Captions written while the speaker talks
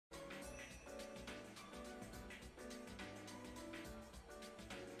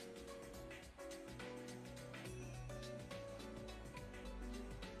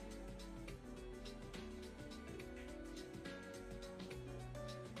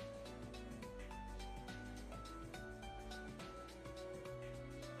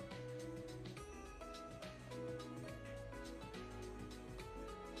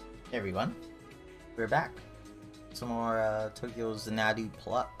Hey everyone, we're back. Some more Tokyo Xanadu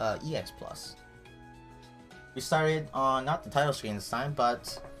EX Plus. We started on not the title screen this time,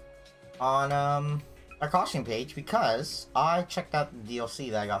 but on our costume page because I checked out the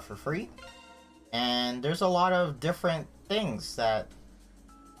DLC that I got for free, and there's a lot of different things that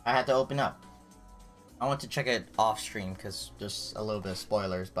I had to open up. I want to check it off stream because there's a little bit of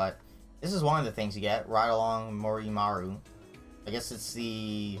spoilers, but this is one of the things you get. Ride Along Morimaru. I guess it's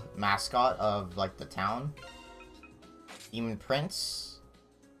the mascot of, like, the town. Demon Prince.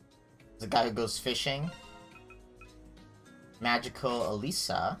 The guy who goes fishing. Magical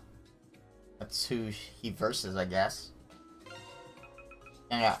Elisa. That's who he versus, I guess.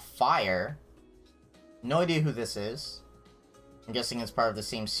 And I got Fire. No idea who this is. I'm guessing it's part of the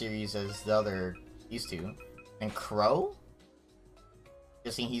same series as the other used to. And Crow?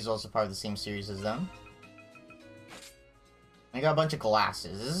 Guessing he's also part of the same series as them. I got a bunch of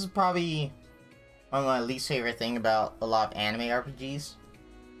glasses. This is probably one of my least favorite thing about a lot of anime RPGs.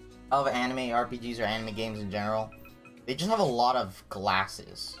 A lot of anime RPGs or anime games in general. They just have a lot of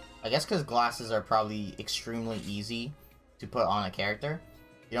glasses. I guess because glasses are probably extremely easy to put on a character.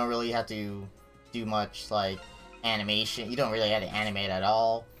 You don't really have to do much, like, animation. You don't really have to animate at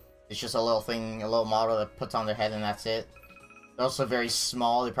all. It's just a little thing, a little model that puts on their head and that's it. They're also very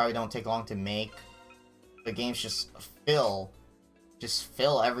small. They probably don't take long to make. The games just fill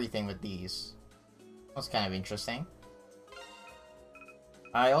everything with these. That's kind of interesting.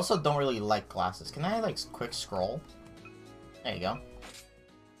 I also don't really like glasses. Can I, like, quick scroll? There you go.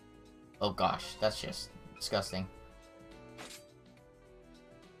 Oh gosh, that's just disgusting.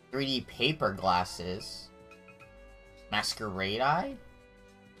 3D paper glasses. Masquerade eye?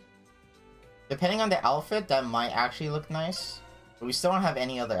 Depending on the outfit, that might actually look nice. But we still don't have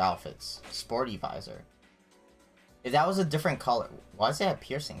any other outfits. Sporty visor. If that was a different color, why does it have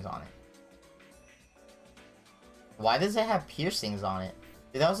piercings on it? Why does it have piercings on it?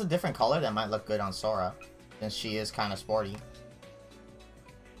 If that was a different color, that might look good on Sora, since she is kind of sporty.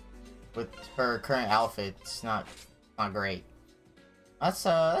 With her current outfit, it's not great.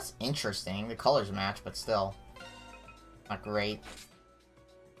 That's interesting. The colors match, but still not great.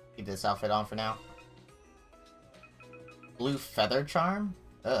 Keep this outfit on for now. Blue feather charm?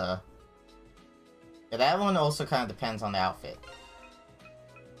 Ugh. Yeah, that one also kind of depends on the outfit.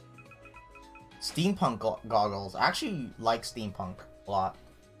 Steampunk goggles. I actually like steampunk a lot.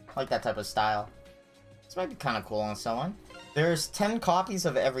 I like that type of style. This might be kind of cool on someone. There's 10 copies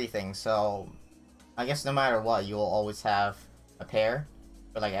of everything, so I guess no matter what, you'll always have a pair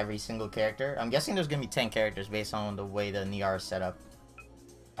for, like, every single character. I'm guessing there's gonna be 10 characters based on the way the Niar is set up.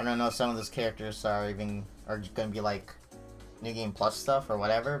 I don't know if some of those characters are gonna be, like, New Game Plus stuff or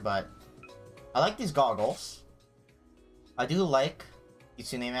whatever, but I like these goggles. I do like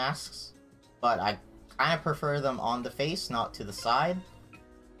Kitsune masks, but I kind of prefer them on the face, not to the side.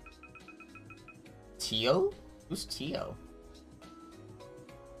 Tio? Who's Tio?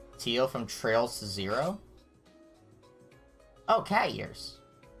 Tio from Trails to Zero? Oh, cat ears.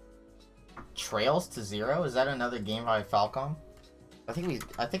 Trails to Zero? Is that another game by Falcom? I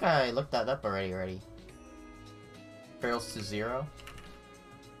think I looked that up already. Trails to Zero?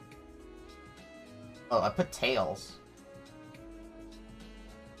 Oh, I put Tails.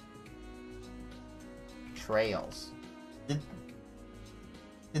 Trails. Did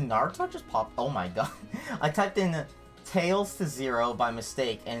Naruto just pop? Oh my god. I typed in Tails to Zero by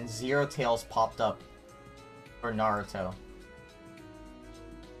mistake, and Zero Tails popped up for Naruto.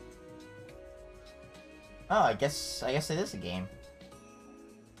 Oh, I guess it is a game.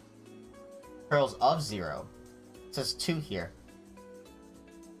 Trails of Zero. It says 2 here.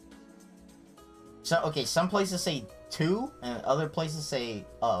 So, okay, some places say 2, and other places say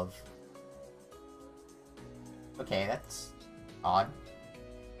of. Okay, that's odd.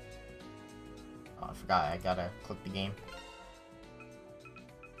 Oh, I forgot, I gotta click the game.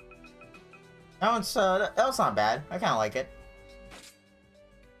 That was not bad. I kinda like it.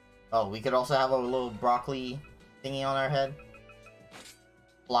 Oh, we could also have a little broccoli thingy on our head.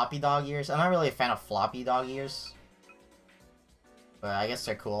 Floppy dog ears. I'm not really a fan of floppy dog ears, but I guess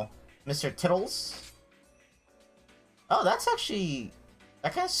they're cool. Mr. Tittles. Oh, that's actually...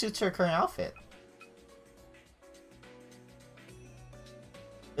 that kind of suits her current outfit.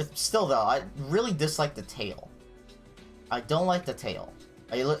 Still, though, I really dislike the tail. I don't like the tail.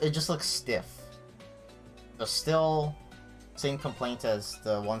 It just looks stiff. So still, same complaint as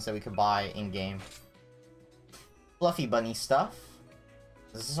the ones that we could buy in-game. Fluffy bunny stuff.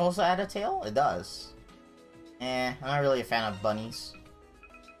 Does this also add a tail? It does. I'm not really a fan of bunnies.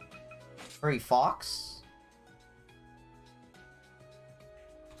 Furry fox.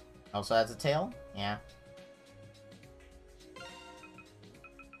 Also has a tail? Yeah.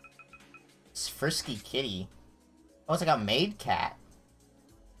 It's Frisky Kitty. Oh, it's like a maid cat.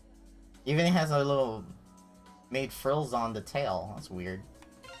 Even it has a little maid frills on the tail. That's weird.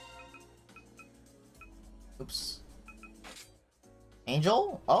 Oops.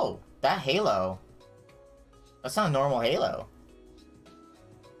 Angel? Oh, that halo. That's not a normal halo.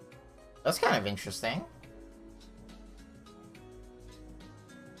 That's kind of interesting.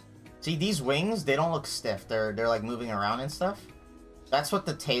 See, these wings, they don't look stiff. They're like moving around and stuff. That's what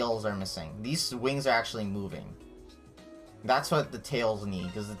the tails are missing. These wings are actually moving. That's what the tails need,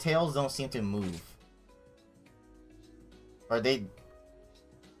 because the tails don't seem to move. Or they...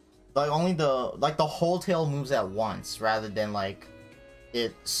 Like, only the... Like, the whole tail moves at once, rather than, like,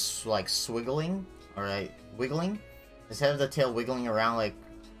 it's, like, swiggling, or, like, wiggling. Instead of the tail wiggling around, like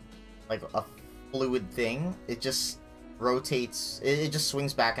a fluid thing, it just rotates... It just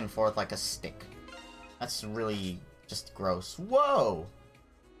swings back and forth like a stick. That's really just gross. Whoa!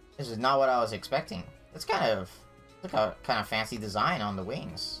 This is not what I was expecting. It's kind of... Look at kind of fancy design on the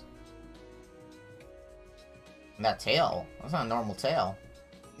wings. And that tail. That's not a normal tail.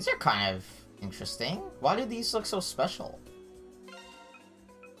 These are kind of interesting. Why do these look so special?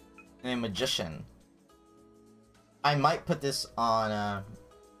 And a magician. I might put this on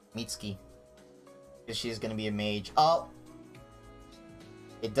Mitsuki. Because she's going to be a mage. Oh!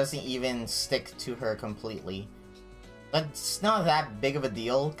 It doesn't even stick to her completely. But it's not that big of a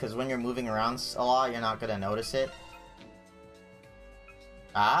deal, because when you're moving around a lot, you're not going to notice it.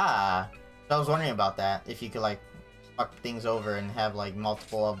 Ah! So I was wondering about that. If you could, like, fuck things over and have, like,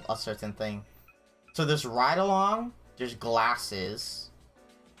 multiple of a certain thing. So there's ride-along, there's glasses.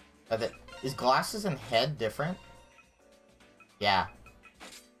 Is glasses and head different? Yeah.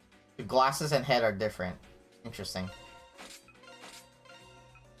 The glasses and head are different. Interesting.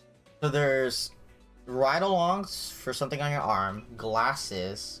 So there's ride-alongs for something on your arm,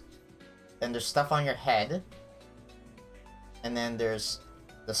 glasses, then there's stuff on your head, and then there's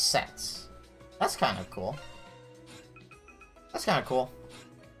the sets. That's kind of cool. That's kind of cool.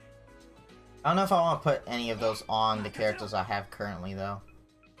 I don't know if I want to put any of those on the characters I have currently, though.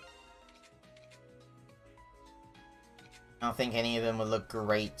 I don't think any of them would look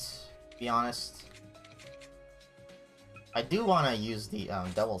great, to be honest. I do want to use the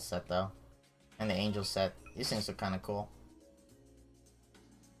double set, though. And the angel set. These things look kind of cool.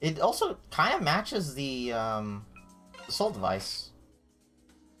 It also kind of matches the soul device.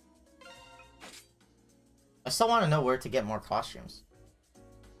 I still want to know where to get more costumes.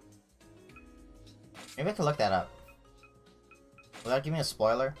 Maybe I can look that up. Will that give me a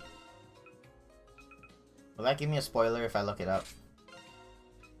spoiler? Will that give me a spoiler if I look it up?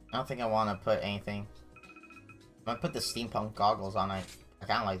 I don't think I want to put anything. I'm gonna put the steampunk goggles on. I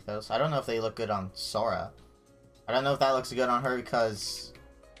kind of like those. I don't know if they look good on Sora. I don't know if that looks good on her because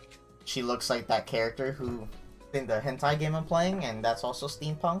she looks like that character who in the hentai game I'm playing, and that's also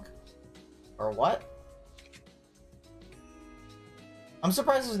steampunk. Or what? I'm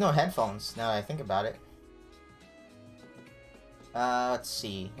surprised there's no headphones now that I think about it. Let's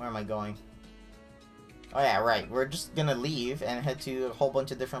see. Where am I going? Oh yeah, right. We're just gonna leave and head to a whole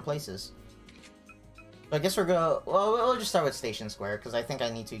bunch of different places. So I guess we're gonna... Well, we'll just start with Station Square, because I think I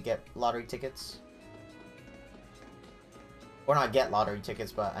need to get lottery tickets. Or not get lottery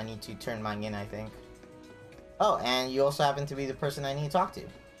tickets, but I need to turn mine in, I think. Oh, and you also happen to be the person I need to talk to.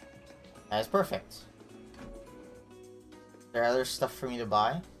 That is perfect. Is there other stuff for me to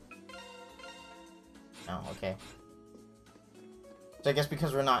buy? No, okay. So I guess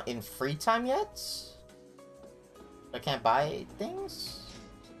because we're not in free time yet, I can't buy things?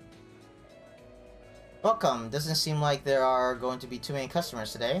 Welcome. Doesn't seem like there are going to be too many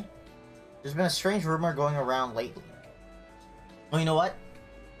customers today. There's been a strange rumor going around lately. Well, you know what?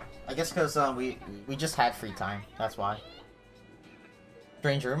 I guess because we just had free time. That's why.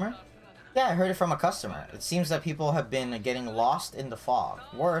 Strange rumor? Yeah, I heard it from a customer. It seems that people have been getting lost in the fog.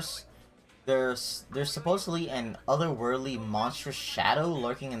 Worse, there's supposedly an otherworldly monstrous shadow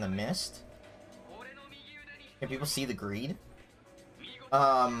lurking in the mist. Can people see the greed?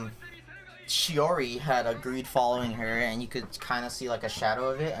 Shiori had a greed following her, and you could kind of see like a shadow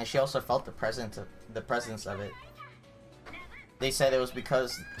of it, and she also felt the presence of it. They said it was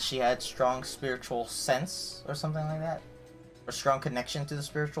because she had strong spiritual sense or something like that, or strong connection to the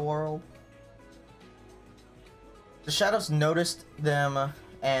spiritual world. The shadows noticed them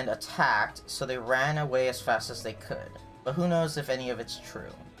and attacked, so they ran away as fast as they could. But who knows if any of it's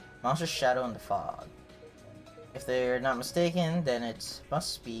true. Monster shadow in the fog. If they're not mistaken, then it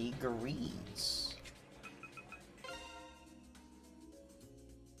must be greeds.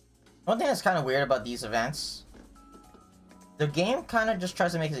 One thing that's kind of weird about these events, the game kind of just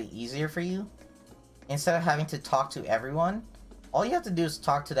tries to make it easier for you. Instead of having to talk to everyone, all you have to do is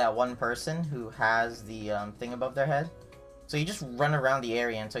talk to that one person who has the thing above their head. So you just run around the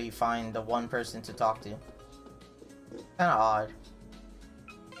area until you find the one person to talk to. Kind of odd.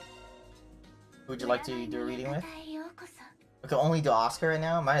 Who would you like to do a reading with? We can only do Oscar right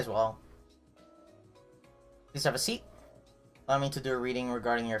now? Might as well. Please have a seat. Allow me to do a reading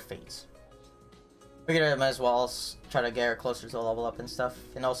regarding your fate. Figured I might as well try to get her closer to level up and stuff.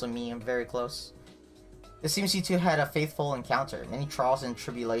 And also me, I'm very close. It seems you two had a faithful encounter. Many trials and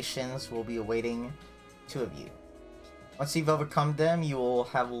tribulations will be awaiting two of you. Once you've overcome them, you will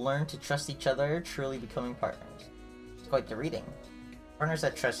have learned to trust each other, truly becoming partners. It's quite the reading. Partners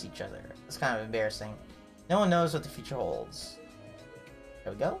that trust each other. It's kind of embarrassing. No one knows what the future holds.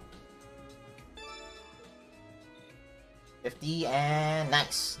 There we go. 50 and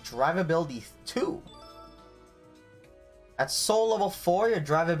nice. Drivability 2. At soul level 4, your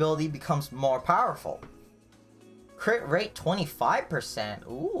drivability becomes more powerful. Crit rate 25%.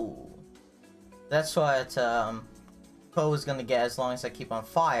 Ooh. That's what Poe is gonna get as long as I keep on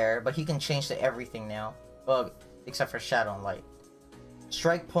fire, but he can change to everything now. Well, except for Shadow and Light.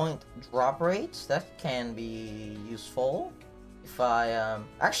 Strike point drop rate, that can be useful. If I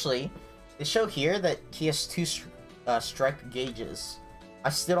actually, they show here that he has 2 strike gauges. I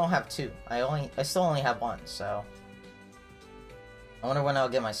still don't have 2. I still only have 1, so I wonder when I'll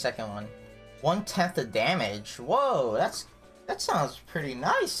get my second one. 1/10 the damage. Whoa, that sounds pretty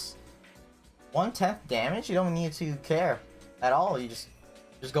nice. 1/10 damage. You don't need to care at all. You just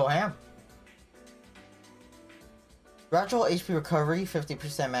go ham. Gradual HP recovery,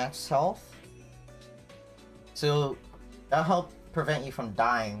 50% max health. So that'll help prevent you from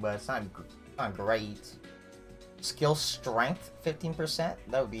dying, but it's not great. Skill strength, 15%.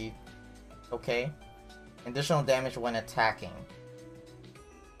 That would be okay. Additional damage when attacking.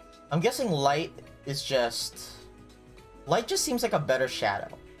 I'm guessing Light is just... Light just seems like a better Shadow.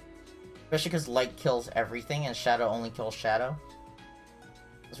 Especially because Light kills everything and Shadow only kills Shadow.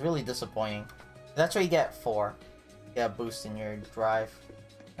 It's really disappointing. That's what you get for. You get a boost in your drive.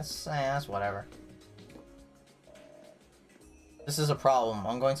 That's whatever. This is a problem.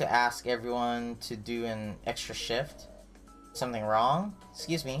 I'm going to ask everyone to do an extra shift. Something wrong?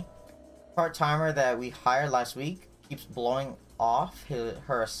 Excuse me. Part-timer that we hired last week keeps blowing off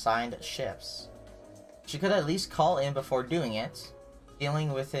her assigned shifts. She could at least call in before doing it.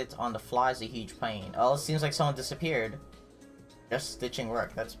 Dealing with it on the fly is a huge pain. Oh, it seems like someone disappeared. Just stitching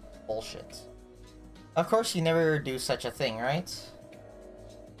work. That's bullshit. Of course, you never do such a thing, right?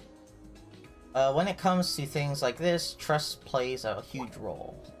 When it comes to things like this, trust plays a huge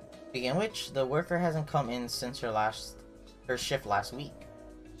role. Speaking of which, the worker hasn't come in since her shift last week.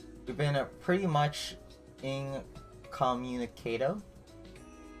 We've been pretty much incommunicado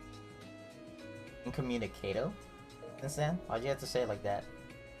since then. Why'd you have to say it like that?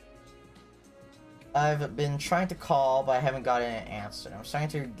 I've been trying to call, but I haven't gotten an answer. I'm starting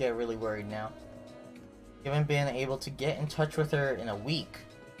to get really worried now. You haven't been able to get in touch with her in a week.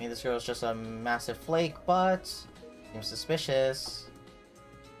 Maybe this girl's just a massive flake, but seems suspicious.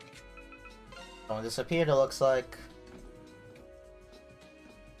 Someone disappeared, it looks like.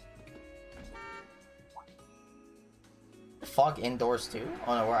 Fog indoors too?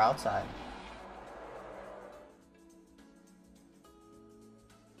 Oh no, we're outside.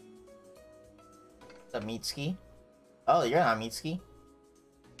 Is that Mitsuki? Oh, you're not Mitsuki.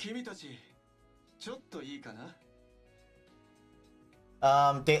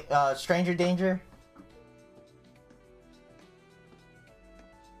 Stranger danger?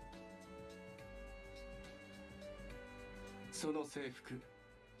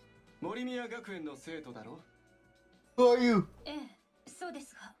 Who are you?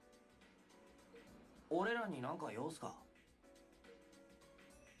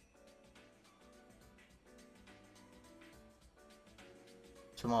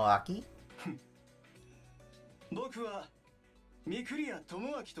 Tomoaki?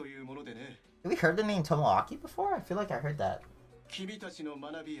 Have we heard the name Tomoaki before? I feel like I heard that.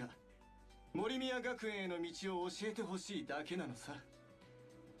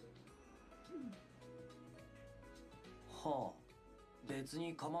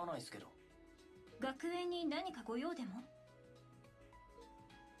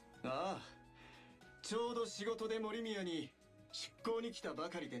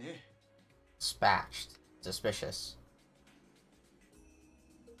 Dispatched. Suspicious.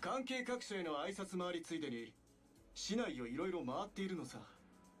 関係各所への挨拶回りついでに市内をいろいろ回っているのさ。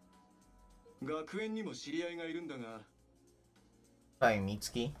学園にも知り合いがいるんだが、Probably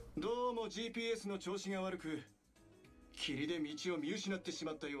Mitsuki. どうも GPS の調子が悪く霧で道を見失ってし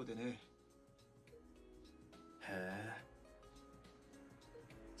まったようでね。へえ、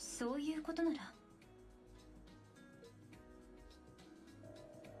そういうことなら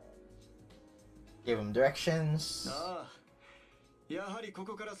Give him directions. ああ、やはりこ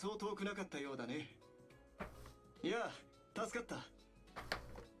こからそう遠くなかったようだね。いや、助かった。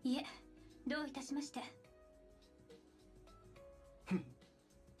いえ、どういたしまして。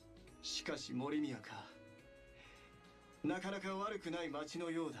しかし森宮か。なかなか悪くない町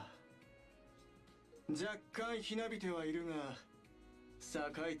のようだ。若干ひなびてはいるが、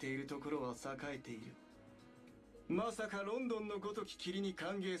栄えているところは栄えている。まさかロンドンのごとき霧に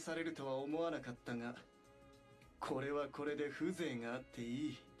歓迎されるとは思わなかったが、これはこれで風情があってい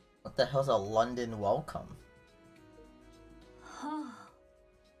い。What the hell's a London welcome? はあ、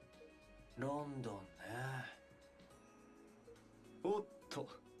ロンドンね。おっと、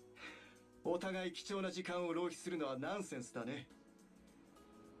お互い貴重な時間を浪費するのはナンセンスだね。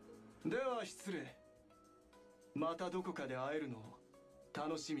では失礼。またどこかで会えるのを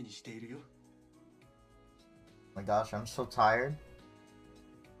楽しみにしているよ。Oh my gosh, I'm so tired.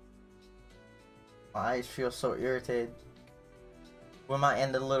 My eyes feel so irritated. We might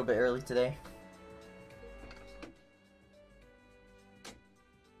end a little bit early today.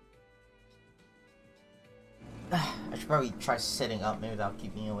 I should probably try sitting up. Maybe that'll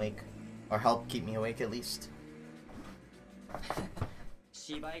keep me awake. Or help keep me awake at least.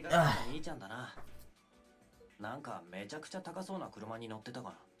 芝居が兄ちゃんだな。なんかめちゃくちゃ高そうな車に乗ってたか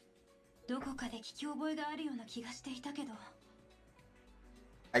な。どこかで聞き覚えがあるような気がしていたけど。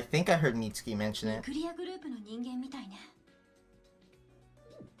I think I heard Mitsuki mention ミ it. クリアグループの人間みたいね。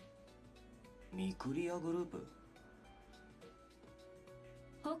ミクリアグループ。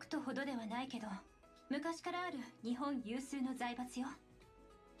北斗ほどではないけど、昔からある日本有数の財閥よ。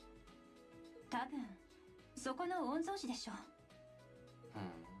多分そこの御曹司でしょ。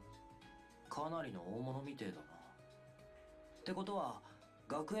かなりの大物みてえだな。ってことは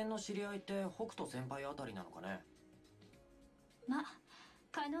学園の知り合いって北斗先輩あたりなのかね。ま、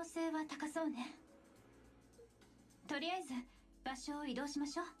可能性は高そうね。とりあえず場所を移動しま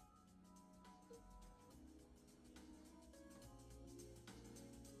しょう。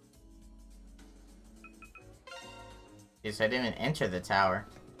Yes, I didn't enter the tower.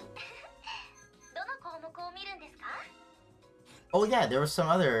 どの項目を見るんですか? Oh yeah, there was some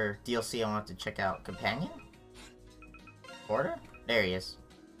other DLC I wanted to check out. Companion? Porter? There he is.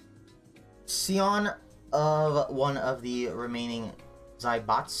 Sion of one of the remaining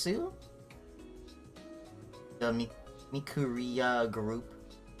Zaibatsu? The Mikuriya group.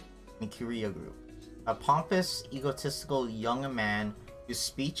 Mikuriya group. A pompous, egotistical young man whose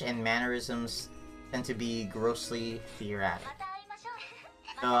speech and mannerisms tend to be grossly theoretic.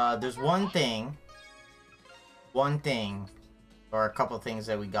 There's one thing, or a couple things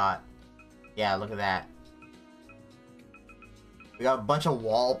that we got. Yeah, look at that. We got a bunch of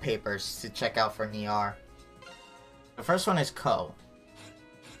wallpapers to check out for Niar. The first one is Ko.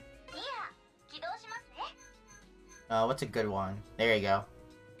 What's a good one? There you go.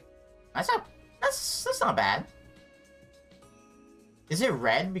 That's not bad. Is it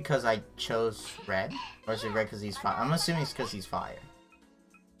red because I chose red? Or is it red because he's fire? I'm assuming it's because he's fire.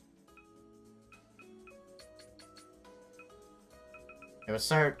 Okay, let's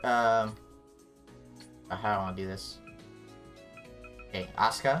start, how do I want to do this? Okay,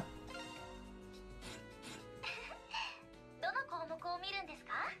 Asuka.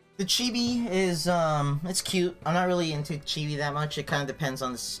 The chibi is, it's cute. I'm not really into chibi that much. It kind of depends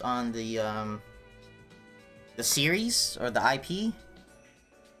on the series, or the IP.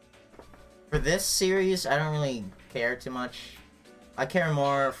 For this series, I don't really care too much. I care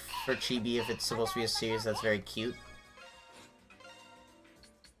more for chibi if it's supposed to be a series that's very cute.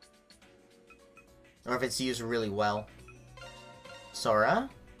 Or if it's used really well. Sora?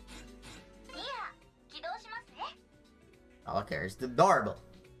 Oh, okay, it's adorable.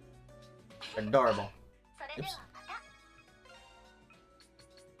 Adorable. Oops.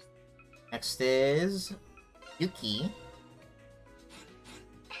 Next is Yuki.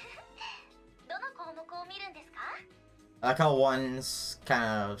 I like how one's kind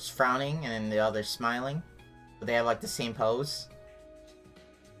of frowning and then the other's smiling, but they have like the same pose.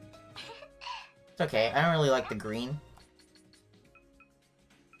 It's okay, I don't really like the green.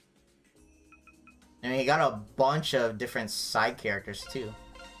 And we got a bunch of different side characters too.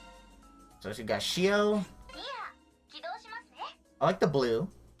 So we got Shio. I like the blue.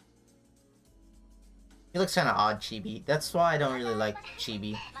 He looks kind of odd chibi. That's why I don't really like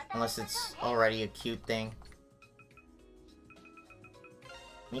chibi, unless it's already a cute thing.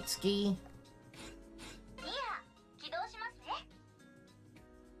 Mitsuki. いや起動しますね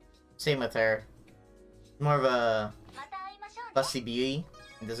Same with her. More of a また会いましょうね busty beauty.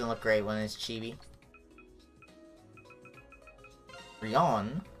 It doesn't look great when it's chibi.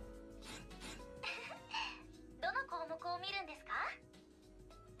 Rion. どの項目を見るんですか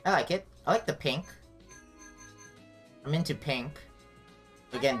I like it. I like the pink. I'm into pink.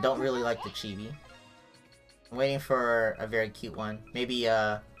 Again, don't really like the chibi. I'm waiting for a very cute one. Maybe,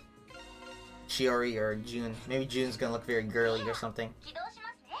 Shiori or June. Maybe June's gonna look very girly or something. 起動し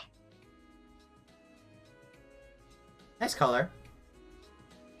ますね Nice color.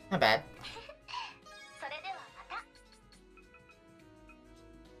 Not bad. それではまた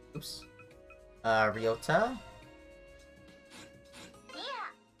Oops. Ryota. いや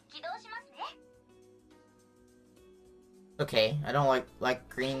起動しますね Okay, I don't like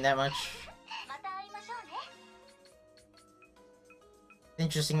green that much. また会いましょうね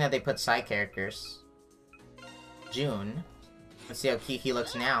Interesting that they put side characters. June. Let's see how cute he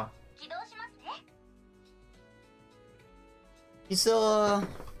looks now. 起動しますね He's still,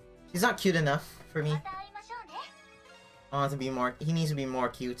 he's not cute enough for me. また会いましょうね I want to be more, he needs to be more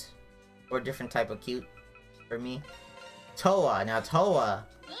cute. Or a different type of cute for me. Toa, now Toa.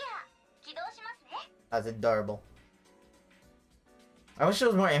 いや起動しますね That's adorable. I wish there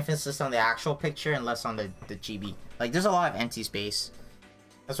was more emphasis on the actual picture and less on the chibi. Like, there's a lot of empty space.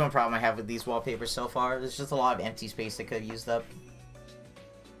 That's one problem I have with these wallpapers so far. There's just a lot of empty space they could have used up.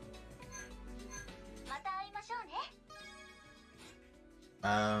 また会いましょうね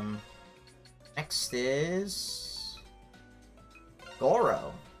Next is...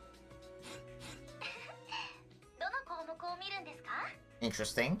 Goro. どの項目を見るんですか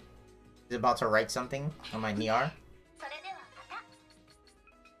Interesting. He's about to write something on my Niar. それではま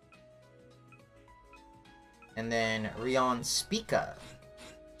た And then Rion Spica.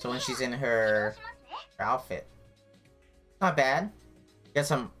 So when she's in 起動 her しますね outfit. Not bad. Get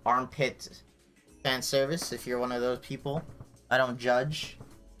some armpit fan service if you're one of those people. I don't judge.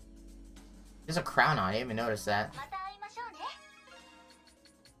 There's a crown on. I didn't even notice that. また会いましょうね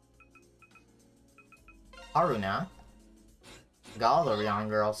Haruna. Got all the Rion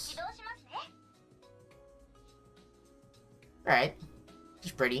起 girls. 動しますね Alright.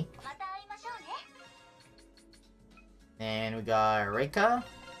 She's pretty. また会いましょうね And we got Reika. い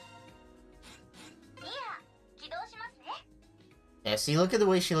や起動しますね Yeah, see, look at the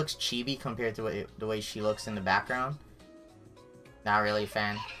way she looks chibi compared to the way she looks in the background. Not really a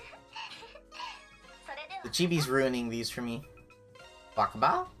fan. それでは The chibi's ruining these for me.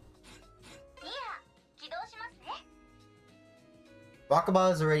 Wakaba? いや起動しますね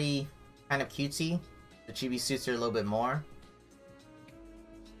Wakaba is already kind of cutesy. The chibi suits her a little bit more.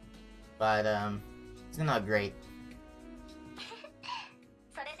 But, it's not great.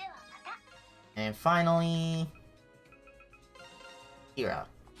 それではまた And finally... Hira. いや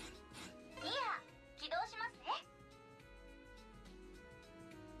起動しますね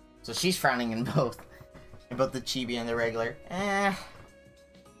So she's frowning in both. In both the chibi and the regular.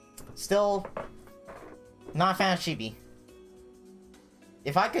 Still... Not a fan of chibi.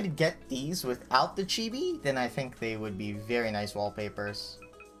 If I could get these without the chibi, then I think they would be very nice wallpapers.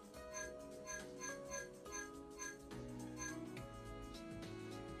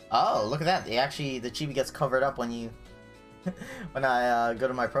 Oh, look at that. They actually, the chibi gets covered up when you... when I go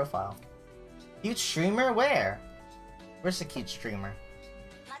to my profile. Cute streamer? Where? Where's the cute streamer?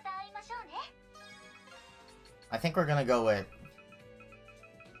 また会いましょうね I think we're gonna go with...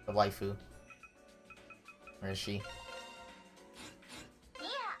 the waifu. Where is she? いや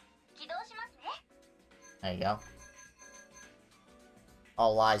起動しますね There you go.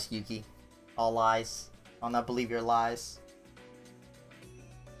 All lies, Yuki. All lies. I'll not believe your lies.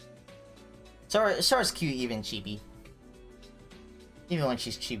 Sora's cute even chibi. Even when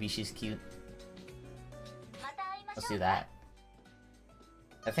she's chibi, she's cute. また会いまし Let's ょ do うね that.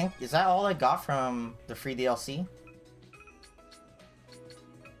 I think, is that all I got from the free DLC?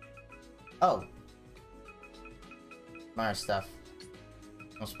 Oh. More stuff.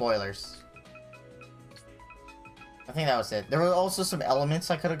 No spoilers. I think that was it. There were also some elements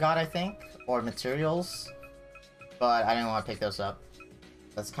I could have got, I think. Or materials. But I didn't want to pick those up.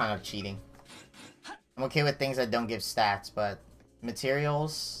 That's kind of cheating. I'm okay with things that don't give stats, but...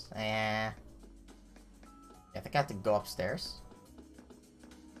 materials, I think I have to go upstairs.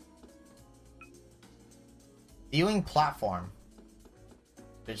 Viewing platform.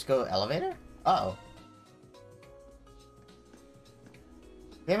 Did I just go elevator? Uh-oh.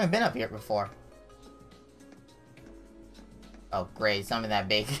 We haven't been up here before. Oh, great. It's not even that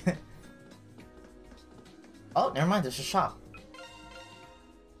big. Oh, never mind. There's a shop.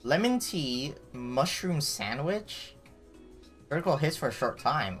 Lemon tea, mushroom sandwich. Critical hits for a short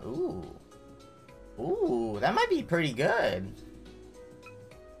time. Ooh. Ooh, that might be pretty good.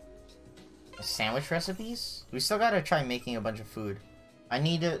 Sandwich recipes? We still gotta try making a bunch of food. I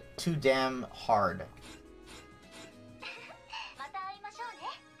need it too damn hard.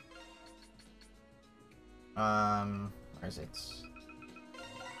 Where is it?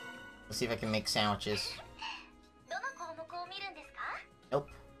 Let's see if I can make sandwiches. Nope.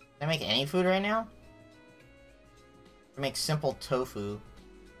 Can I make any food right now? Make simple tofu.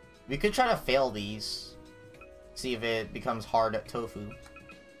 We could try to fail these. See if it becomes hard at tofu.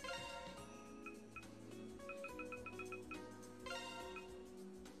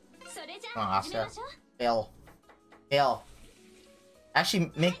 Come on, Oscar. Fail. Fail.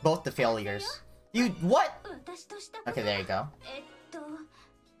 Actually, make both the failures. You, what? Okay, there you go.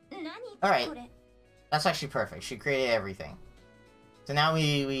 Alright. That's actually perfect. She created everything. So now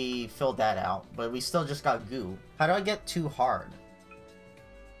we filled that out, but we still just got goo. How do I get too hard?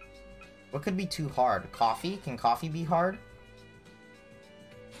 What could be too hard? Coffee? Can coffee be hard?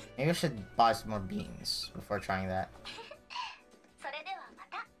 Maybe I should buy some more beans before trying that.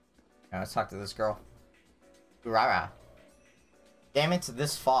 Now let's talk to this girl. Urara. Damn it,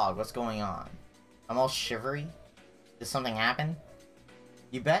 this fog. What's going on? I'm all shivery. Did something happen?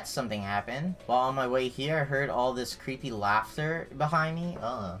 You bet something happened. While on my way here, I heard all this creepy laughter behind me.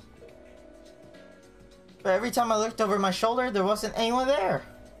 But every time I looked over my shoulder, there wasn't anyone there.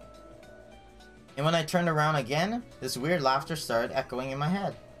 And when I turned around again, this weird laughter started echoing in my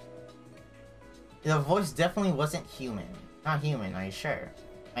head. The voice definitely wasn't human. Not human, are you sure?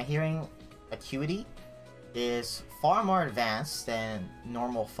 My hearing acuity is far more advanced than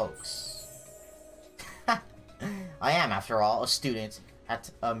normal folks. I am, after all, a student at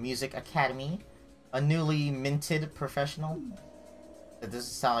a music academy, a newly minted professional. That doesn't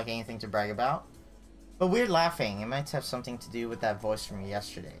sound like anything to brag about. But weird laughing, it might have something to do with that voice from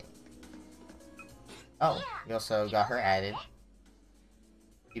yesterday. Oh, we also got her added.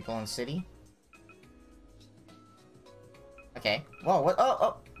 People in the city. Okay. Whoa, what?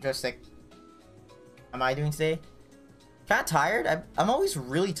 Oh, joystick. How am I doing today? Kinda tired. I'm always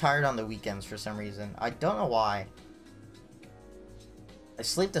really tired on the weekends for some reason. I don't know why. I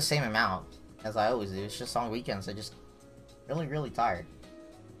sleep the same amount as I always do. It's just on weekends I just really tired.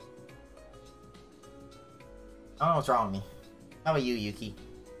 I don't know what's wrong with me. How about you, Yuki?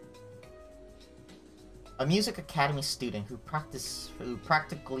 A music academy student who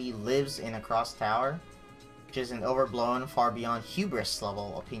practically lives in a cross tower, which is an overblown, far beyond hubris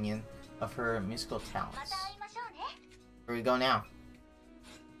level opinion of her musical talents. Where we go now?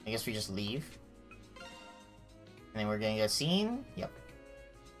 I guess we just leave. And then we're gonna get a scene? Yep.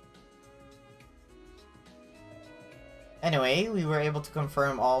 Anyway, we were able to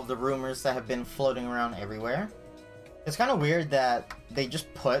confirm all of the rumors that have been floating around everywhere. It's kind of weird that they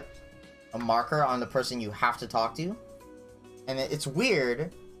just put a marker on the person you have to talk to. And it's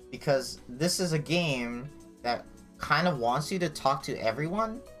weird because this is a game that kind of wants you to talk to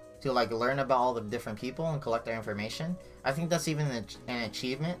everyone to like learn about all the different people and collect their information. I think that's even an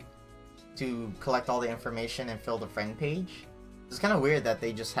achievement to collect all the information and fill the friend page. It's kind of weird that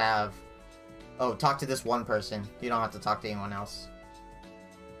they just have, oh, talk to this one person. You don't have to talk to anyone else.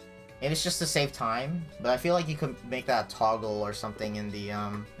 Maybe it's just to save time, but I feel like you could make that a toggle or something in the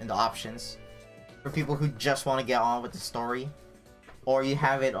options for people who just want to get on with the story, or you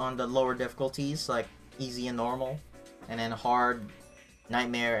have it on the lower difficulties like easy and normal, and then hard,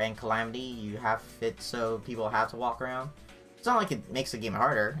 nightmare, and calamity. You have it so people have to walk around. It's not like it makes the game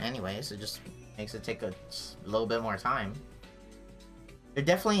harder, anyways. It just makes it take a little bit more time. There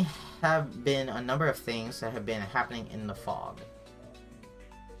definitely have been a number of things that have been happening in the fog.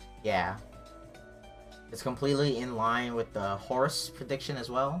 Yeah. It's completely in line with the horse prediction as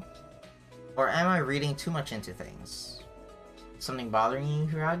well. Or am I reading too much into things? Something bothering you,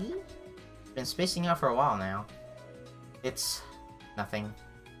 Hiragi? Been spacing out for a while now. It's nothing.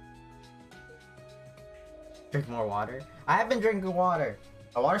 Drink more water? I have been drinking water!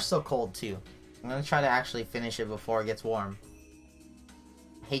 My water's still cold too. I'm gonna try to actually finish it before it gets warm.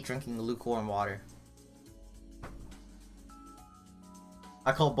 I hate drinking lukewarm water.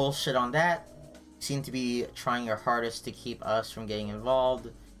 I call bullshit on that. You seem to be trying your hardest to keep us from getting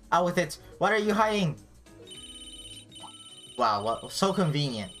involved. Out with it! What are you hiding? Wow, what, so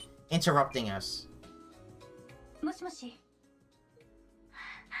convenient. Interrupting us.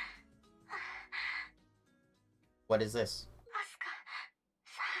 What is this?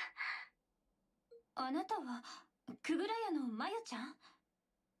 あなたはくぐら屋のまゆちゃん？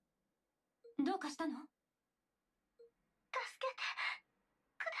どうかしたの？助けて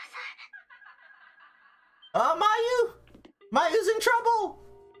くだ Mayu! Mayu's in trouble!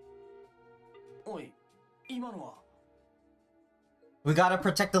 おい、今のは We gotta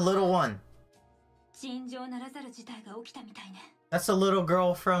protect the little one. 尋常ならざる事態が起きたみたいね。 That's the little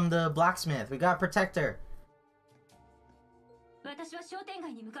girl from the blacksmith. We gotta protect her. 私は商店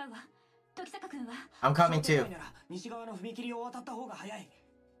街に向かうわ。時坂君は I'm coming 商店 too. 街なら西側の踏切を渡った方が早い。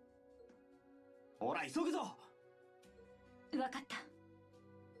ほら、急ぐぞ。分かった。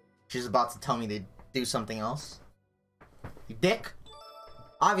 She's about to tell me to do something else. You dick.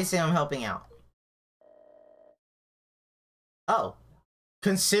 Obviously, I'm helping out. Oh.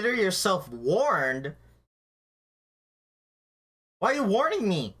 Consider yourself warned? Why are you warning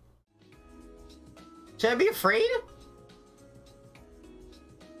me? Should I be afraid?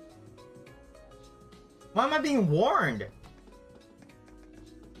 Why am I being warned?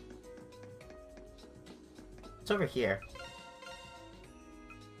 It's over here.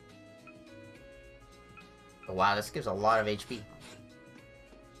 Oh, wow, this gives a lot of HP.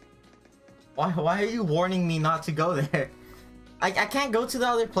 Why are you warning me not to go there? I can't go to the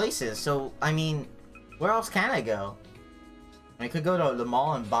other places, so, I mean, where else can I go? I could go to the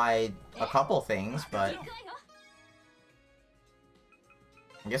mall and buy a couple things, but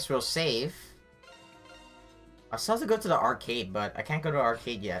I guess we'll save. I still have to go to the arcade, but I can't go to the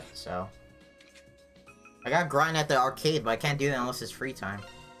arcade yet, so. I gotta grind at the arcade, but I can't do that unless it's free time.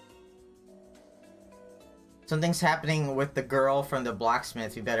 Something's happening with the girl from the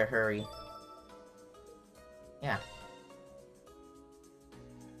blacksmith, you better hurry. Yeah.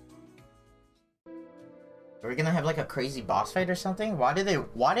 Are we gonna have like a crazy boss fight or something? Why did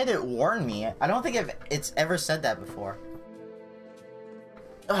it warn me? I don't think it's ever said that before.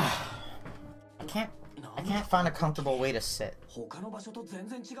 Ugh. I can't find a comfortable way to sit. 他の場所と全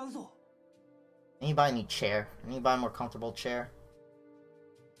然違うぞ。 I need to buy a new chair. I need to buy a more comfortable chair.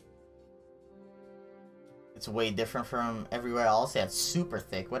 It's way different from everywhere else. Yeah, it's super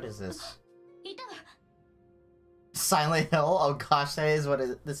thick. What is this? いたわ。 Silent Hill? Oh gosh, that is what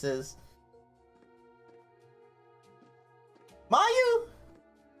this is. Mayu!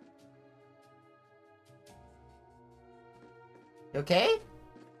 You okay?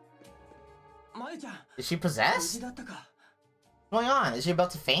 まゆちゃん、 Is she 無 possessed? 事だったか。 What's going on? Is she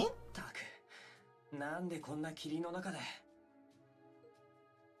about to faint? たく、なんでこんな霧の中で。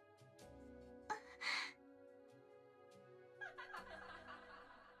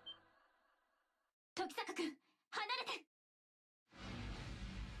時坂君、離れて。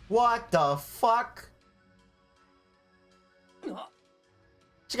 What the fuck? な、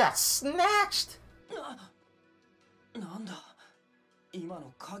 She got snatched! なんだ、今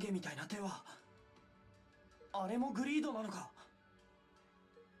の影みたいな手は。あれもグリードなのか。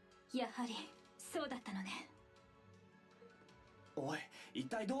やはりそうだったのね。おい、一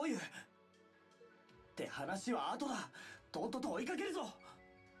体どういう。って話は後だ。とっとと追いかけるぞ。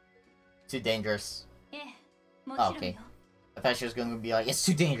 Too dangerous. ええ、もちろんよ。 Okay. I thought she was gonna be like, it's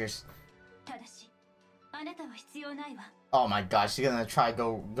too dangerous. ただし、あなたは必要ないわ。 Oh my god, she's gonna try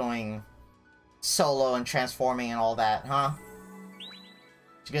going solo and transforming and all that, huh?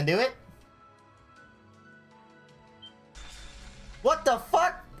 She gonna do it? What the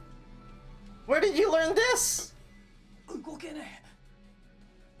fuck? Where did you learn this? 動けねえ。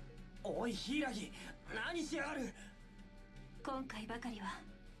おい、柊、何しやがる。今回ばかりは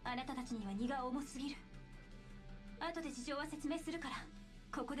あなたたちには荷が重すぎる。後で事情は説明するから、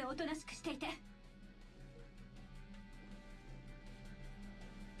ここでおとなしくしていて。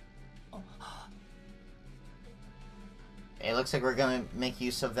 It looks like we're gonna make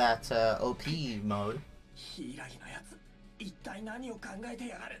use of that OP mode. 柊のやつ、一体何を考えて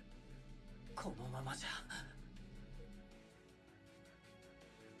やがる。このままじゃ。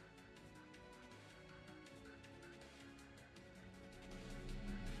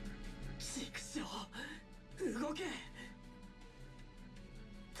畜生、動け。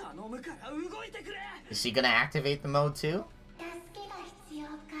頼むから動いてくれ。 Is she gonna activate the mode too? 助けが必要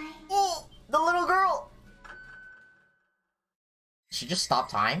かい。 Oh, the little girl! Did she just stop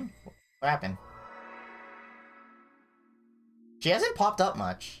time? What happened? She hasn't popped up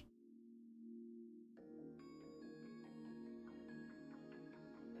much.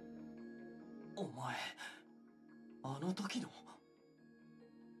 お前、あの時の。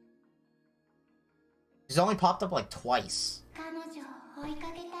 She's only popped up like twice. 彼女を追い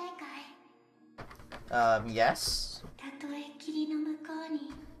かけたいかい。 Yes? たとえ霧の向こう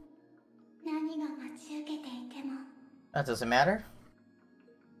に何が待ち受けていても。 That doesn't matter.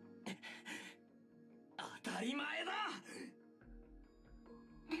 当たり前だ。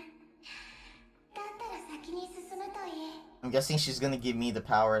だったら先に進むといい。 I'm guessing she's gonna give me the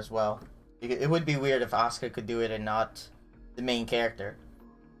power as well. It would be weird if Asuka could do it and not the main character.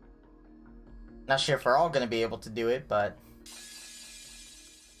 Not sure if we're all gonna be able to do it, but...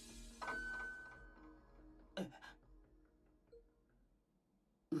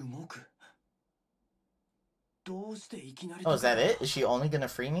 Oh, is that it? Is she only gonna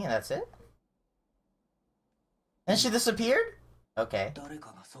free me and that's it? And she disappeared? Okay.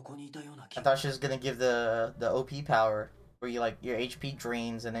 I thought she was gonna give the OP power, where you like your HP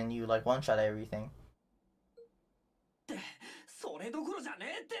drains and then you like one-shot everything.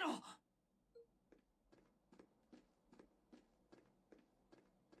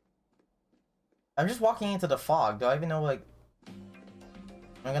 I'm just walking into the fog. Do I even know, like...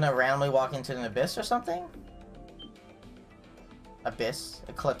 I'm gonna randomly walk into an abyss or something? Abyss?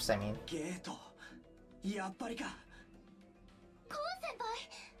 Eclipse, I mean.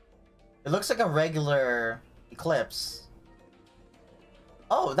 It looks like a regular eclipse.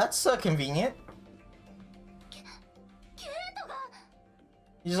 Oh, that's convenient.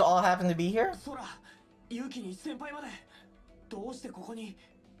 You just all happen to be here?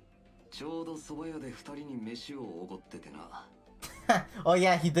 Oh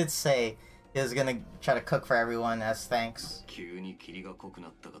yeah, he did say he was gonna try to cook for everyone as thanks.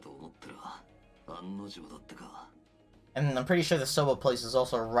 And I'm pretty sure the soba place is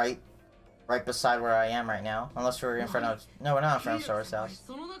also right beside where I am right now. Unless we're in front of... No, we're not in front of Sora's house.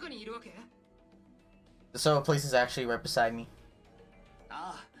 The soba place is actually right beside me.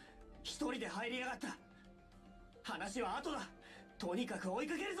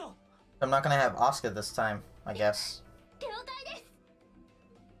 I'm not gonna have Asuka this time, I guess.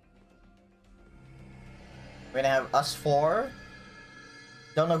 We're gonna have us four.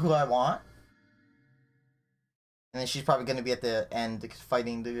 Don't know who I want. And then she's probably gonna be at the end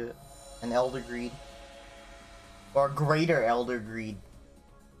fighting an Elder Greed. Or greater Elder Greed.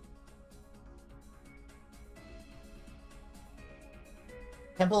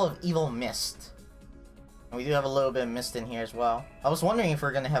 Temple of Evil Mist. And we do have a little bit of mist in here as well. I was wondering if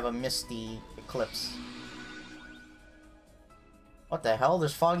we're gonna have a misty eclipse. What the hell?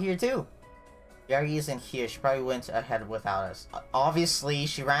 There's fog here too. Yari isn't here. She probably went ahead without us. Obviously,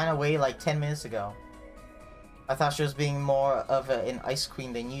 she ran away like 10 minutes ago. I thought she was being more of an ice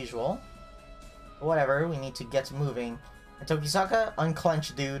queen than usual. But whatever, we need to get moving. And Tokisaka,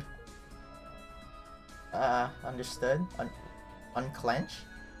 unclench, dude. Understood. Unclench.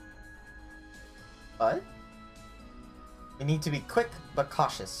 But we need to be quick but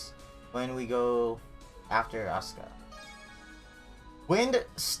cautious when we go after Asuka. Wind,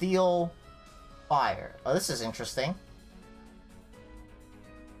 steel, fire. Oh, this is interesting.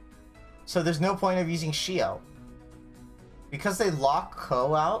 So there's no point of using Shio. Because they lock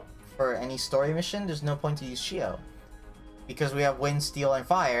Ko out for any story mission, there's no point to use Shio. Because we have wind, steel, and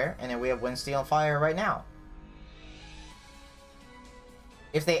fire, and then we have wind, steel, and fire right now.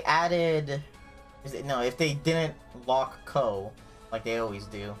 If they added... if they didn't lock Ko, like they always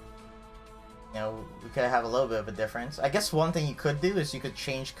do, you know, we could have a little bit of a difference. I guess one thing you could do is you could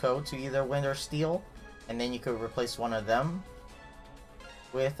change Ko to either wind or steel, and then you could replace one of them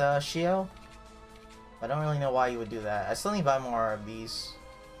with Shio. I don't really know why you would do that. I still need to buy more of these.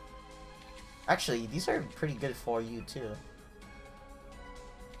 Actually, these are pretty good for you too.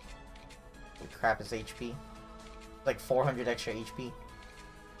 What crap is HP? Like 400 extra HP.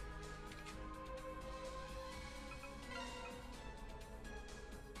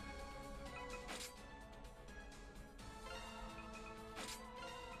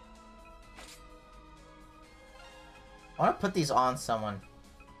 I want to put these on someone.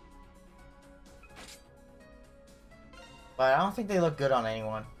 But I don't think they look good on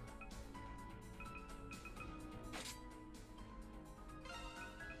anyone.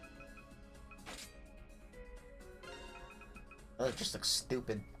 They just look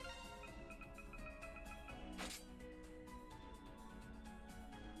stupid.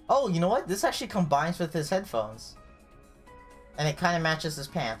 Oh, you know what? This actually combines with his headphones. And it kind of matches his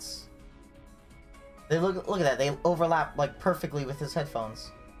pants. They look at that. They overlap like perfectly with his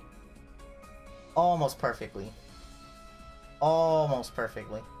headphones. Almost perfectly. Almost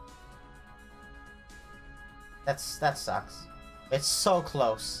perfectly. That sucks. It's so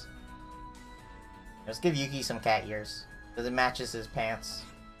close. Let's give Yuki some cat ears, because it matches his pants.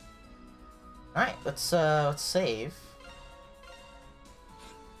 Alright, let's save.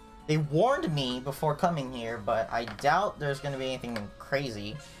 They warned me before coming here, but I doubt there's gonna be anything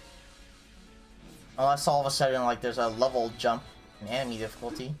crazy. Unless all of a sudden, like, there's a level jump in enemy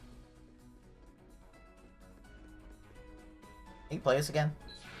difficulty. Can you play this again?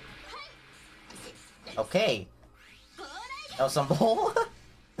 Okay. That was some bull.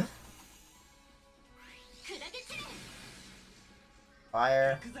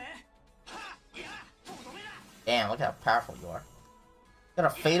 Fire. Damn, look how powerful you are. Got a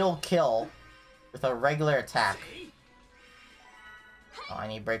fatal kill with a regular attack. Oh, I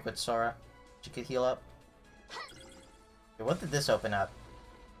need break with Sora. She could heal up. Okay, what did this open up?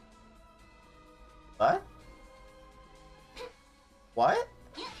 What? What?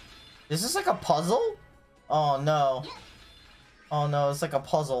 Is this like a puzzle? Oh no. Oh no, it's like a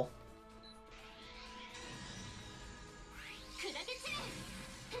puzzle.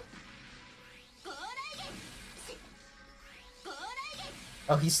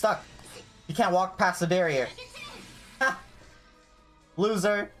 Oh, he's stuck. He can't walk past the barrier. Ha!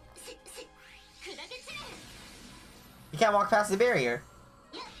 Loser. He can't walk past the barrier.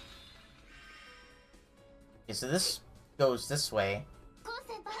 Okay, so this goes this way.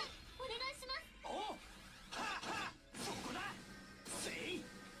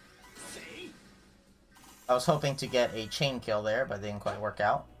 I was hoping to get a chain kill there, but it didn't quite work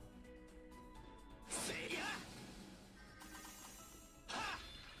out.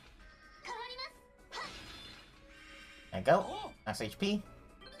 There you go. Max HP.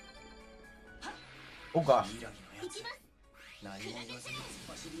 Oh gosh.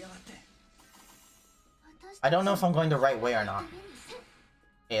 I don't know if I'm going the right way or not.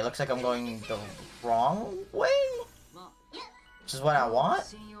 Okay, it looks like I'm going the wrong way? Which is what I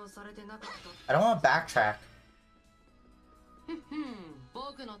want? I don't want to backtrack.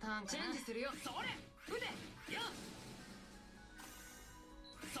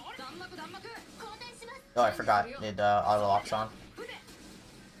 Oh, I forgot. It auto locks on.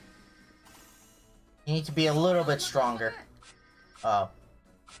 You need to be a little bit stronger. Oh.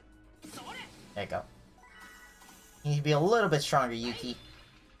 There you go. You need to be a little bit stronger, Yuki.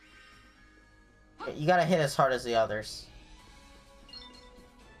 You gotta hit as hard as the others.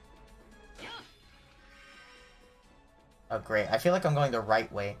 Oh, great. I feel like I'm going the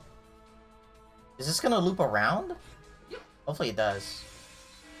right way. Is this gonna loop around? Hopefully it does.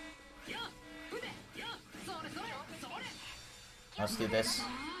 Let's do this.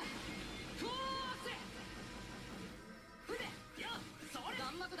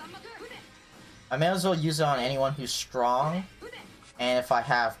 I may as well use it on anyone who's strong, and if I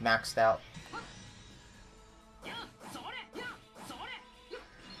have maxed out.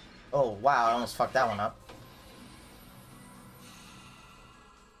 Oh wow, I almost fucked that one up.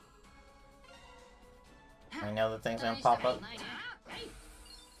 I know the thing's gonna pop up.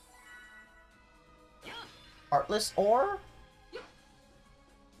 Heartless Ore?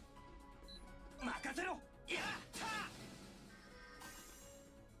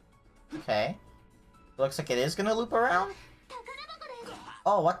 Okay. Looks like it is gonna loop around.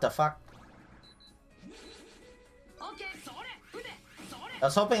 Oh, what the fuck? I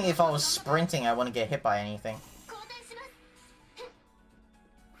was hoping if I was sprinting, I wouldn't get hit by anything.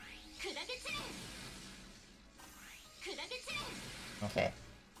 Okay.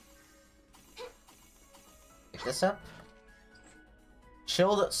 Pick this up.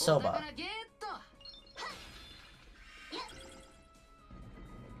 Chilled Soba.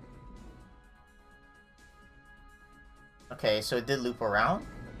 Okay, so it did loop around,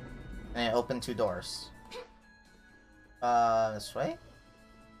 and it opened 2 doors. This way?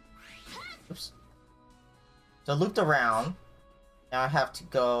 Oops. So it looped around. Now I have to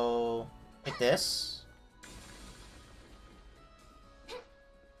go hit this.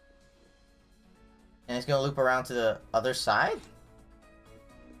 And it's gonna loop around to the other side?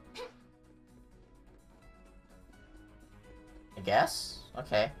 I guess?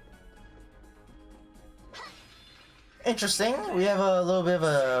 Okay. Interesting. We have a little bit of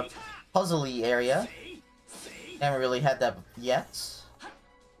a puzzly area. Haven't really had that yet.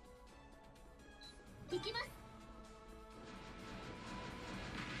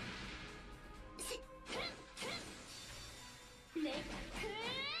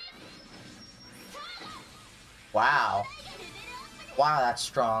 Wow. Wow, that's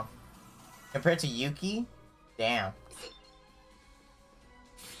strong. Compared to Yuki? Damn.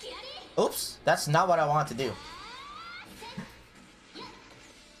 Oops, that's not what I wanted to do.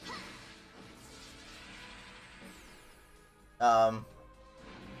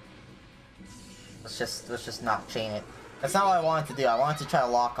 Let's just not chain it. That's not what I wanted to do. I wanted to try to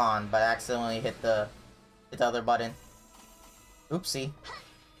lock on, but I accidentally hit the other button. Oopsie.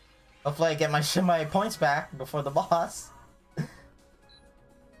 Hopefully I get my points back before the boss.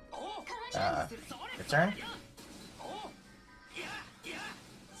 Your turn.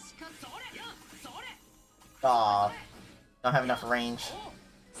 Aw, don't have enough range.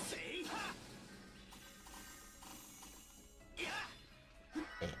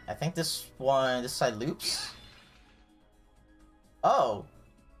 Okay, I think this side loops. Oh.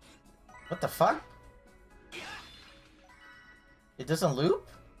 What the fuck? It doesn't loop?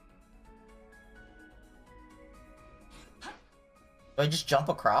 Do I just jump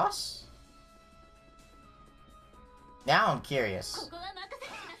across? Now I'm curious.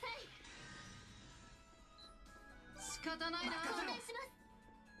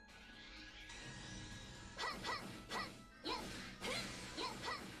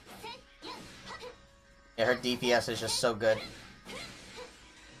 Yeah, her DPS is just so good.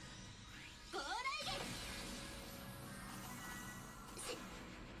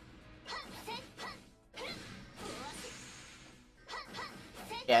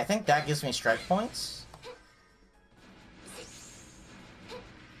 Yeah, I think that gives me strike points.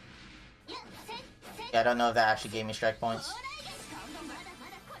 Yeah, I don't know if that actually gave me strike points.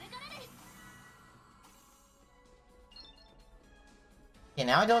 Okay,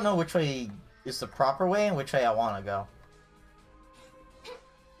 now I don't know which way is the proper way and which way I want to go.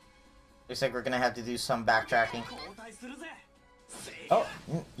 Looks like we're gonna have to do some backtracking. Oh,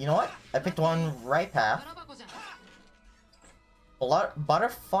 you know what? I picked one right path.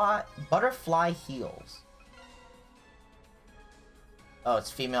 Butterfly heals. Oh, it's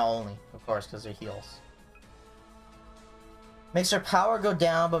female only, of course, because they're heals. Makes her power go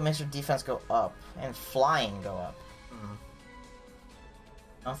down, but makes her defense go up. And flying go up.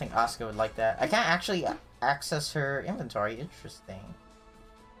 I don't think Asuka would like that. I can't actually access her inventory. Interesting.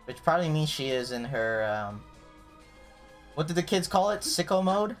 Which probably means she is in her, what did the kids call it? Sicko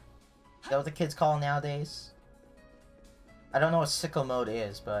mode? Is that what the kids call it nowadays? I don't know what sicko mode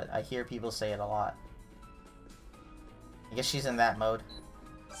is, but I hear people say it a lot. I guess she's in that mode.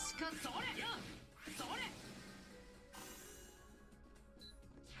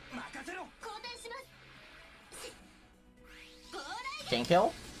 Chain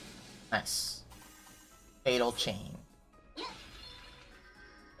kill? Nice. Fatal chain.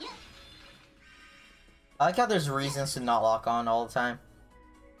 I like how there's reasons to not lock on all the time.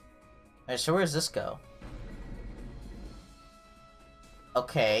 Alright, so where does this go?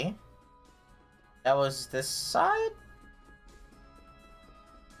 Okay. That was this side?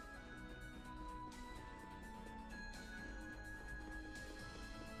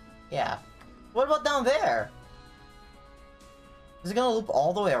 Yeah. What about down there? Is it gonna loop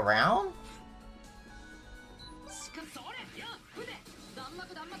all the way around?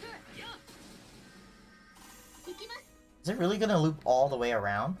 Is it really gonna loop all the way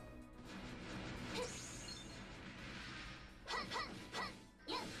around?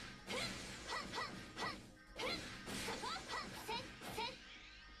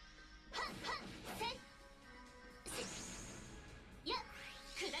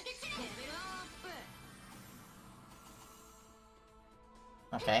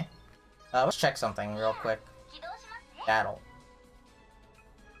 Okay. Let's check something real quick. Battle.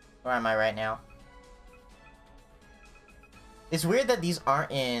 Where am I right now? It's weird that these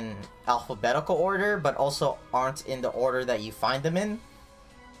aren't in alphabetical order, but also aren't in the order that you find them in.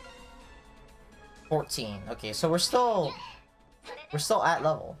 14. Okay, so we're still at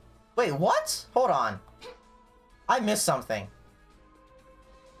level. Wait, what? Hold on. I missed something.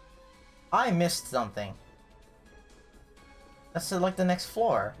 I missed something. That's like the next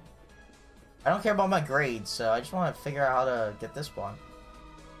floor. I don't care about my grades, so I just want to figure out how to get this one.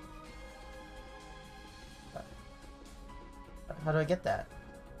 How do I get that?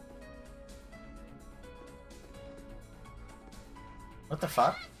 What the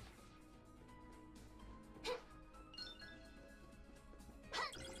fuck?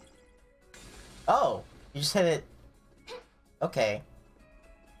 Oh, you just hit it. Okay.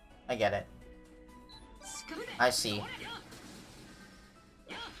 I get it. I see.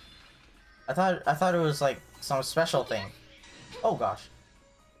 I thought it was like some special thing. Oh gosh.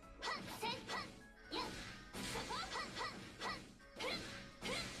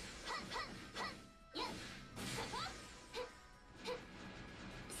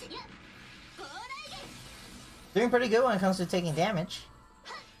 Doing pretty good when it comes to taking damage.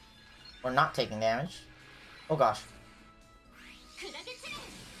 Or not taking damage. Oh gosh.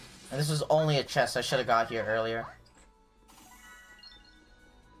 And this was only a chest. I should have got here earlier.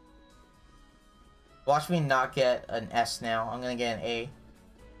 Watch me not get an S now. I'm gonna get an A.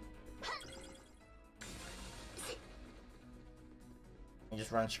 And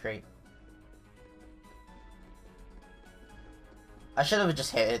just run straight. I should have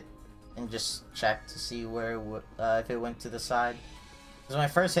just hit it and just checked to see where if it went to the side. Because when I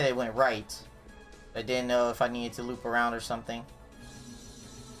first hit it, it went right. I didn't know if I needed to loop around or something.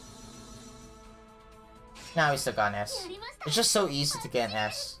 Now we still got an S. It's just so easy to get an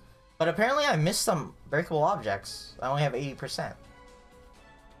S. But apparently I missed some breakable objects. I only have 80%.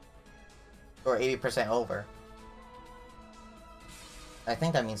 Or 80% over. I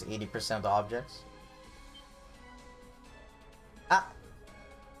think that means 80% of the objects. Ah!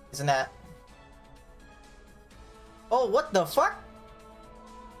 Isn't that... Oh, what the fuck?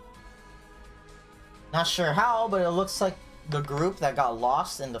 Not sure how, but it looks like the group that got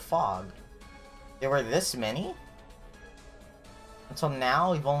lost in the fog. There were this many? Until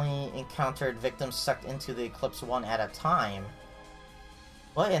now, we've only encountered victims sucked into the eclipse one at a time.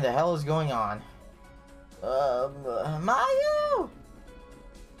 What in the hell is going on? Mayu!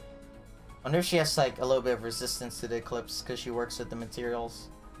 Wonder if she has like a little bit of resistance to the eclipse because she works with the materials.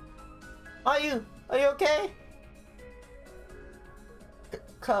 Mayu, are you okay?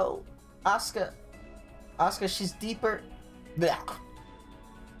 Ko, Asuka, she's deeper. Blech.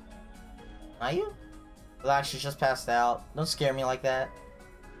 Mayu? Relax, she's just passed out. Don't scare me like that.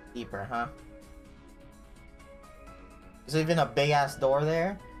 Deeper, huh? There's even a big ass door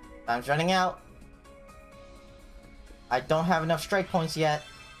there. Time's running out. I don't have enough strike points yet.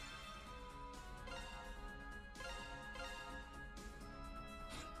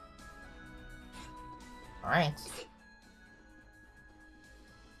 Alright.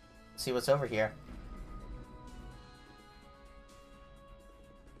 Let's see what's over here.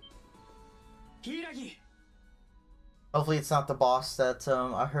 Hopefully it's not the boss that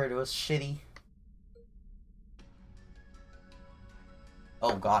I heard it was shitty.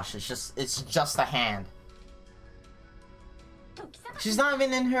 Oh gosh, it's just a hand. She's not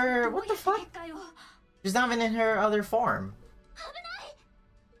even in her... What the fuck? She's not even in her other form.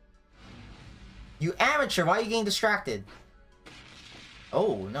 You amateur, why are you getting distracted?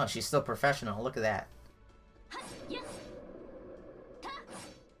 Oh, no, she's still professional. Look at that.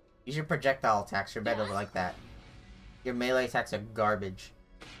 Use your projectile attacks. You're better like that. Your melee attacks are garbage.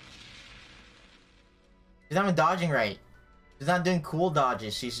 She's not even dodging right. She's not doing cool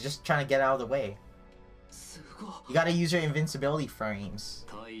dodges. She's just trying to get out of the way. You gotta use your invincibility frames.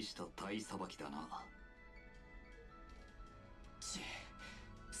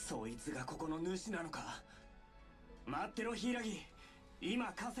 そいつがここの主なのか。待ってろ、柊。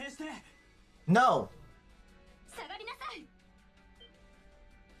今加勢して。No. 下がりなさい。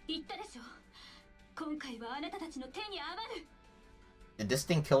言ったでしょ。今回はあなたたちの手に余る。Did this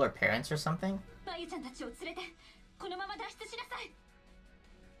thing kill her parents or something? マユちゃんたちを連れてこのまま脱出しなさい。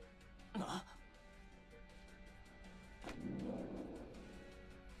な。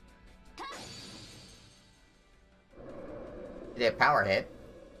Did it power hit?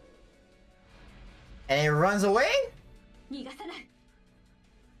 And it runs away? 逃がさない。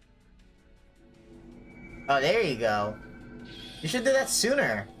 Oh, there you go. You should do that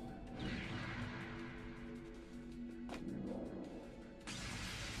sooner.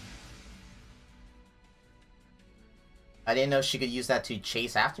 I didn't know she could use that to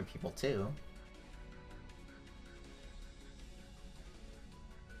chase after people too.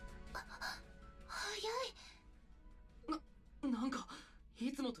 なんか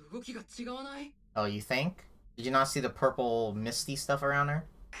いつもと動きが違わない。 Oh, you think? Did you not see the purple misty stuff around her?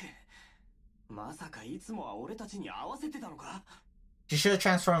 まさかいつもは俺たちに合わせてたのか? She should have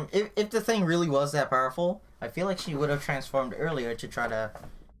transformed. If the thing really was that powerful, I feel like she would have transformed earlier to try to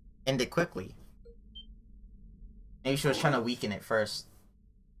end it quickly. Maybe she was trying to weaken it first.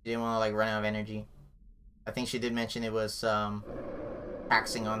 She didn't want to like run out of energy. I think she did mention it was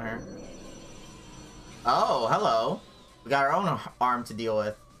taxing on her. Oh, hello. We got our own arm to deal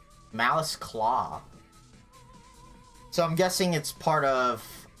with. Malice Claw. So I'm guessing it's part of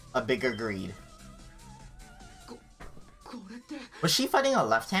a bigger greed. Was she fighting a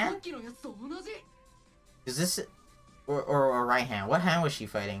left hand? Is this... Or a right hand? What hand was she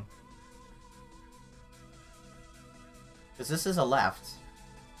fighting? Because this is a left.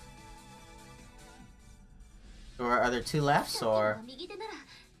 Or are there two lefts, or...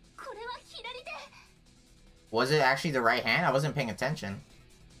 Was it actually the right hand? I wasn't paying attention.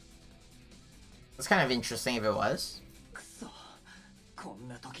 That's kind of interesting if it was. I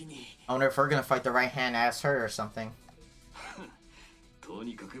wonder if we're gonna fight the right hand as her or something.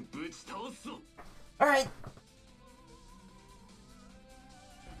 Alright.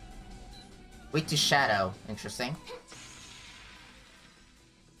 Wait to shadow. Interesting.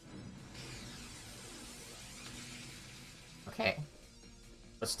 Okay.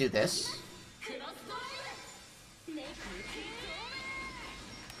 Let's do this.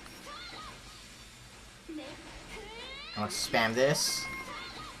 Let's spam this.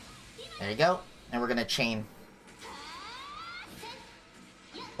 There you go. And we're gonna chain.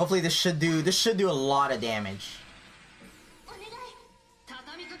 Hopefully this should do a lot of damage.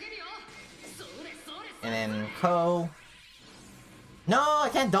 And then Ko. No, I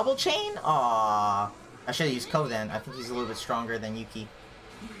can't double chain? Aww. I should have used Ko then. I think he's a little bit stronger than Yuki.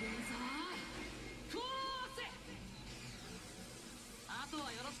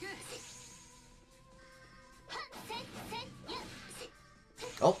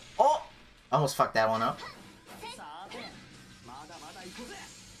 Oh, oh! Almost fucked that one up.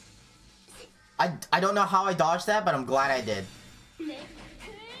 I don't know how I dodged that, but I'm glad I did.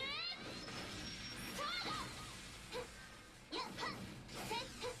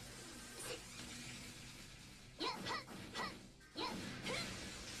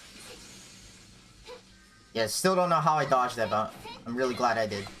 Yeah, still don't know how I dodged that, but I'm really glad I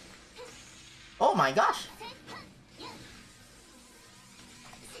did. Oh my gosh!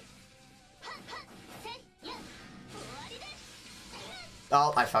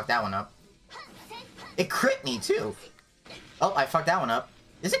 Oh, I fucked that one up. It crit me too. Oh, I fucked that one up.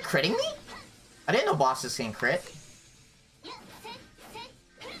 Is it critting me? I didn't know bosses can crit.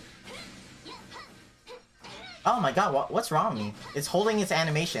 Oh my god, what's wrong with me? It's holding its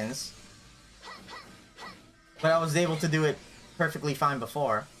animations. But I was able to do it perfectly fine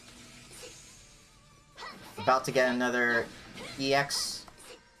before. About to get another EX.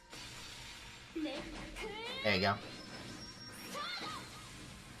 There you go.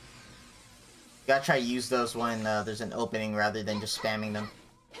 You gotta try to use those when there's an opening rather than just spamming them.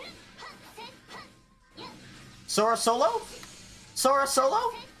 Sora solo? Sora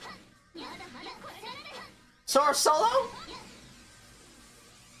solo? Sora solo?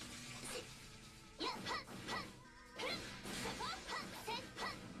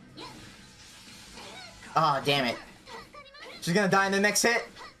 Ah, oh, damn it. She's gonna die in the next hit.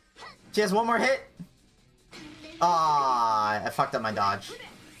 She has one more hit. Ah, I fucked up my dodge.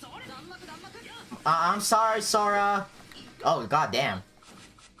 I'm sorry, Sora. Oh, god damn.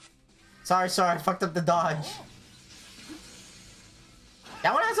 Sorry, Sora, I fucked up the dodge.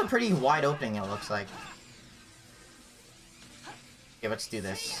 That one has a pretty wide opening, it looks like. Okay, let's do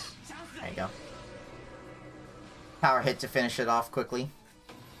this. There you go. Power hit to finish it off quickly.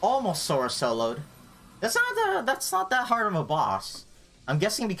 Almost Sora soloed. That's not that hard of a boss. I'm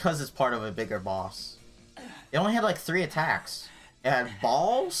guessing because it's part of a bigger boss. It only had like 3 attacks. It had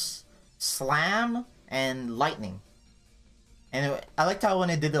balls, slam, and lightning. And I liked how when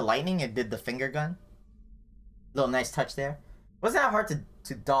it did the lightning, it did the finger gun. Little nice touch there. Wasn't that hard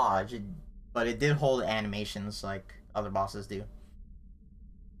to dodge, but it did hold animations like other bosses do.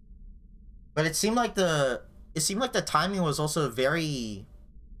 But it seemed like the timing was also very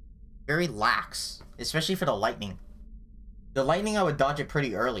lax, especially for the lightning. The lightning, I would dodge it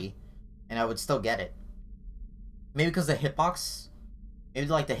pretty early, and I would still get it. Maybe because the hitbox, maybe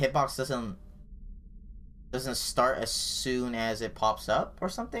like the hitbox doesn't start as soon as it pops up or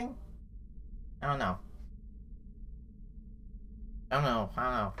something. I don't know. I don't know.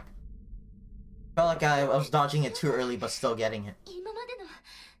 Felt like I was dodging it too early, but still getting it.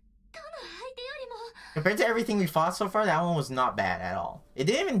 Compared to everything we fought so far, that one was not bad at all. It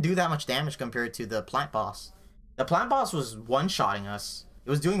didn't even do that much damage compared to the plant boss. The plant boss was one-shotting us. It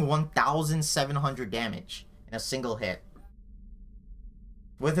was doing 1,700 damage in a single hit.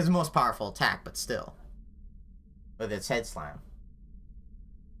 With his most powerful attack, but still. With its head slam.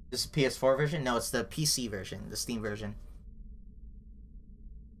 This is PS4 version? No, it's the PC version, the Steam version.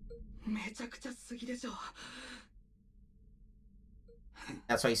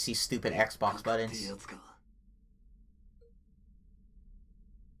 That's why you see stupid Xbox buttons.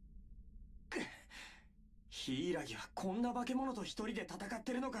 ヒイラギはこんな化け物と一人で戦っ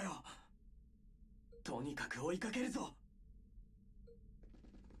てるのかよ。とにかく追いかけるぞ。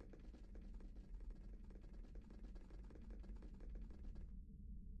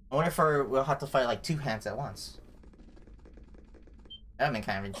I wonder if we'll have to fight like 2 hands at once. That would be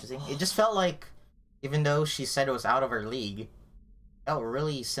kind of interesting. It just felt like, even though she said it was out of her league, it felt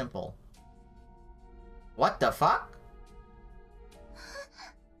really simple. What the fuck?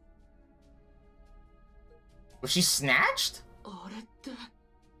 Was she snatched?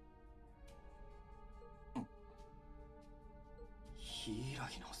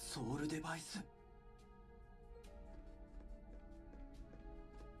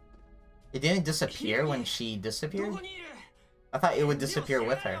 It didn't disappear when she disappeared? I thought it would disappear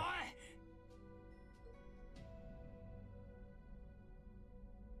with her.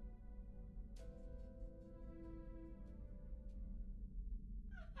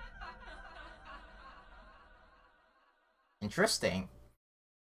 Interesting.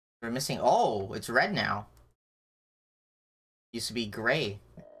 We're missing... Oh, it's red now. Used to be gray.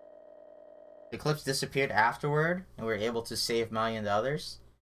 The Eclipse disappeared afterward, and we were able to save Maya and the others.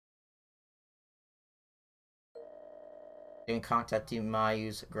 Giving contact to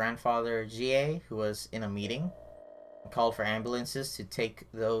Mayu's grandfather, Jie, who was in a meeting, and called for ambulances to take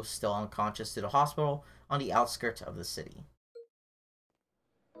those still unconscious to the hospital on the outskirts of the city.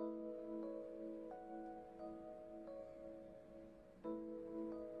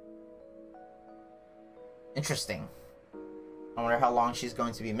 Interesting. I wonder how long she's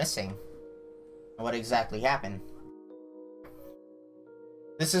going to be missing, and what exactly happened.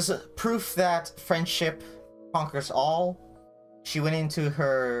 This is proof that friendship conquers all. She went into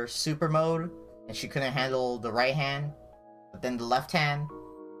her super mode, and she couldn't handle the right hand, but then the left hand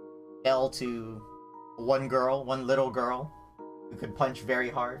fell to one little girl, who could punch very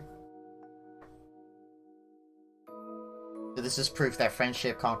hard. So this is proof that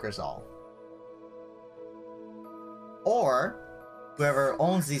friendship conquers all. Or, whoever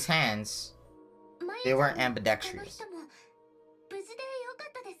owns these hands, they weren't ambidextrous.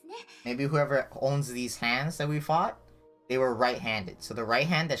 Maybe whoever owns these hands that we fought, they were right-handed. So the right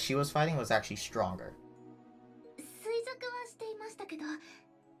hand that she was fighting was actually stronger.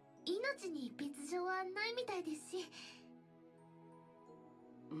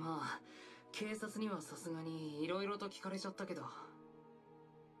 まあ、警察にはさすがに色々と聞かれちゃったけど、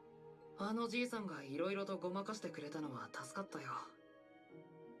あのじいさんが色々とごまかしてくれたのは助かったよ。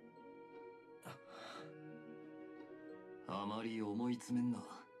あまり思い詰めんな。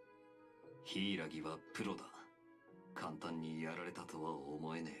柊はプロだ。簡単にやられたとは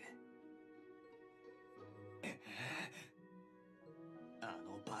思えねえ。あ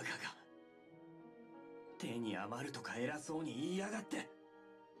のバカが手に余るとか偉そうに言いやがって。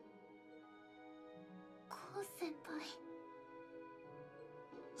コウ先輩。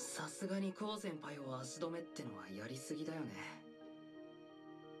さすがにコウ先輩を足止めってのはやりすぎだよね。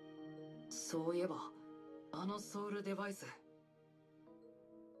そういえばあのソウルデバイス、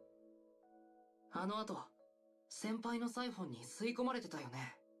あの後先輩のサイフォンに吸い込まれてたよ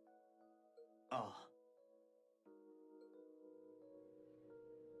ね。ああ。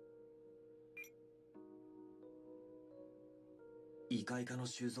異界化の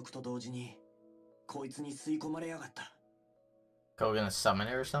収束と同時にこいつに吸い込まれやがった。Go gonna summon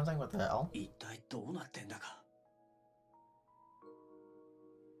it or something? What the hell? 一体どうなってんだか。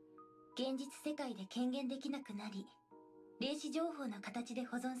現実世界で権限できなくなり、霊視情報の形で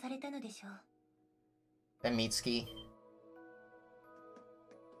保存されたのでしょう。And Mitsuki.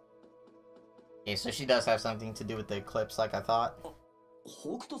 Okay, so she does have something to do with the eclipse, like I thought.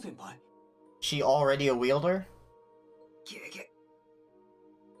 北斗先輩。She already a wielder? ゲゲ。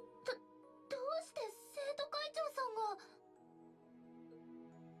どうして生徒会長さんが。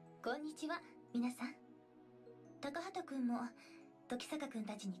こんにちは、皆さん。高畑くんも時坂くん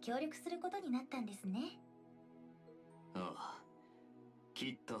たちに協力することになったんですね。ああ。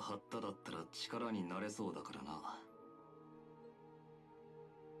切った張っただったら力になれそうだからな。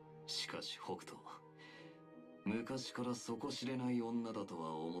しかし北斗、昔から底知れない女だと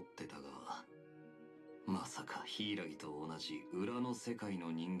は思ってたが、まさか柊と同じ裏の世界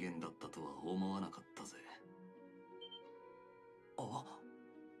の人間だったとは思わなかったぜ。あ、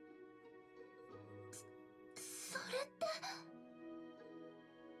それって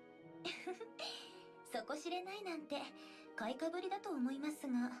底知れないなんて買いかぶりだと思います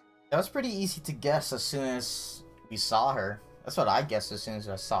が。That was pretty easy to guess as soon as we saw her. That's what I guessed as soon as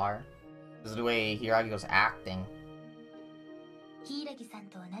I saw her. Because of the way Hiragi was acting. 柊さん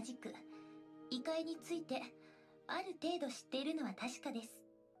と同じく異界についてある程度知っているのは確かです。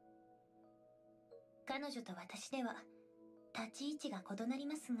彼女と私では立ち位置が異なり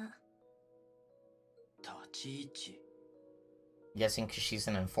ますが。立ち位置 I'm guessing because she's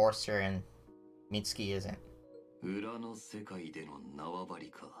an enforcer and Mitsuki isn't. 裏の世界での縄張り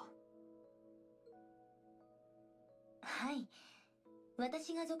か。はい。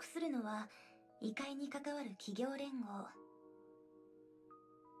私が属するのは異界に関わる企業連合。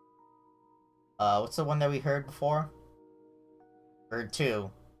What's the one that we heard before? Heard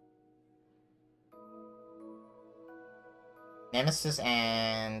two. Nemesis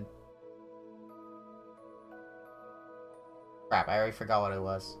and... Crap, I already forgot what it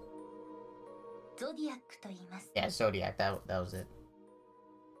was. ゾディアックと言います。Yeah, Zodiac, that was it.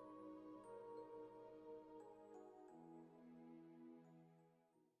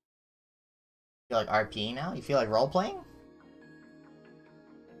 You feel like RP now? You feel like role-playing?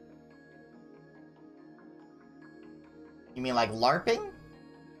 You mean like LARPing?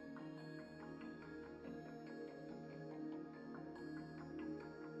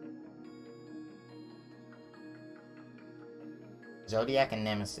 Zodiac and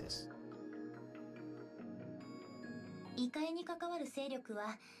Nemesis. 異界に関わる勢力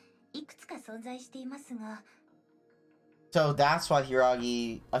はいくつか存在していますが、So that's why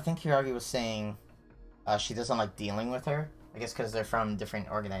Hiragi... I think Hiragi was saying she doesn't like dealing with her. I guess because they're from different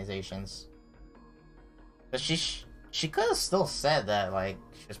organizations. But she could have still said that, like,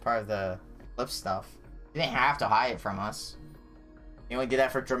 she was part of the flip stuff. She didn't have to hide it from us. You only did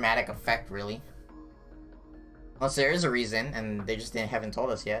that for dramatic effect, really. Unless there is a reason, and they just haven't told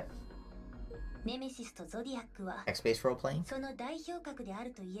us yet. ネメシスとゾディアックは X-based role-playing? その代表格であ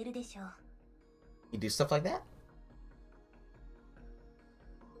ると言えるでしょう。You do stuff like that?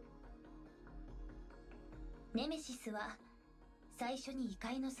 ネメシスは最初に異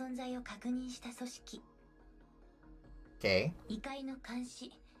界の存在を確認した組織。Okay. 異界の監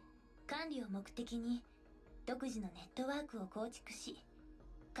視、管理を目的に独自のネットワークを構築し、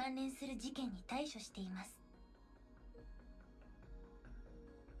関連する事件に対処しています。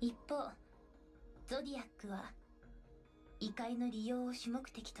一方、ゾディアックは異界の利用を主目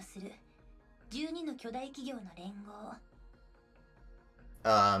的とする12の巨大企業の連合。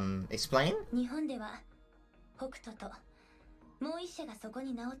Explain? 日本では北斗ともう一社がそこ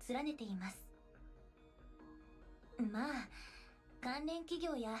に名を連ねています。まあ関連企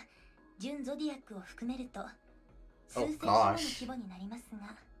業や純ゾディアックを含めると数千社もの規模になります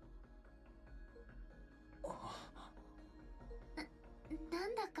が、な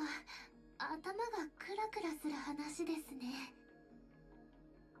んだか頭がクラクラする話ですね。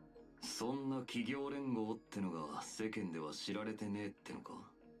そんな企業連合ってのが世間では知られてねえってのか？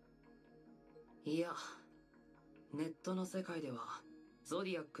いや、ネットの世界ではゾ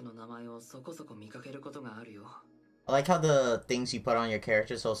ディアックの名前をそこそこ見かけることがあるよ。I like how the things you put on your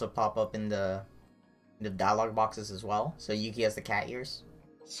characters also pop up in the dialogue boxes as well. So Yuki has the cat ears.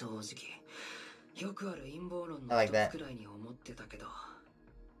 正直、よくある陰謀論の I like 一 that. つくらいに思ってたけど。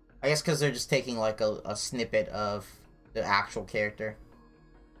I guess because they're just taking like a snippet of the actual character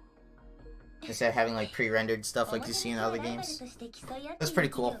instead of having like pre-rendered stuff like you see in other games. That's pretty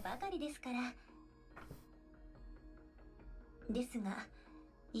cool. ですが、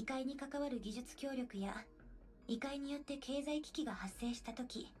異界に関わる技術協力や異界によって経済危機が発生したと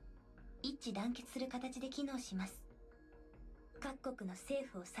き、一致団結する形で機能します。各国の政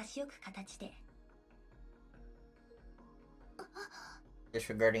府を差し置く形で。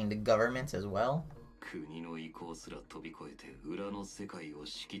Disregarding the government as well. 国の意向すら飛び越えて裏の世界を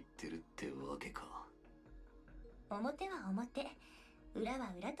仕切ってるってわけか。表は表、裏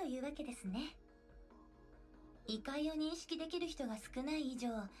は裏というわけですね。異界を認識できる人が少ない以上、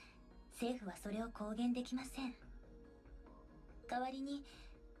政府はそれを公言できません。代わりに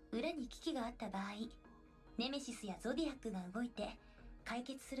裏に危機があった場合、ネメシスやゾディアックが動いて解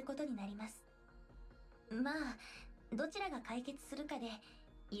決することになります。まあどちらが解決するかで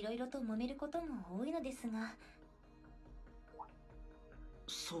いろいろと揉めることも多いのですが。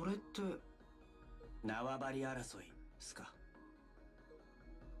それって縄張り争いですか？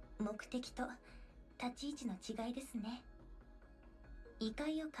目的と立ち位置の違いですね。異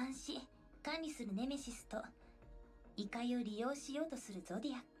界を監視管理するネメシスと異界を利用しようとするゾデ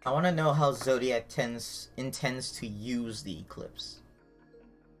ィアック。 I want to know how Zodiac intends to use the eclipse.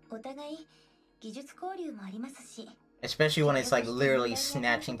 お互い技術交流もありますし、 Especially when it's like literally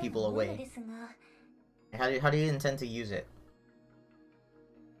snatching people away. ですが、 How do you intend to use it?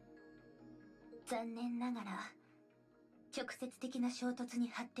 残念ながら直接的な衝突に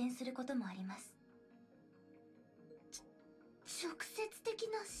発展することもあります。直接的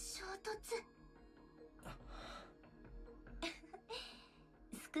な衝突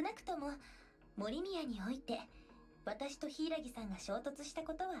少なくとも森宮において私と柊さんが衝突した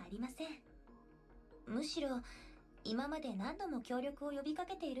ことはありません。むしろ今まで何度も協力を呼びか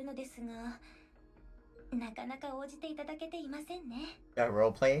けているのですが、なかなか応じていただけていませんね。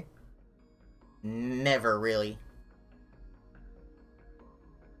Roleplay? Never really.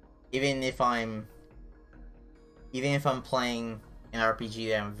 Even if I'm playing an RPG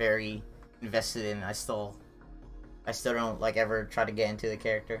that I'm very invested in, I still don't like ever try to get into the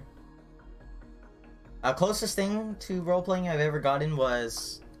character. Closest thing to role-playing I've ever gotten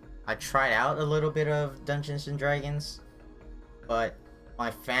was I tried out a little bit of Dungeons and Dragons, but my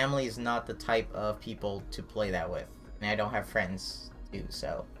family is not the type of people to play that with, and I don't have friends too,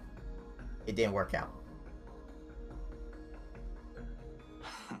 so it didn't work out.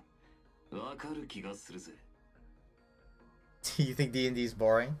 わかる気がするぜ。 Do you think D&D is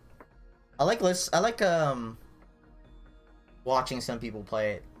boring? I like watching some people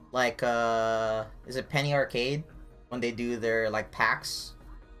play it. Like is it Penny Arcade when they do their like PAX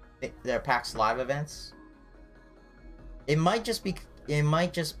live events? It might just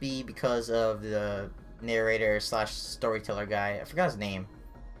be because of the narrator / storyteller guy. I forgot his name.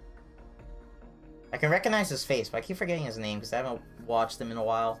 I can recognize his face, but I keep forgetting his name because I haven't watched him in a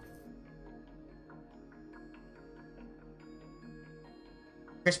while.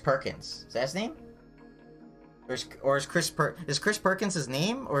 Chris Perkins. Is that his name? Or is Chris Perkins his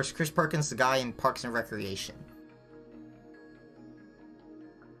name? Or is Chris Perkins the guy in Parks and Recreation?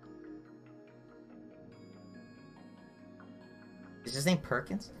 Is his name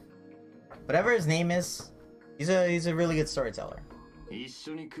Perkins? Whatever his name is, he's a really good storyteller. 一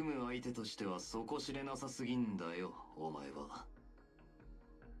緒に組む相手としては底知れなさすぎんだよ、お前は。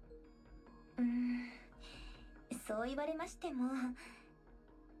そう言われましても、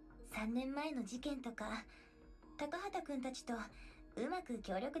3年前の事件とか高畑くんたちとうまく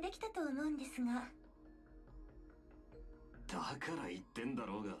協力できたと思うんですが。だから言ってんだ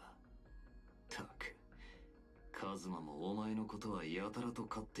ろうが。たく、カズマもお前のことはやたらと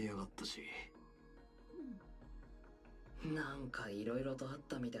買ってやがったし。なんかいろいろとあっ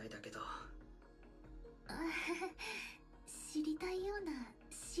たみたいだけど。知りたいような、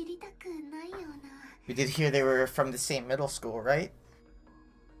知りたくないような。We did hear they were from the same middle school, right?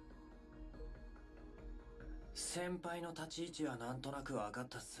 先輩の立ち位置はなんとなく分かっ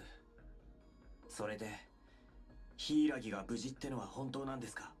たっす。それで柊が無事ってのは本当なんで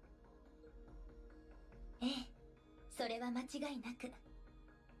すか？ええ、それは間違いなく。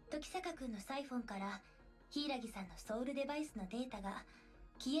時坂くんのサイフォンから柊さんのソウルデバイスのデータが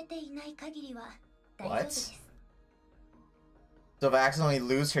消えていない限りは大丈夫です。So if I accidentally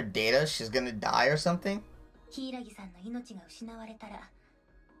lose her data, she's gonna die or something? 柊さんの命が失われたら、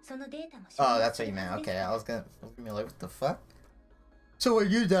そのデータも。Oh, that's what you meant. Okay, I was gonna be like, what the fuck? So when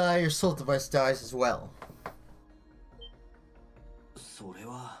you die, your soul device dies as well. それ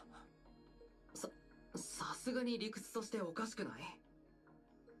は。さすがに理屈としておかしくない？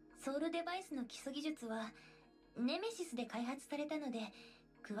ソウルデバイスの基礎技術はネメシスで開発されたので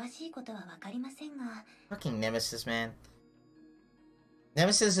詳しいことはわかりませんが。Fucking Nemesis, man.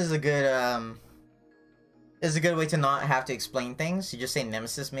 Nemesis is a good way to not have to explain things. You just say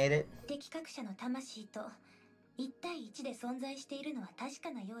Nemesis made it. 敵各社の魂と1対1で存在しているのは確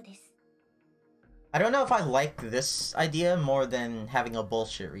かなようです。I don't know if I like this idea more than having a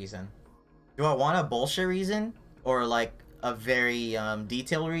bullshit reason. Do I want a bullshit reason or like a very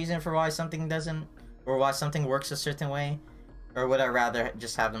detailed reason for why something doesn't, or why something works a certain way? Or would I rather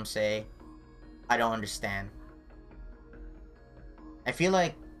just have them say, I don't understand? I feel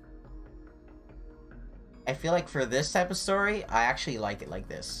like for this type of story, I actually like it like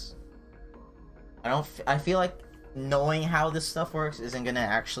this. I feel like knowing how this stuff works isn't gonna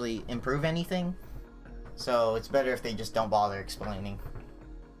actually improve anything. So it's better if they just don't bother explaining.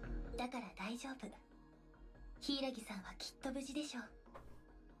 だから大丈夫。柊さんはきっと無事でしょう。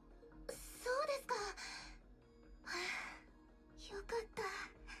そうですか。よかった。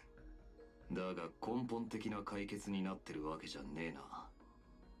だが根本的な解決になってるわけじゃねえな。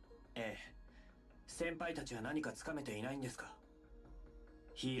ええ。先輩たちは何かつかめていないんですか？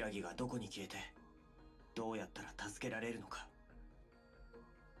柊がどこに消えてどうやったら助けられるのか。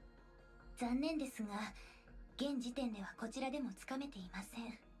残念ですが、現時点ではこちらでもつかめていませ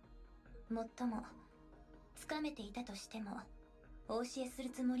ん。もっともつかめていたとしてもお教えする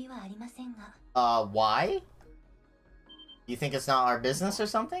つもりはありませんが。Why? You think it's not our business or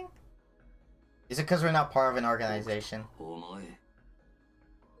something? Is it because we're not part of an organization? お前。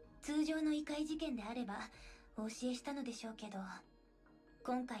通常の異界事件であればお教えしたのでしょうけど、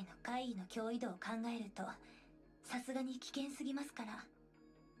今回の怪異の脅威度を考えるとさすがに危険すぎますから。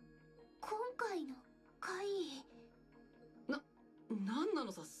今回の怪異。なんな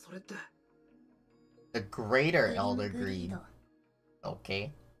のさ、それって。The Greater Elder Greed.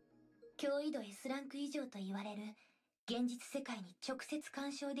 Okay. 脅威度 S ランク以上と言われる現実世界に直接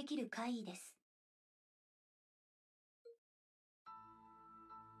干渉できる怪異です。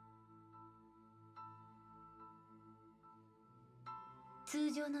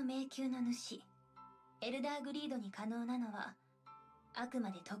通常の迷宮の主エルダーグリードに可能なのはあく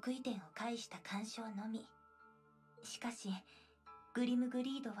まで得意点を介した干渉のみ。しかしグリムグ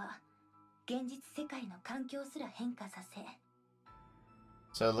リードは現実世界の環境すら変化させ。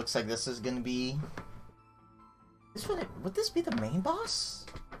So it looks like this is gonna be. Would this be the main boss?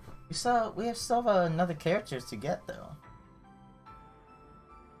 We still have another characters to get though.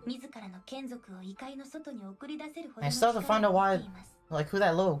 自らの眷属を異界の外に送り出せるほどの I still have to find out 力を持っ why, ています。like who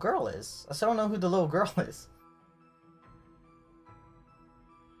that little girl is. I still don't know who the little girl is.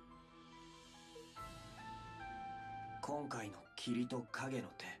 今回の霧と影の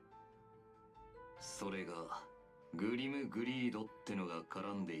手。それがグリムグリードってのが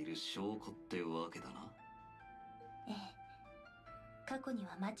絡んでいる証拠ってわけだな。ええ、過去に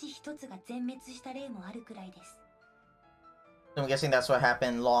は町一つが全滅した例もあるくらいです。 I'm guessing that's what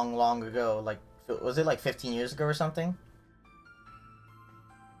happened long, long ago. Like, was it like 15 years ago or something?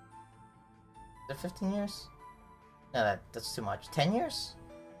 Is it 15 years? No, that's too much. 10 years?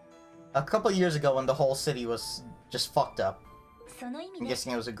 A couple years ago when the whole city was just fucked up. その意味 I'm で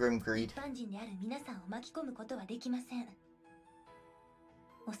guessing it was a grim greed. 一般人である皆さんを巻き込むことはできません。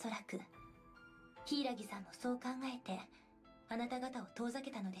おそらく柊さんもそう考えてあなた方を遠ざ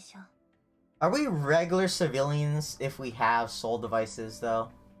けたのでしょう。 Are we regular civilians if we have soul devices, though?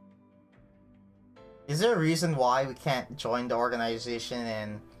 Is there a reason why we can't join the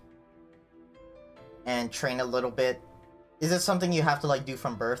organization and train a little bit? Is it something you have to like do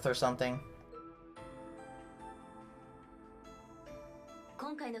from birth or something?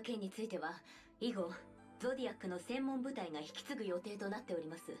 今回の件については以後ゾディアックの専門部隊が引き継ぐ予定となっており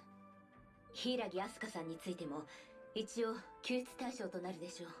ます。柊明日香さんについても一応救出対象となるで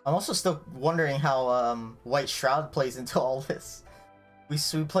しょう。 I'm also still wondering how White Shroud plays into all this. We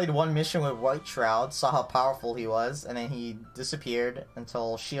played one mission with White Shroud, saw how powerful he was, and then he disappeared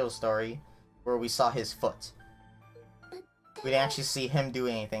until Shio's story, where we saw his foot. We didn't actually see him do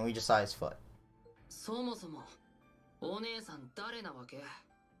anything, we just saw his foot. そもそもお姉さん誰なわけ？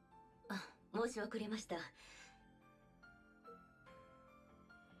あ、申し遅れました。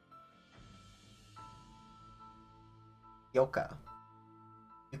 Yoka.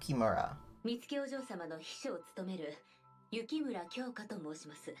 Yukimura. 三月お嬢様の秘書を務める雪村京香と申し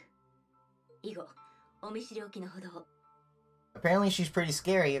ます。以後お見知りおきのほどを。 Apparently she's pretty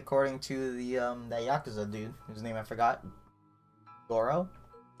scary according to the that Yakuza dude, whose name I forgot. Goro?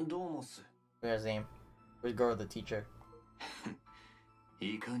 どうもす。 Where's his name? Where's Goro the teacher?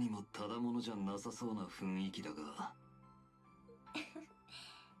 いかにもただものじゃなさそうな雰囲気だが。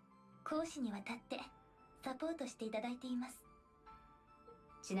講師にわたってサポートしていただいています。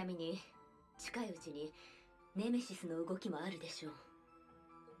ちなみに近いうちにネメシスの動きもあるでしょう。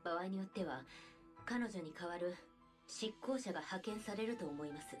場合によっては彼女に代わる執行者が派遣されると思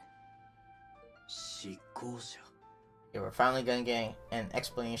います。執行者。 Yeah, we're finally gonna get an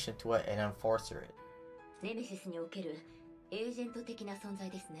explanation to what an enforcer is. ネメシスにおけるエージェント的な存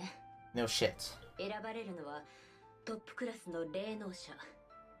在ですね。 No shit. 選ばれるのはトップクラスの霊能者、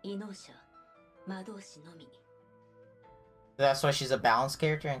異能者、魔導士のみ。 That's why she's a balanced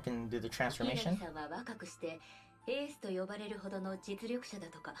character and can do the 柊 transformation? さんは若くしてエースと呼ばれるほどの実力者だ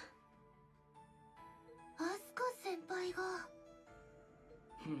とか。アスカ先輩が。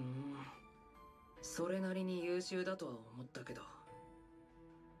ふん。それなりに優秀だとは思ったけど。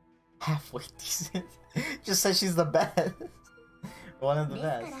 Halfway decent. Just said she's the best. One of the です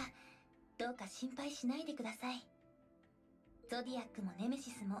か best. らどうか心配しないでください。ゾディアックもネメシ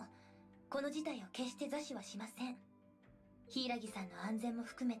スもこの事態を決して座視はしません。柊さんの安全も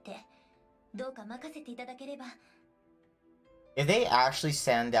含めてどうか任せていただければ。 If they actually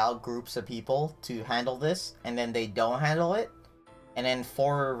send out groups of people to handle this, and then they don't handle it, and then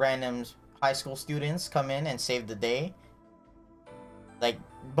 4 random high school students come in and save the day, like,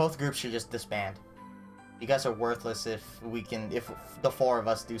 both groups should just disband. You guys are worthless if the 4 of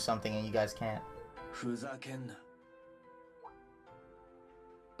us do something and you guys can't. ふざけんな。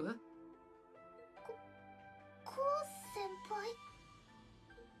え？コウ先輩。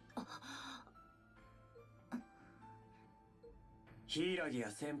柊や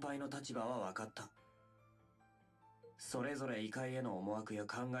先輩の立場は分かった。それぞれ異界への思惑や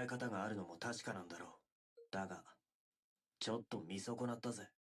考え方があるのも確かなんだろう。だがちょっと見損なったぜ。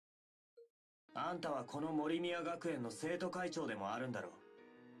あんたはこの森宮学園の生徒会長でもあるんだろ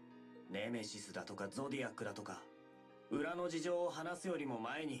う。ネメシスだとかゾディアックだとか裏の事情を話すよりも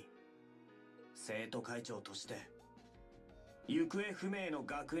前に生徒会長として行方不明の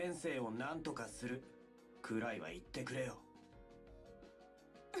学園生を何とかするくらいは言ってくれよ。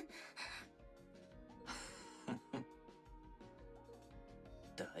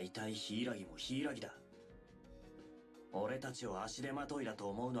だいたい柊も柊だ。俺たちを足手まといだと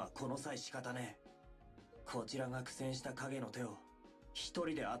思うのはこの際仕方ねえ。こちらが苦戦した影の手を一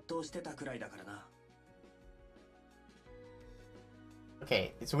人で圧倒してたくらいだからな。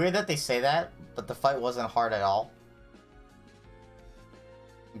 Okay, it's weird that they say that, but the fight wasn't hard at all.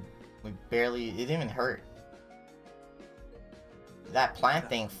 We barely, it didn't even hurt. That plant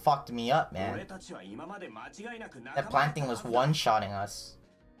thing fucked me up, man. 俺たちは今まで間違いなく仲 That 間だ plant った thing は was ずだ。 one-shotting us.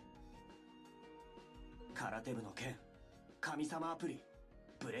 空手部の剣、神様アプリ、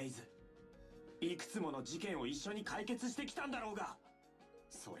ブレイズ、いくつもの事件を一緒に解決してきたんだろうが、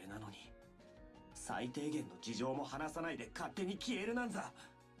それなのに最低限の事情も話さないで勝手に消えるなんざ、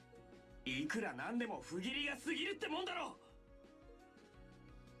いくらなんでも不義理が過ぎるってもんだろう。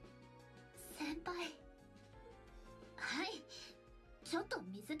先輩。はい。ちょっと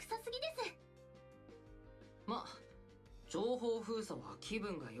水臭すぎです。ま、情報封鎖は気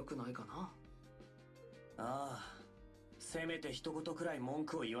分が良くないかな。ああ、せめて一言くらい文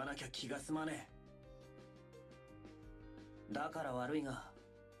句を言わなきゃ気が済まねえ。だから悪いが、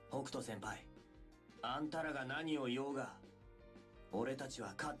北斗先輩、あんたらが何を言おうが、俺たち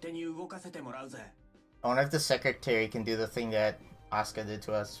は勝手に動かせてもらうぜ。I wonder if the secretary can do the thing that Asuka did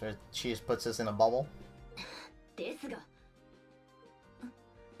to us, where she just puts us in a bubble. ですが。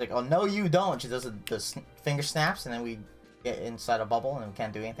 Like, oh no, you don't. She does the finger snaps, and then we get inside a bubble, and we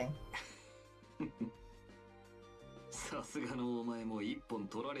can't do anything. さすがのお前も一本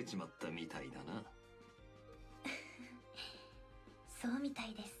取られちまったみたいだな。そうみた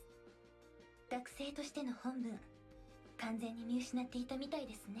いです。学生としての本分、完全に見失っていたみたい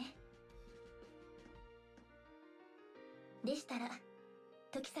ですね。でしたら、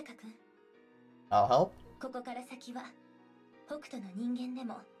時坂君。I'll help. ここから先は、北斗の人間で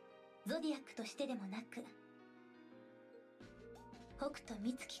も、ゾディアックとしてでもなく、北斗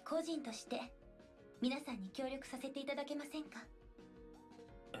美月個人として、皆さんに協力させていただけませんか？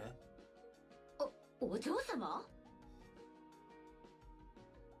え？お嬢様？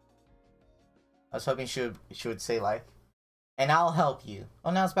 I was hoping she would say like, and I'll help you.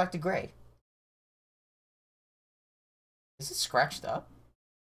 Oh, now it's back to gray. Is it scratched up?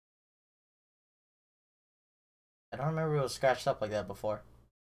 I don't remember it was scratched up like that before.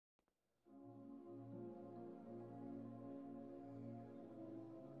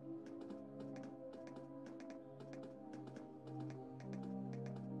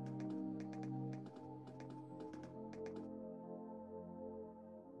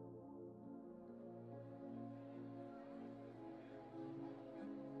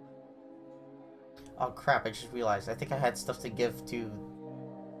 Oh crap, I just realized. I think I had stuff to give to...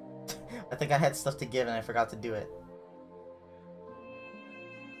 I think I had stuff to give and I forgot to do it.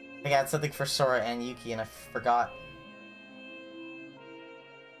 I think I had something for Sora and Yuki and I forgot.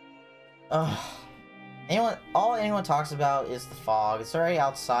 Ugh. All anyone talks about is the fog. It's already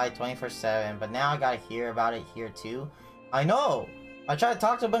outside 24/7, but now I gotta hear about it here too. I know! I tried to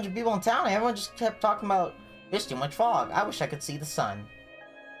talk to a bunch of people in town and everyone just kept talking about there's too much fog. I wish I could see the sun.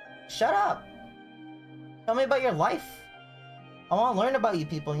 Shut up! Tell me about your life. I want to learn about you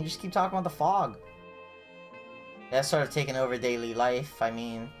people, and you just keep talking about the fog. That's sort of taken over daily life. I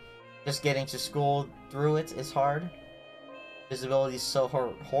mean, just getting to school through it is hard. Visibility is so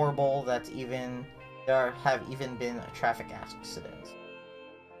horrible that there have even been traffic accidents.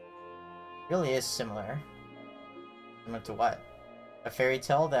 It really is similar. Similar to what? A fairy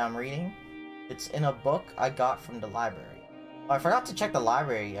tale that I'm reading? It's in a book I got from the library. Oh, I forgot to check the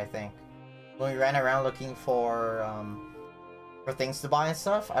library, I think. When we ran around looking for things to buy and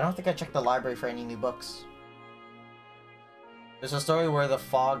stuff, I don't think I checked the library for any new books. There's a story where the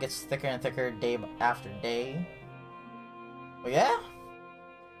fog gets thicker and thicker day after day. Oh yeah?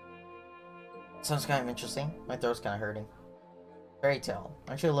 Sounds kind of interesting. My throat's kind of hurting. Fairy tale.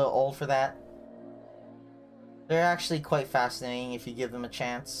 Aren't you a little old for that? They're actually quite fascinating if you give them a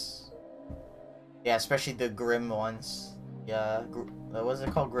chance. Yeah, especially the Grimm ones. Yeah, what was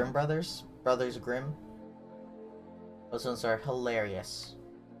it called? Grimm Brothers? Brothers Grimm. Those ones are hilarious.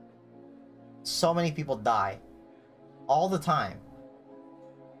 So many people die. All the time.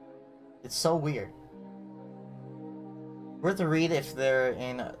 It's so weird. Worth a read if they're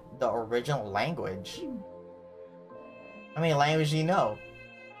in the original language. How many languages do you know?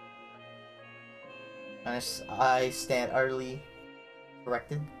 I stand utterly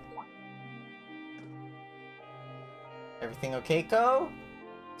corrected. Everything okay, Ko?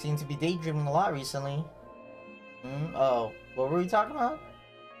 Seem to be daydreaming a lot recently. Oh, what were we talking about?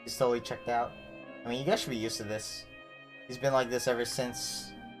 He's totally checked out. I mean, you guys should be used to this. He's been like this ever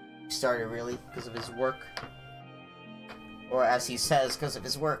since he started, really, because of his work. Or as he says, because of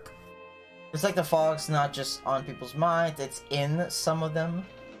his work. It's like the fog's not just on people's minds, it's in some of them.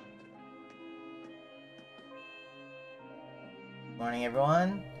 Morning,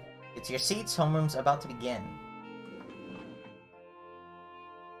 everyone. Get to your seats, homeroom's about to begin.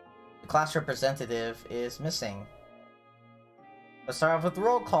 The class representative is missing. Let's start off with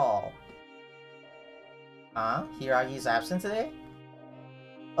roll call. Huh? Hiragi's absent today?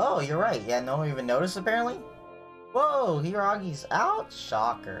 Oh, you're right. Yeah, no one even noticed, apparently? Whoa, Hiragi's out?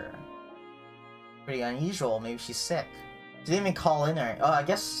 Shocker. Pretty unusual. Maybe she's sick. She didn't even call in or... Oh, I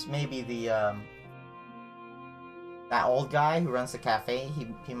guess maybe the, that old guy who runs the cafe,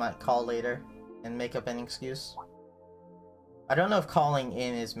 he might call later and make up an excuse. I don't know if calling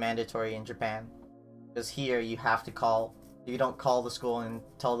in is mandatory in Japan. Because here, you have to call If you don't call the school and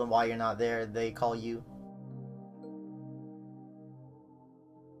tell them why you're not there, they call you.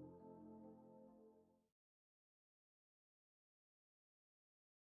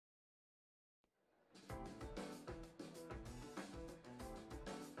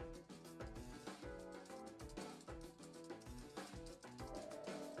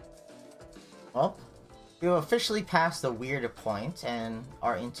 Well, we have officially passed the weird point and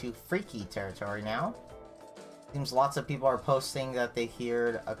are into freaky territory now. Seems lots of people are posting that they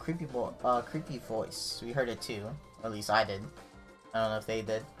heard a creepy voice. We heard it too. Or at least I did. I don't know if they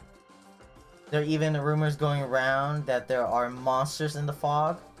did. There are even rumors going around that there are monsters in the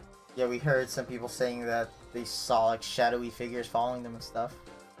fog. Yeah, we heard some people saying that they saw like shadowy figures following them and stuff.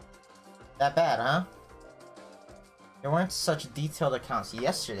 That bad, huh? There weren't such detailed accounts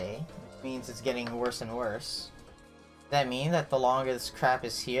yesterday. Means it's getting worse and worse. Does that mean that the longer this crap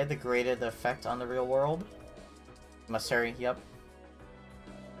is here, the greater the effect on the real world? Must hurry, yep.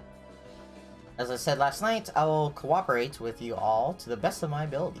 As I said last night, I will cooperate with you all to the best of my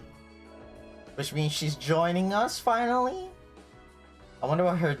ability. Which means she's joining us, finally? I wonder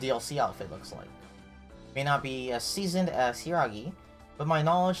what her DLC outfit looks like. May not be as seasoned as Hiragi, but my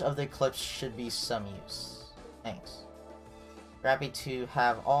knowledge of the Eclipse should be some use. Thanks. We're happy to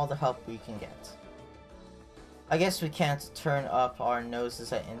have all the help we can get. I guess we can't turn up our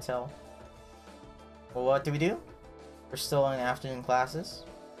noses at Intel. Well, what do? We're still in afternoon classes.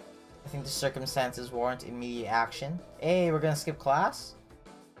 I think the circumstances warrant immediate action. Hey, we're gonna skip class?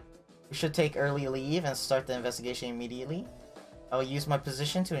 We should take early leave and start the investigation immediately. I will use my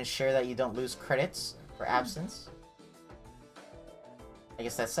position to ensure that you don't lose credits for absence. I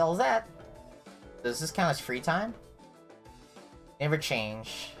guess that settles that. Does this count as free time? Never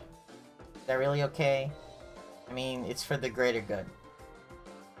change. Is that really okay? I mean, it's for the greater good.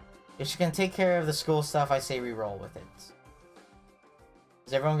 If she can take care of the school stuff, I say we roll with it.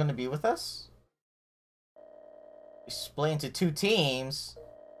 Is everyone going to be with us? We split into 2 teams.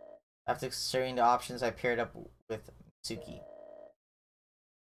 After considering the options, I paired up with Mitsuki.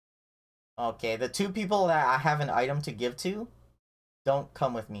 Okay, the 2 people that I have an item to give to don't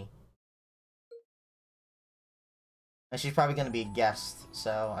come with me. And she's probably gonna be a guest,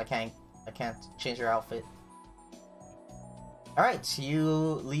 so I can't change her outfit. Alright, you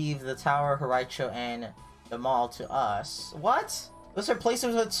leave the tower, Horaicho, and the mall to us. What? Those are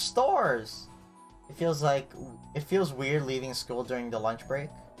places with stores! It feels weird leaving school during the lunch break.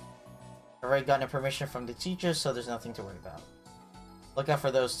 I've already gotten permission from the teachers, so there's nothing to worry about. Look out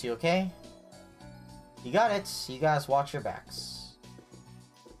for those 2, okay? You got it. You guys watch your backs.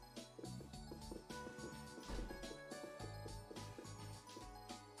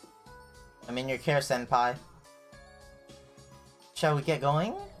 I'm in your care, senpai. Shall we get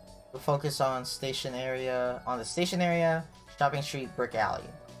going? We'll focus on the station area, shopping street, brick alley.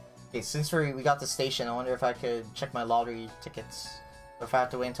 Okay, since we got the station, I wonder if I could check my lottery tickets. Or if I have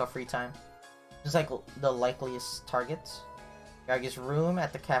to wait until free time. Just like the likeliest target. Yaga's room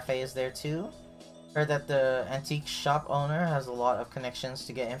at the cafe is there too. Heard that the antique shop owner has a lot of connections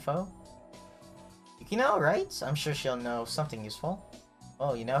to get info. Yukino, right? I'm sure she'll know something useful.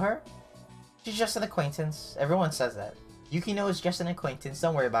 Oh, you know her? She's just an acquaintance. Everyone says that. Yukino is just an acquaintance.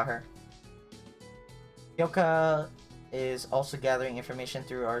 Don't worry about her. Yoka is also gathering information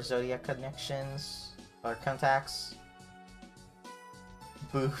through our Zodiac connections. Our contacts.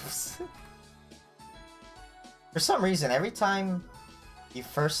 Boobs. For some reason, every time you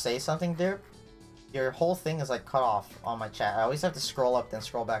first say something, Derp, your whole thing is like cut off on my chat. I always have to scroll up, then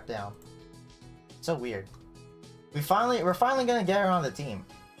scroll back down. So weird. We're finally gonna get her on the team.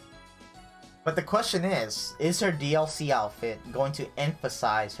 But the question is her DLC outfit going to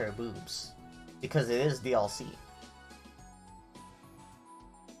emphasize her boobs? Because it is DLC.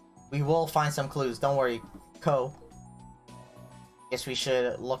 We will find some clues, don't worry, Ko. Guess we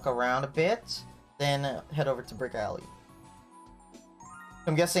should look around a bit, then head over to Brick Alley.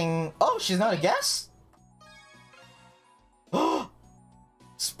 I'm guessing... Oh, she's not a guest?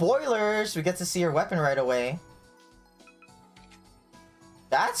 Spoilers! We get to see her weapon right away.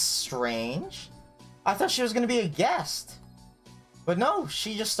 That's strange. I thought she was gonna be a guest. But no,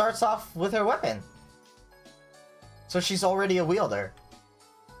 she just starts off with her weapon. So she's already a wielder.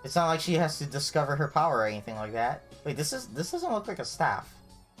 It's not like she has to discover her power or anything like that. Wait, this doesn't look like a staff.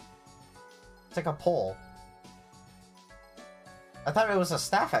 It's like a pole. I thought it was a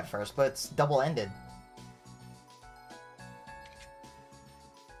staff at first, but it's double-ended.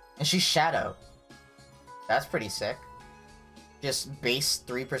 And she's Shadow. That's pretty sick. Just base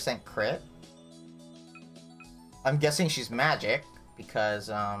 3% crit. I'm guessing she's magic,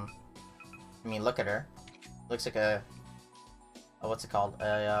 because, I mean, look at her. Looks like a what's it called?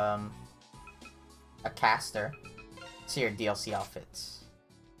 A caster. See your DLC outfits.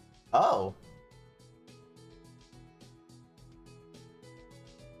 Oh!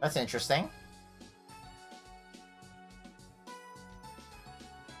 That's interesting.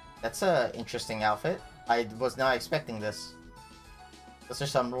 That's a interesting outfit. I was not expecting this. Those are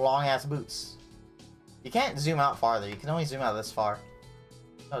some long-ass boots. You can't zoom out farther. You can only zoom out this far.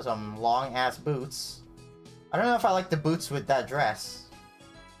 Those are some long-ass boots. I don't know if I like the boots with that dress.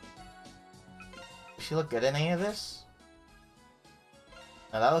 Does she look good in any of this?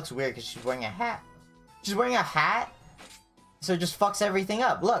 No, that looks weird because she's wearing a hat. She's wearing a hat? So it just fucks everything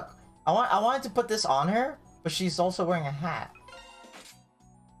up. Look, I wanted to put this on her, but she's also wearing a hat.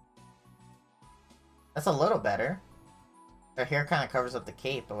 That's a little better. Her hair kind of covers up the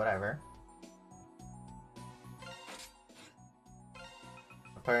cape, but whatever.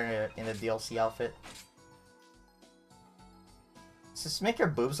 I'll put her in the DLC outfit. Does this make her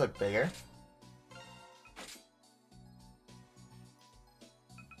boobs look bigger?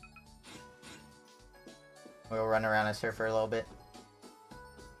 We'll run around as her for a little bit.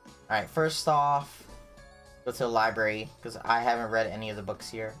 Alright, first off, go to the library, because I haven't read any of the books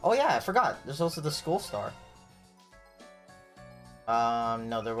here. Oh yeah, I forgot. There's also the school store.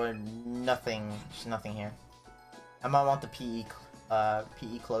 No, there were nothing. There's nothing here. I might want the PE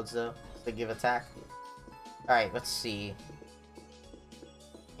clothes though, to give attack. Alright, let's see.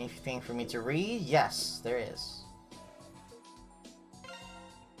 Anything for me to read? Yes, there is.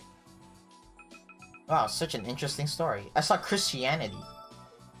 Wow, such an interesting story. I saw Christianity.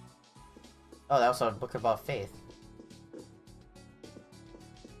 Oh, that was a book about faith.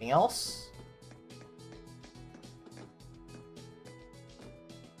 Anything else?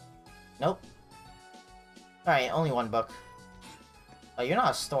 Nope. Alright, only one book. Oh, you're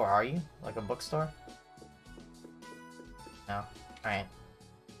not a store, are you? Like a bookstore? No. Alright.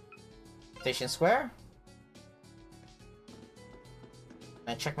 Station Square? Can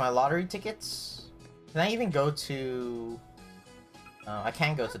I check my lottery tickets? Can I even go to... I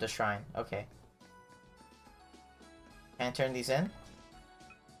can go to the shrine. Okay. Can I turn these in?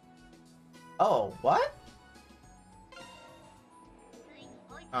 Oh, what?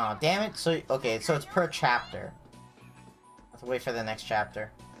 Oh, damn it. So, okay, so it's per chapter. I have to wait for the next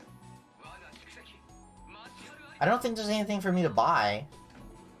chapter. I don't think there's anything for me to buy.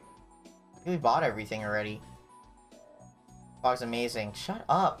 I think we bought everything already. Fog's amazing. Shut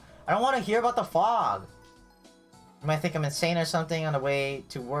up. I don't want to hear about the fog. You might think I'm insane or something. On the way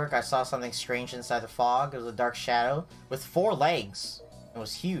to work, I saw something strange inside the fog. It was a dark shadow with 4 legs. It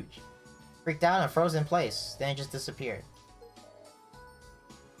was huge. Freaked out and froze in place. Then it just disappeared.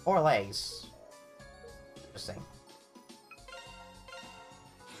 4 legs. Interesting.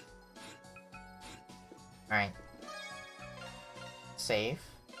 Alright. Save.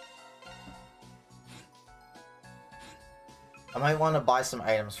 I might want to buy some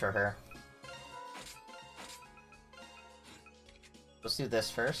items for her. Let's do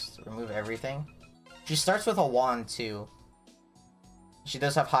this first. Remove everything. She starts with a wand too. She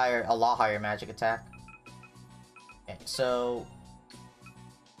does have a lot higher magic attack. Okay, so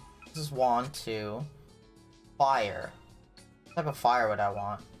this is wand 2. Fire. What type of fire would I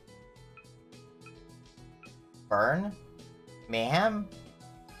want? Burn? Mayhem?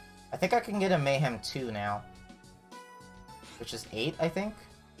 I think I can get a Mayhem 2 now. Which is 8, I think?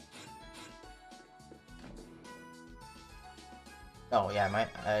 Oh, yeah, I might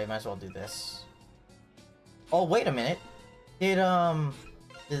as well do this. Oh, wait a minute. Did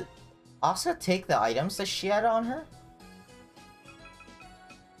Asa take the items that she had on her?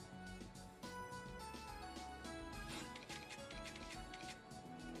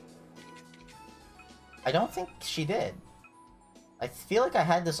 I don't think she did. I feel like I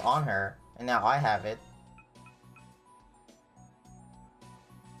had this on her, and now I have it.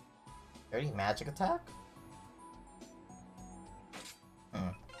 30 magic attack?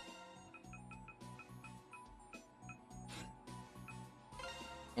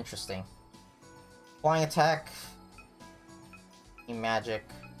 Interesting. Flying attack. Magic.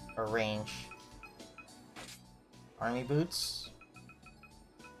 Or range. Army boots.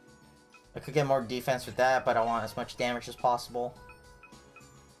 I could get more defense with that, but I want as much damage as possible.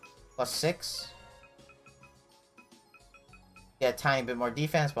 +6. Get a tiny bit more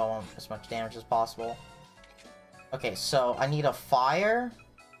defense, but I want as much damage as possible. Okay, so I need a fire,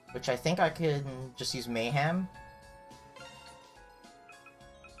 which I think I could just use Mayhem.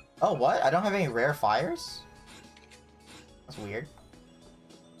 Oh, what? I don't have any rare fires? That's weird.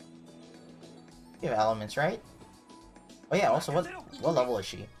 You have elements, right? Oh yeah, also, what level is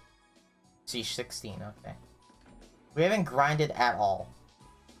she? She's 16, okay. We haven't grinded at all.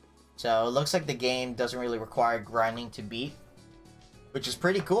 So it looks like the game doesn't really require grinding to beat, which is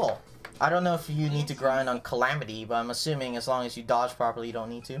pretty cool. I don't know if you need to grind on Calamity, but I'm assuming as long as you dodge properly, you don't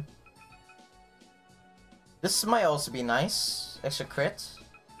need to. This might also be nice. Extra crit.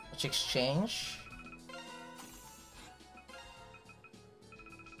 Let's exchange.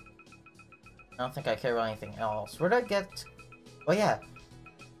 I don't think I care about anything else. Where did I get... Oh yeah.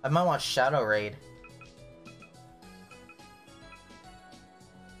 I might want Shadow Raid.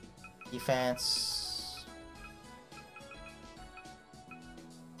 Defense...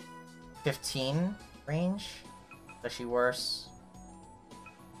 15 range. Is actually worse.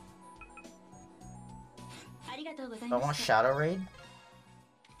 I want Shadow Raid.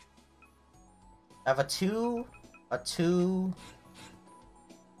 I have a 2,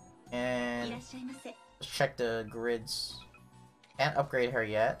 and let's check the grids. Can't upgrade her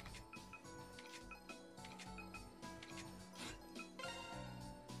yet.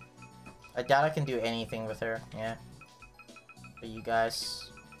 I doubt I can do anything with her, yeah. For you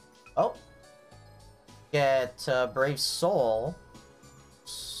guys. Oh! Get Brave Soul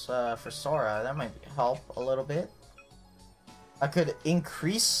for Sora. That might help a little bit. I could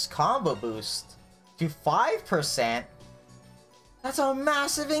increase combo boost to 5%. That's a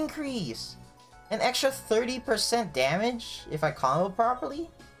massive increase! An extra 30% damage if I combo properly?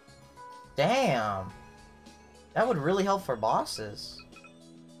 Damn! That would really help for bosses.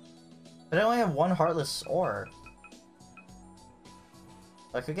 But I only have one Heartless Ore.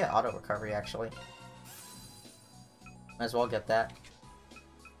 I could get auto recovery actually. Might as well get that.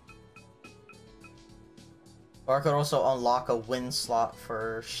 Or I could also unlock a win slot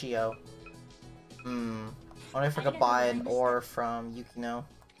for Shio. I wonder if I could buy an ore from Yukino.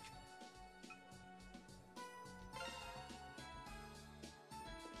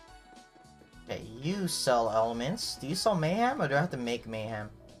 Okay, you sell elements. Do you sell mayhem or do I have to make mayhem?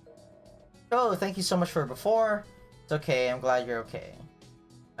 Oh, thank you so much for before. It's okay, I'm glad you're okay.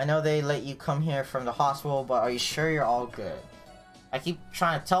 I know they let you come here from the hospital, but are you sure you're all good? I keep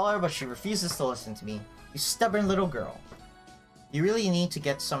trying to tell her, but she refuses to listen to me. You stubborn little girl. You really need to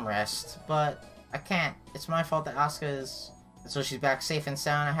get some rest, but I can't. It's my fault that Asuka is... So she's back safe and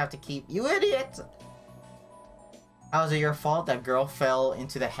sound, I have to keep... You idiot! How is it your fault that girl fell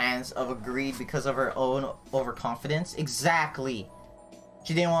into the hands of a greed because of her own overconfidence? Exactly!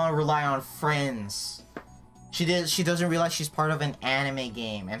 She didn't want to rely on friends. She doesn't realize she's part of an anime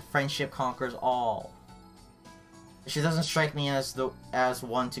game, and friendship conquers all. She doesn't strike me as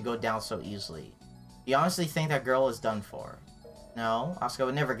one to go down so easily. You honestly think that girl is done for? No, Asuka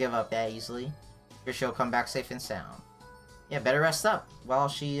would never give up that easily. Sure, she'll come back safe and sound. Yeah, better rest up while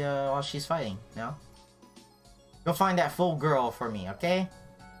she's fighting. No. Go find that full girl for me, okay?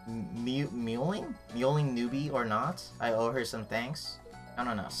 Mewling newbie or not? I owe her some thanks. Count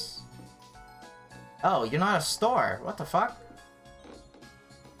on us. Oh, you're not a store. What the fuck?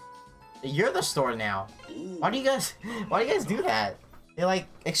 You're the store now. Why do you guys do that? They like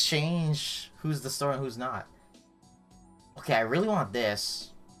exchange who's the store and who's not. Okay, I really want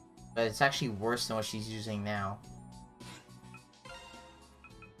this, but it's actually worse than what she's using now.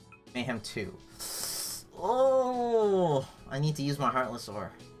 Mayhem 2. Oh, I need to use my Heartless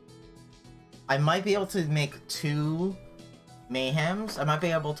Ore. I might be able to make 2 Mayhems. I might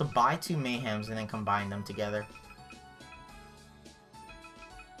be able to buy 2 Mayhems and then combine them together.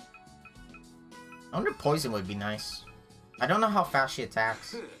 I wonder if Poison would be nice. I don't know how fast she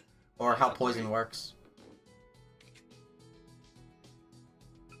attacks. Or how Poison works.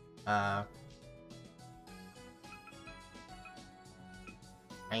 I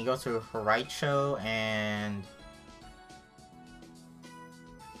can go to Horaicho and...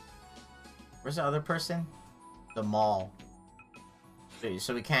 Where's the other person? The mall.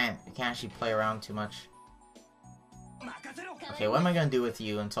 So we can't actually play around too much. Okay, what am I gonna do with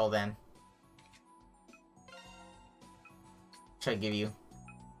you until then? What should I give you?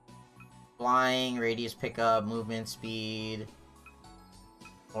 Flying, radius pickup, movement speed,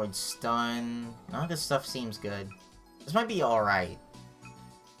 avoid stun. None of this stuff seems good. This might be alright.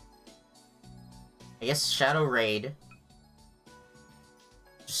 I guess Shadow Raid.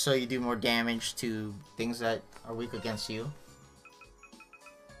 Just so you do more damage to things that are weak against you.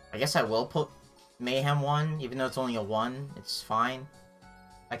 I guess I will put Mayhem 1, even though it's only a 1, it's fine.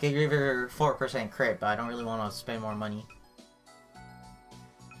 I could give her 4% crit, but I don't really want to spend more money.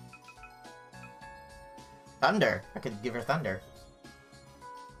 Thunder! I could give her Thunder.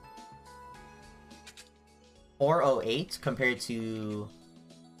 408 compared to...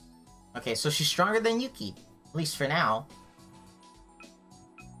 Okay, so she's stronger than Yuki. At least for now.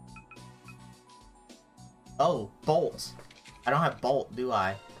 Oh, bolt. I don't have bolt, do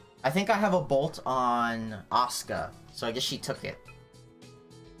I? I think I have a bolt on Asuka, so I guess she took it.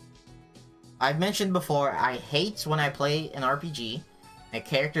 I've mentioned before, I hate when I play an RPG, and a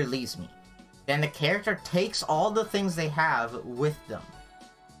character leaves me. Then the character takes all the things they have with them.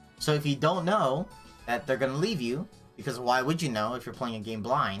 So if you don't know that they're gonna leave you, because why would you know if you're playing a game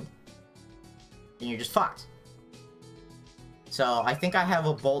blind, then you're just fucked. So I think I have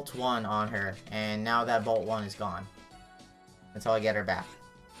a Bolt 1 on her, and now that Bolt 1 is gone. Until I get her back.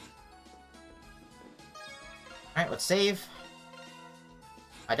 Alright, let's save.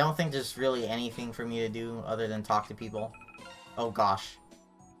 I don't think there's really anything for me to do other than talk to people. Oh gosh.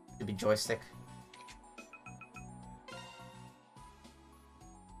 Stupid joystick.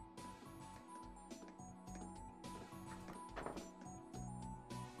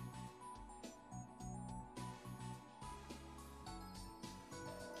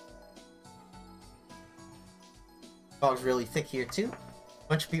 Fog's really thick here too. A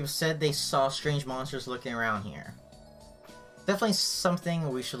bunch of people said they saw strange monsters looking around here. Definitely something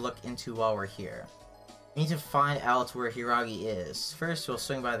we should look into while we're here. We need to find out where Hiragi is. First, we'll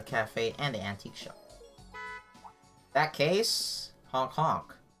swing by the cafe and the antique shop. That case, honk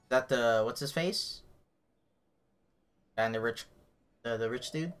honk. Is that the what's his face? And the rich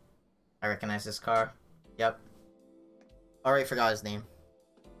dude. I recognize this car. Yep. Already forgot his name.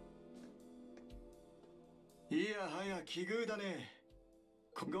 いやはや奇遇だね。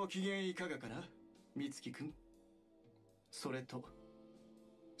ご機嫌いかがかな、美月くん。それと、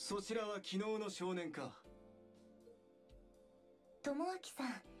そちらは昨日の少年か。智明さ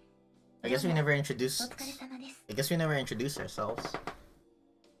ん。I guess we never introduced. お疲れ様です。I guess we never introduced ourselves.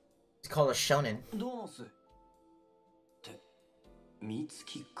 It's called a shonen. どうもす。って、美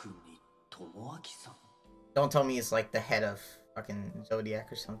月くんに智明さん。Don't tell me it's like the head of fucking Zodiac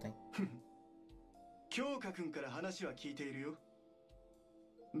or something. 京香くんから話は聞いているよ。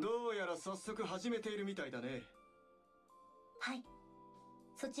どうやら早速始めているみたいだね。はい。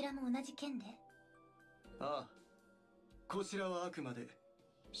そちらも同じ件で。ああ。こちらはあくまで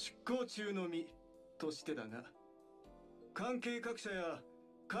出向中の身としてだが、関係各社や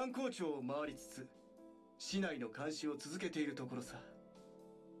観光庁を回りつつ、市内の監視を続けているところさ。っ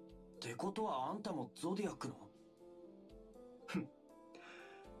てことはあんたもゾディアックの？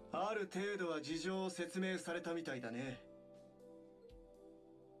ある程度は事情を説明されたみたいだね。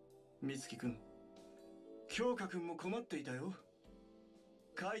美月くん、京香くんも困っていたよ。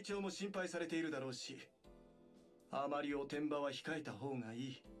会長も心配されているだろうし、あまりおてんばは控えた方がい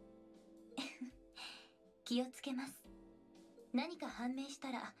い。気をつけます。何か判明し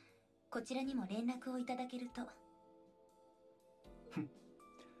たら、こちらにも連絡をいただけると。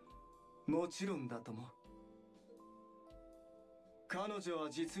もちろんだとも。彼女は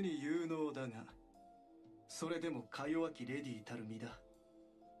実に有能だが、それでもか弱きレディーたる身だ。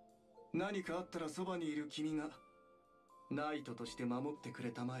何かあったらそばにいる君がナイトとして守ってく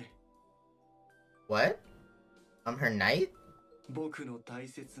れたまえ。What? I'm her knight? 僕の大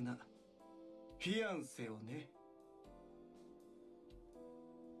切なフィアンセをね。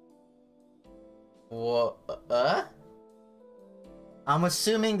What? I'm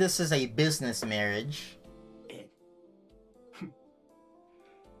assuming this is a business marriage.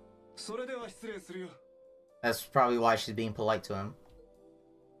 それでは失礼するよ。That's probably why she's being polite to him.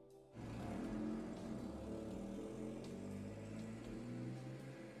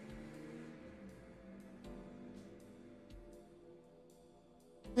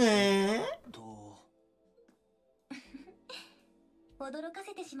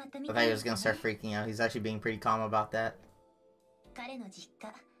 I thought he was gonna start freaking out. He's actually being pretty calm about that. 彼の実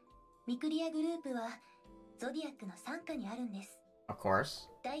家、ミクリアグループはゾディアックの傘下にあるんです。Of course.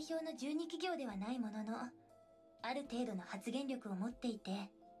 代表の12企業ではないものの、ある程度の発言力を持ってい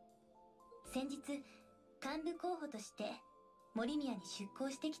て、先日幹部候補として森宮に出向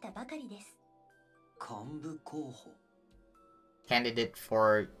してきたばかりです。幹部候補 Candidate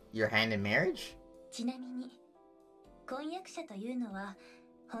for your hand in marriage? ちなみに婚約者というのは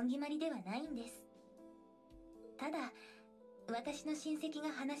本決まりではないんです。ただ私の親戚が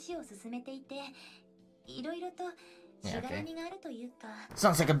話を進めていて、いろいろとしがらみがあるというか。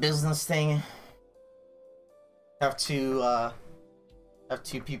Sounds like a business thing. Have two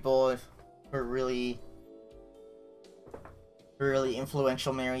people who are really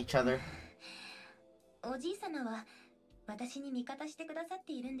influential marry each other. おじいさまは私に味方してくださっ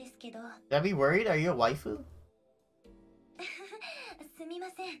ているんですけど。Should I be worried? Are you a waifu? すみま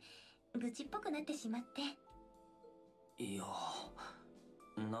せん。愚痴っぽくなってしまって。いや、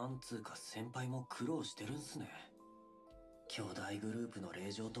なんつうか先輩も苦労してるんすね。兄弟グループの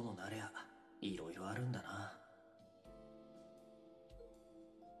令嬢ともなりゃいろいろあるんだな。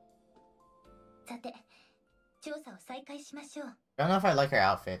さて、調査を再開しましょう。I don't know if I like her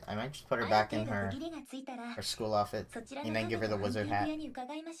outfit. I might just put her あ back る in 程度 her 区切りがついたら、 school outfit そちら and の then give her the カフェのアンテ wizard ィーク hat. 屋に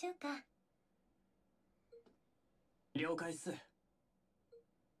伺いましょうか。了解っす。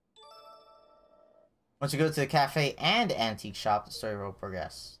 Once you go to the cafe and antique shop, the story will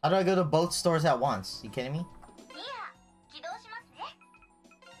progress. How do I go to both stores at once? You kidding me? ニア、起動しますね。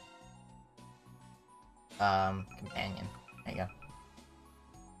 Companion. There you go.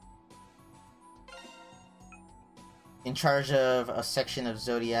 In charge of a section of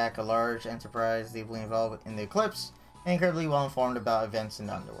Zodiac, a large enterprise deeply involved in the eclipse, and incredibly well informed about events in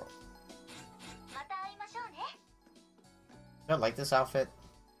the underworld. また会いましょうね。 Do I like this outfit?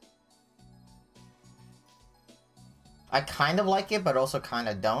 I kind of like it, but also kind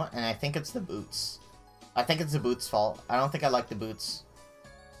of don't, and I think it's the boots. I think it's the boots' fault. I don't think I like the boots.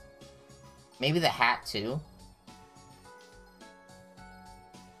 Maybe the hat, too.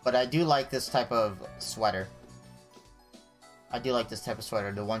 But I do like this type of sweater. I do like this type of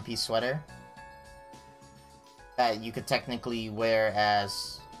sweater, the one-piece sweater. That you could technically wear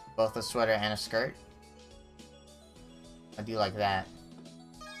as both a sweater and a skirt. I do like that.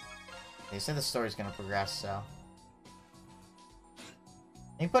 They said the story's gonna progress, so...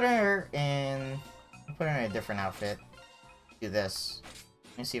 Let me put her in a different outfit. Do this.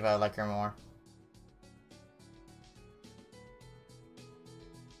 Let me see if I like her more.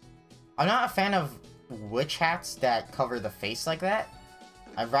 I'm not a fan of witch hats that cover the face like that.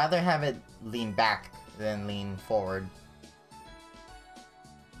 I'd rather have it lean back than lean forward.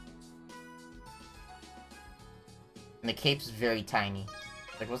 And the cape's very tiny.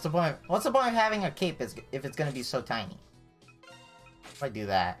 Like, what's the point? What's the point of having a cape if it's gonna be so tiny? If I do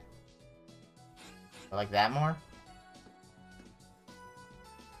that, I like that more.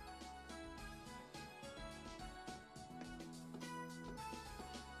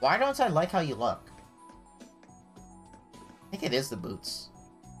 Why don't I like how you look? I think it is the boots.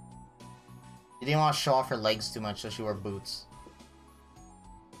 You didn't want to show off her legs too much, so she wore boots.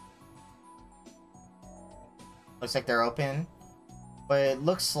 Looks like they're open, but it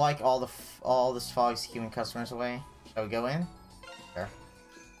looks like all this fog's keeping customers away. Shall we go in? Sure.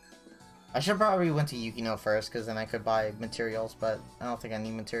 I should probably went to Yukino first, because then I could buy materials, but I don't think I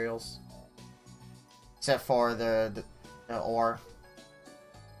need materials. Except for the ore.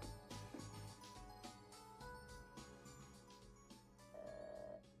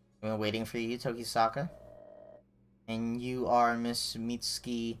 I've been waiting for you, Tokisaka. And you are Miss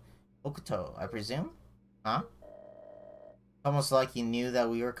Mitsuki Okuto, I presume? Huh? Almost like you knew that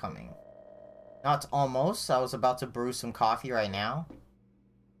we were coming. Not almost, I was about to brew some coffee right now.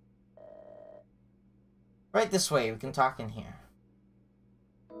 Right this way, we can talk in here.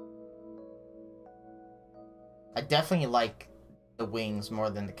 I definitely like the wings more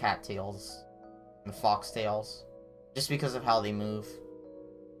than the cattails and the foxtails. Just because of how they move.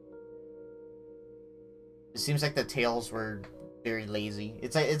 It seems like the tails were very lazy.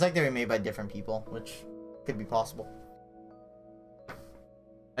 It's like they were made by different people, which could be possible.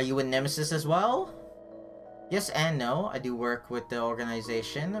 Are you in Nemesis as well? Yes and no. I do work with the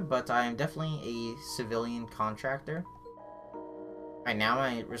organization, but I am definitely a civilian contractor. Right now,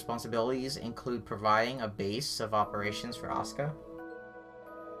 my responsibilities include providing a base of operations for Asuka.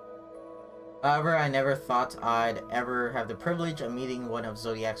 However, I never thought I'd ever have the privilege of meeting one of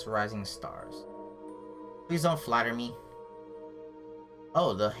Zodiac's rising stars. Please don't flatter me.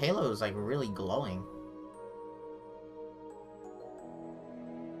 Oh, the halo is like really glowing.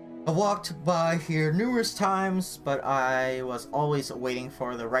 I've walked by here numerous times, but I was always waiting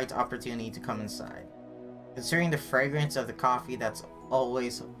for the right opportunity to come inside. Considering the fragrance of the coffee that's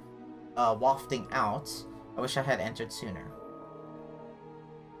always wafting out, I wish I had entered sooner.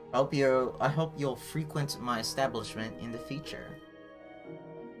 I hope you'll frequent my establishment in the future.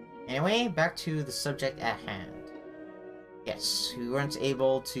 Anyway, back to the subject at hand. Yes, we weren't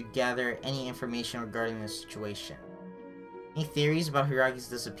able to gather any information regarding the situation. Any theories about Hiragi's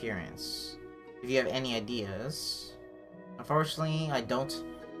disappearance? If you have any ideas. Unfortunately, I don't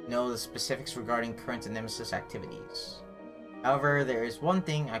know the specifics regarding current Nemesis activities. However, there is one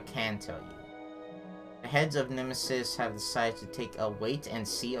thing I can tell you. The heads of Nemesis have decided to take a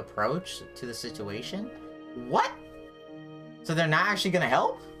wait-and-see approach to the situation. What? So they're not actually gonna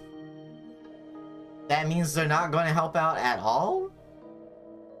help? That means they're not going to help out at all?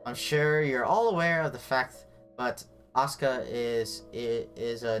 I'm sure you're all aware of the fact, but Asuka is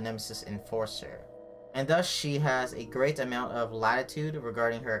a Nemesis enforcer, and thus she has a great amount of latitude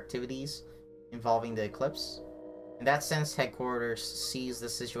regarding her activities involving the eclipse. In that sense, headquarters sees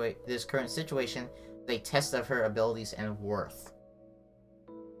this current situation as a test of her abilities and worth.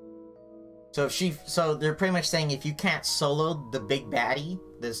 So they're pretty much saying if you can't solo the big baddie,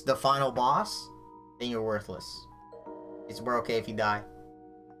 the final boss, then you're worthless. We're okay if you die.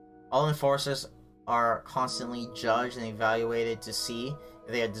 All enforcers are constantly judged and evaluated to see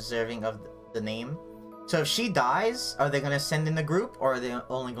if they are deserving of the name. So if she dies, are they going to send in a group, or are they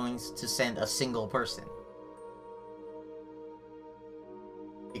only going to send a single person?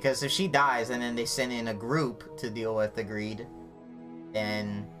 Because if she dies and then they send in a group to deal with the greed,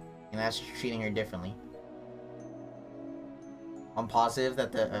 then that's treating her differently. I'm positive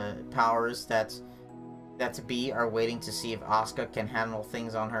that the powers that be are waiting to see if Asuka can handle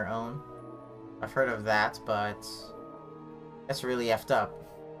things on her own. I've heard of that, but that's really effed up.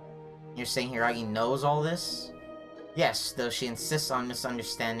 You're saying Hiragi knows all this? Yes, though she insists on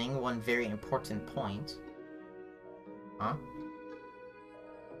misunderstanding one very important point. Huh?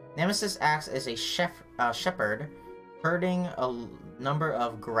 Nemesis acts as a shepherd, herding a number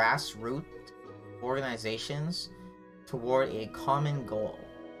of grassroots organizations toward a common goal.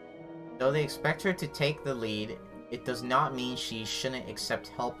 Though they expect her to take the lead, it does not mean she shouldn't accept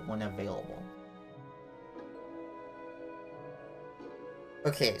help when available.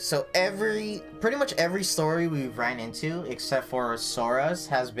 Okay, so pretty much every story we've ran into, except for Sora's,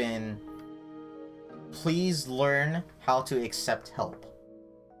 has been, please learn how to accept help.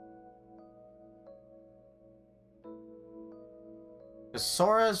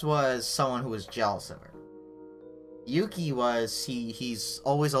 Sora's was someone who was jealous of her. Yuki was, he's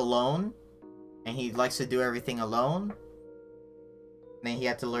always alone, and he likes to do everything alone. And then he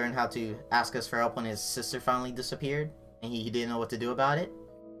had to learn how to ask us for help when his sister finally disappeared, and he didn't know what to do about it.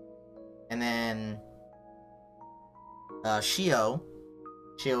 And then Shio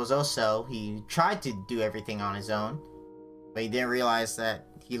was also, he tried to do everything on his own, but he didn't realize that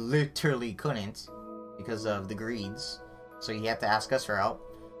he literally couldn't because of the greeds. So he had to ask us for help.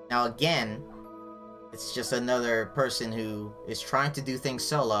 Now again, it's just another person who is trying to do things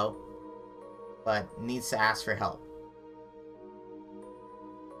solo, but needs to ask for help.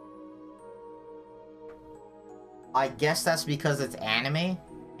 I guess that's because it's anime,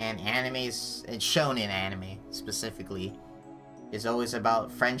 and anime's, it's shown in anime specifically, is always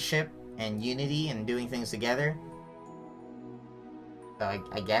about friendship and unity and doing things together. So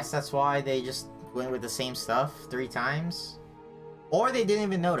I guess that's why they just went with the same stuff 3 times. Or they didn't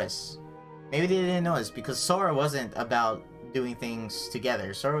even notice. Maybe they didn't notice because Sora wasn't about doing things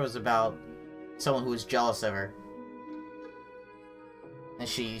together. Sora was about someone who was jealous of her. And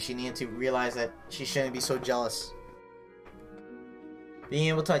she needed to realize that she shouldn't be so jealous. Being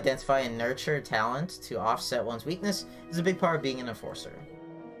able to identify and nurture talent to offset one's weakness is a big part of being an enforcer.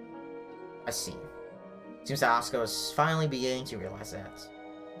 I see. Seems that Asuka was finally beginning to realize that.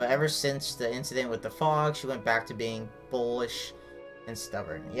 But ever since the incident with the fog, she went back to being bullish and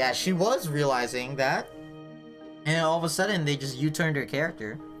stubborn. Yeah, she was realizing that. And all of a sudden, they just U-turned her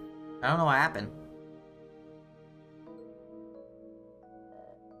character. I don't know what happened.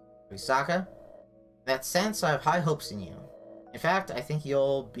 Misaka? In that sense, I have high hopes in you. In fact, I think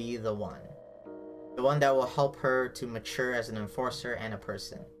you'll be the one. The one that will help her to mature as an enforcer and a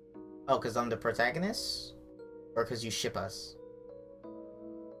person. Oh, because I'm the protagonist? Or because you ship us?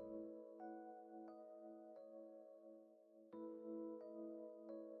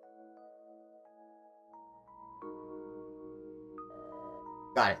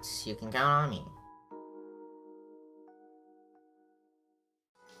 Got it. You can count on me.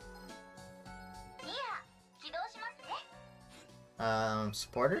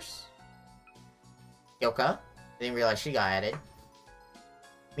 Supporters? Yoka. Didn't realize she got added.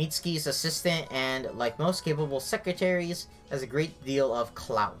 Mitsuki's assistant and, like most capable secretaries, has a great deal of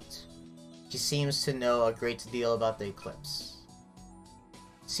clout. She seems to know a great deal about the eclipse.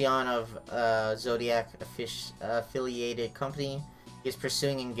 Sion of Zodiac affiliated company is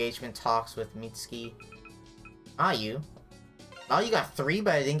pursuing engagement talks with Mitsuki. You? Oh, you got 3,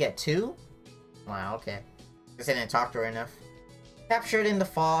 but I didn't get 2? Wow, okay. Guess I didn't talk to her enough. Captured in the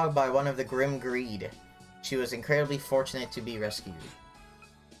fog by one of the Grim Greed, she was incredibly fortunate to be rescued.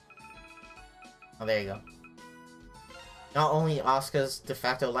 Oh, there you go. Not only Asuka's de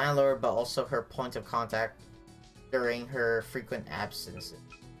facto landlord, but also her point of contact during her frequent absences.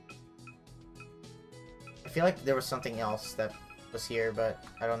 I feel like there was something else that was here, but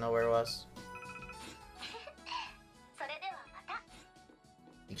I don't know where it was.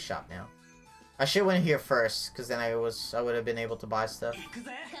 Big shop now. I should went here first, because then I would have been able to buy stuff.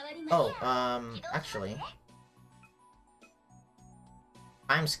 Oh, actually.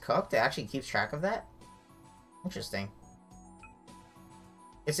 Time's cooked? It actually keeps track of that? Interesting.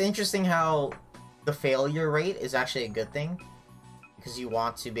 It's interesting how the failure rate is actually a good thing. Because you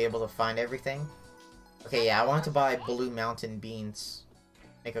want to be able to find everything. Okay, yeah, I want to buy Blue Mountain beans.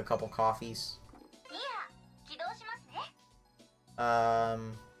 Make a couple coffees. By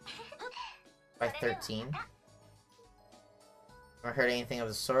 13. Never heard anything of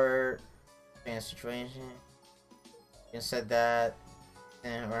the sort. In a situation. You said that.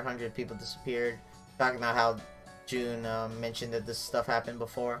 And 100 people disappeared. Talking about how June mentioned that this stuff happened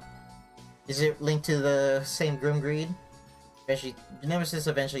before. Is it linked to the same Grim Greed? Eventually, Nemesis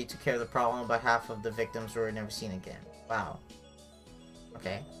eventually took care of the problem, but half of the victims were never seen again. Wow.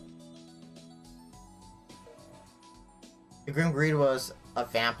 Okay. The Grim Greed was a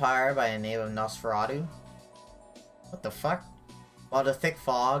vampire by the name of Nosferatu. What the fuck? While the thick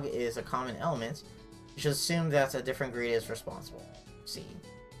fog is a common element, you should assume that a different greed is responsible. See.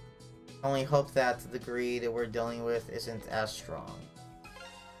 Only hope that the greed we're dealing with isn't as strong.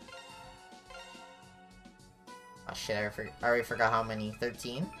 Oh shit, I already forgot how many.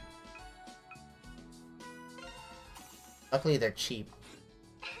 13? Luckily they're cheap.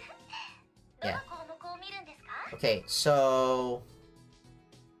 Yeah. Okay, so...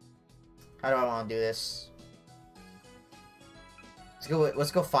 How do I want to do this?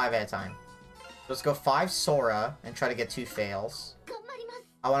 Let's go 5 at a time. Let's go 5 Sora and try to get 2 fails.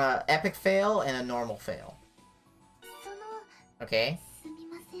 I want an epic fail and a normal fail. Okay.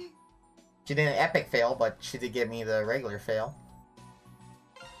 She did an epic fail, but she did give me the regular fail.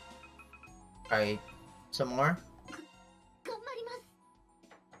 Alright, some more.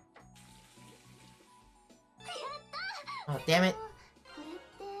 Oh, damn it.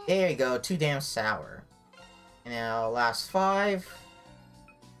 There you go, 2 damn sour. And now, last 5.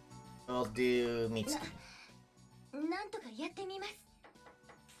 We'll do Mitsuki.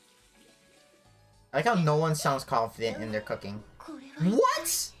 I like how no one sounds confident in their cooking.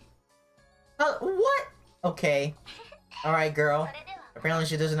 What? What? Okay. Alright, girl. Apparently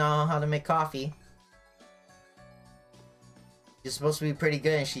she doesn't know how to make coffee. She's supposed to be pretty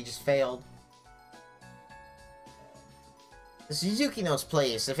good and she just failed. This is Yukino's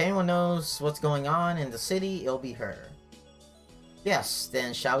place. If anyone knows what's going on in the city, it'll be her. Yes,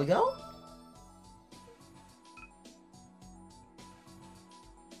 then shall we go?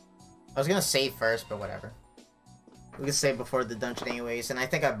 I was gonna save first, but whatever. We can save before the dungeon anyways, and I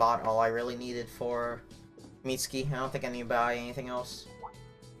think I bought all I really needed for Mitsuki. I don't think I need to buy anything else.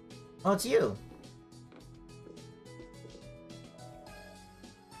 Oh, it's you!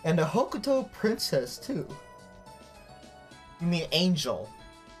 And a Hokuto princess, too. You mean Angel.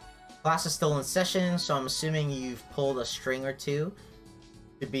 Class is still in session, so I'm assuming you've pulled a string or two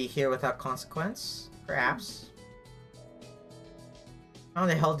to be here without consequence? Perhaps. How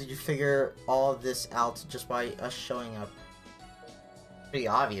the hell did you figure all of this out just by us showing up? Pretty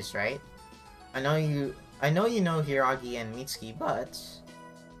obvious, right? I know you know Hiragi and Mitsuki, but...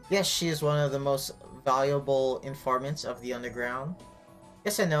 Yes, she is one of the most valuable informants of the underground.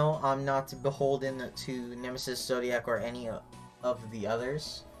 Yes, I know, I'm not beholden to Nemesis, Zodiac, or any of the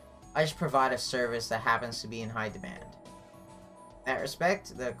others. I just provide a service that happens to be in high demand. In that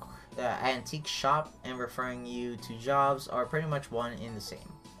respect, the antique shop and referring you to jobs are pretty much one in the same.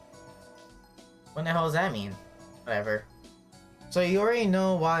 What the hell does that mean? Whatever. So you already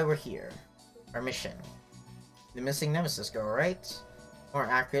know why we're here. Our mission. The missing Nemesis girl, right? More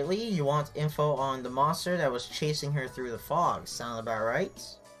accurately, you want info on the monster that was chasing her through the fog. Sound about right?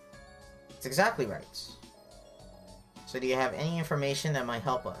 It's exactly right. So do you have any information that might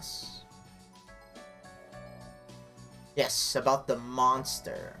help us? Yes, about the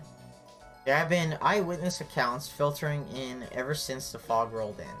monster. There have been eyewitness accounts filtering in ever since the fog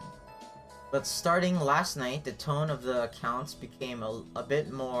rolled in. But starting last night, the tone of the accounts became a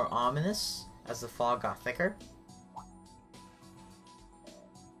bit more ominous as the fog got thicker.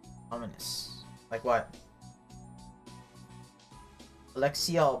 Ominous. Like what?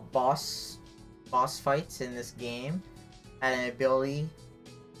 Alexia boss fights in this game had an ability,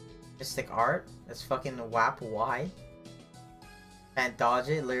 mystic art, that's fucking whap wide. Can't dodge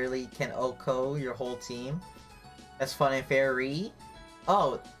it, literally can OHKO your whole team. That's fun and fair, re.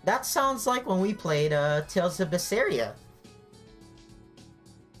 Oh, that sounds like when we played Tales of Berseria.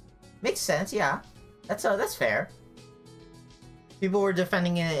 Makes sense, yeah. That's fair. People were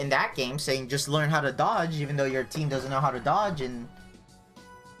defending it in that game, saying just learn how to dodge, even though your team doesn't know how to dodge, and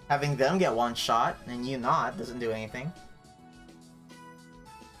having them get one shot and you not doesn't do anything.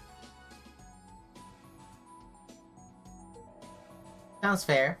 Sounds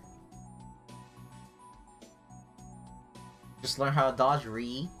fair. Just learn how to dodge,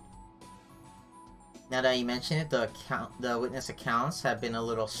 re. Now that you mention it, the witness accounts have been a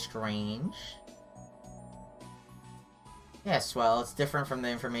little strange. Yes, well, it's different from the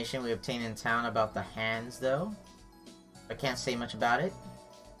information we obtained in town about the hands, though. I can't say much about it.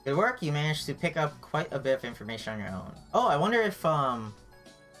 Good work, you managed to pick up quite a bit of information on your own. Oh, I wonder if the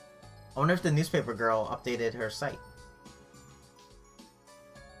newspaper girl updated her site.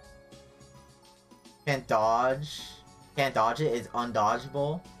 Can't dodge it, it's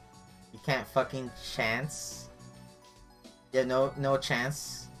undodgeable. You can't fucking chance. Yeah, no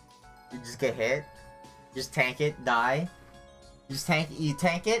chance. You just get hit. You just tank it, die. You tank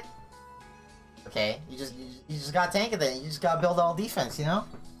it. Okay, you just gotta tank it then. You just gotta build all defense, you know?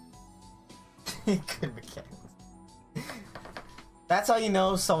 Good mechanics. That's how you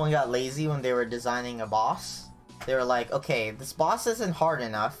know someone got lazy when they were designing a boss. They were like, okay, this boss isn't hard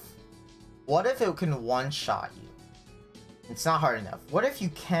enough. What if it can one-shot you? It's not hard enough. What if you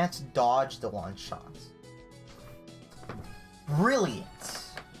can't dodge the one-shots? Brilliant!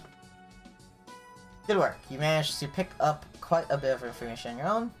 Good work. You managed to pick up quite a bit of information on your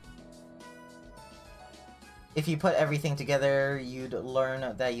own. If you put everything together, you'd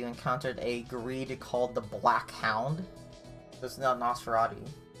learn that you encountered a greed called the Black Hound. It's not Nosferatu.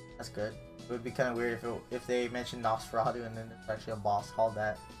 That's good. It would be kind of weird if they mentioned Nosferatu and then there's actually a boss called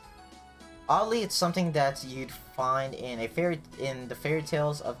that. Oddly, it's something that you'd find in the fairy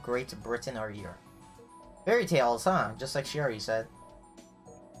tales of Great Britain or Europe. Fairy tales, huh? Just like she already said.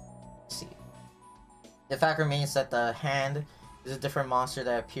 Let's see. The fact remains that the hand is a different monster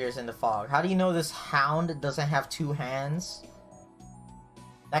that appears in the fog. How do you know this hound doesn't have two hands?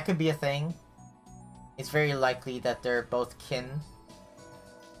 That could be a thing. It's very likely that they're both kin.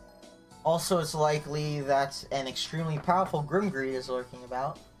 Also, it's likely that an extremely powerful Grimgreed is lurking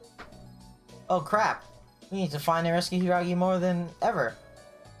about. Oh crap! We need to find and rescue Hiragi more than ever.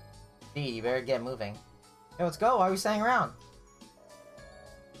 Gee, you better get moving. Hey, let's go. Why are we standing around?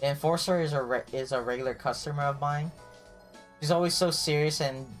 The Enforcer is a regular customer of mine. She's always so serious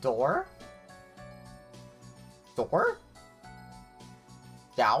and Dour? Dour?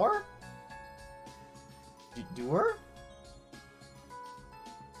 Dour? Doer?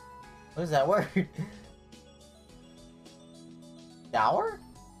 What is that word? Dour?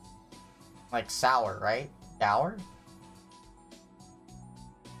 Like sour, right? Dour?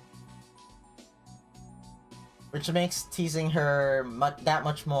 Which makes teasing her that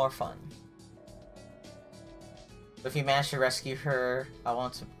much more fun. If you manage to rescue her, I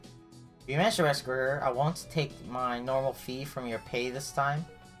won't take my normal fee from your pay this time.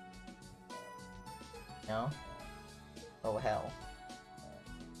 No? Oh hell.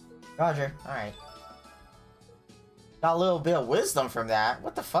 Roger, alright. Got a little bit of wisdom from that.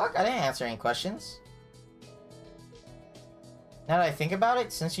 What the fuck? I didn't answer any questions. Now that I think about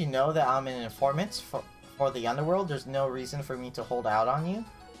it, since you know that I'm an informant for the underworld, there's no reason for me to hold out on you.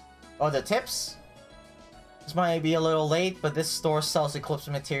 Oh, the tips? This might be a little late, but this store sells Eclipse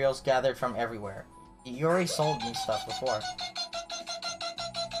materials gathered from everywhere. You already sold me stuff before.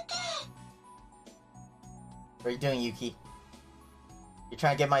 What are you doing, Yuki? You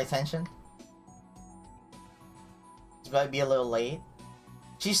trying to get my attention? This might be a little late.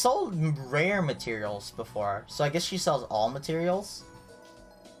 She sold rare materials before, so I guess she sells all materials.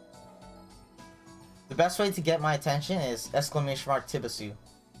 The best way to get my attention is exclamation mark Tibasu.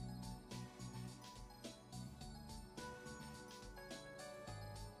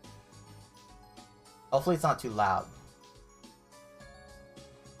 Hopefully it's not too loud.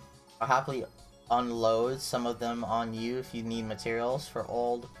 I'll happily unload some of them on you if you need materials for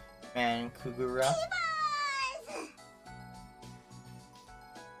old man Kugura.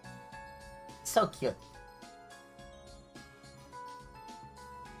 So cute.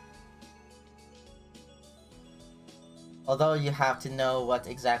 Although you have to know what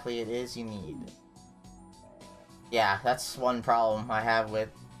exactly it is you need. Yeah, that's one problem I have with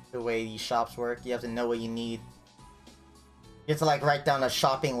the way these shops work. You have to know what you need. You have to like write down a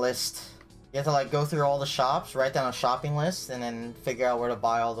shopping list. You have to like go through all the shops, write down a shopping list, and then figure out where to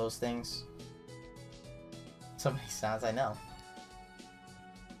buy all those things. So many sounds, I know.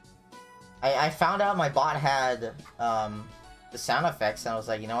 I found out my bot had the sound effects, and I was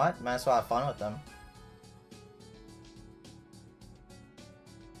like, you know what? Might as well have fun with them.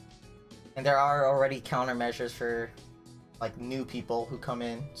 And there are already countermeasures for like new people who come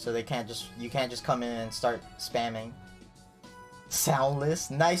in, so you can't just come in and start spamming. Sound list?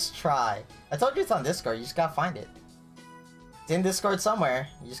 Nice try. I told you it's on Discord, you just gotta find it. It's in Discord somewhere,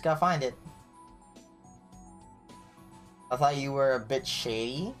 you just gotta find it. I thought you were a bit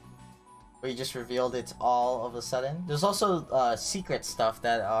shady. where you just revealed it's all of a sudden. There's also secret stuff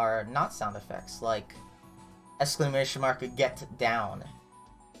that are not sound effects, like exclamation mark get down.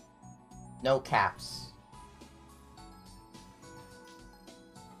 No caps.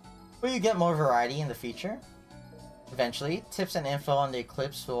 Will you get more variety in the future? Eventually, tips and info on the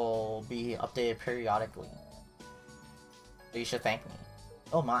eclipse will be updated periodically. So you should thank me.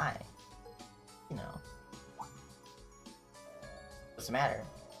 Oh my. You know. What's the matter?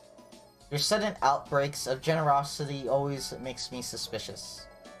 Your sudden outbreaks of generosity always makes me suspicious.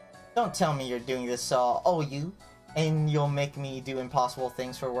 Don't tell me you're doing this so I'll owe you, and you'll make me do impossible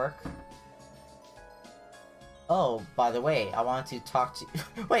things for work. Oh, by the way, I want to talk to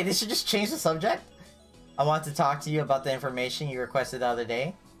you. Wait, they should just change the subject? I want to talk to you about the information you requested the other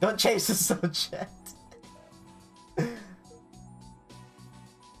day. Don't change the subject.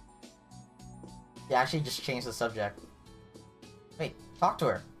 Yeah, actually just change the subject. Wait, talk to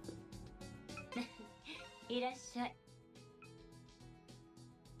her.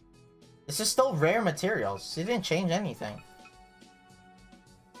 This is still rare materials. She didn't change anything.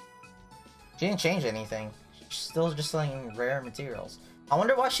 She didn't change anything. She's still just selling rare materials. I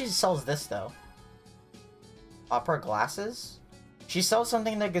wonder why she sells this though. Opera glasses? She sells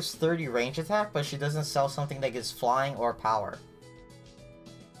something that gives 30 range attack, but she doesn't sell something that gives flying or power.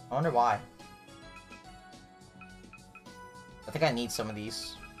 I wonder why. I think I need some of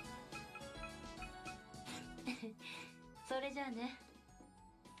these.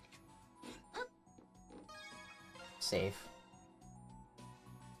 Save.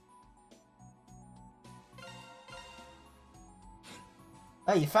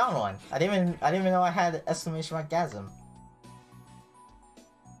 Oh, you found one. I didn't even know I had exclamation mark gasm.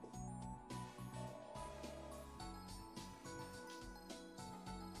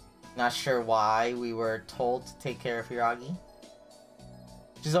 Not sure why we were told to take care of Hiragi.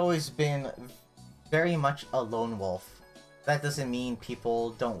 She's always been very much a lone wolf. That doesn't mean people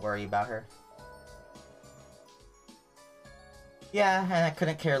don't worry about her. Yeah, and I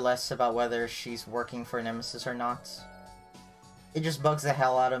couldn't care less about whether she's working for Nemesis or not. It just bugs the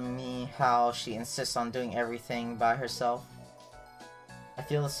hell out of me how she insists on doing everything by herself. I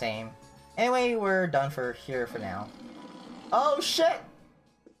feel the same. Anyway, we're done here for now. Oh shit!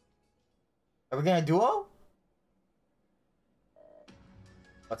 Are we gonna duo?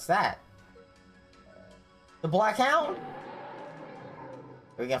 What's that? The Black Hound?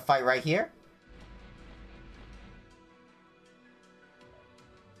 Are we gonna fight right here?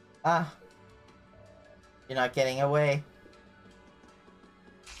 Ah. You're not getting away.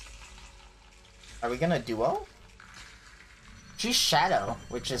 Are we gonna duo? She's Shadow,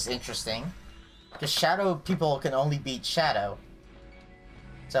 which is interesting. Because Shadow people can only beat Shadow.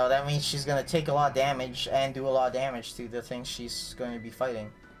 So that means she's gonna take a lot of damage and do a lot of damage to the things she's going to be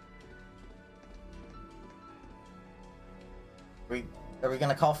fighting. Are we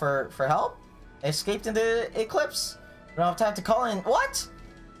gonna call for help? Escaped into Eclipse? We don't have time to call in. What?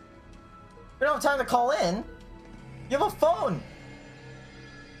 We don't have time to call in? You have a phone!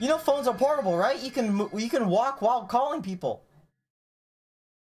 You know phones are portable, right? You can walk while calling people.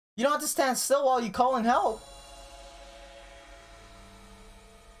 You don't have to stand still while you call in help.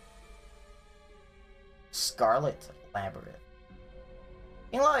 Scarlet Labyrinth.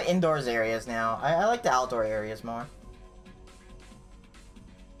 In a lot of indoors areas now. I like the outdoor areas more.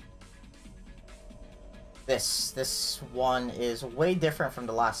 This one is way different from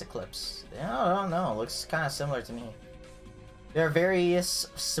the last Eclipse. I don't know. It looks kind of similar to me. There are various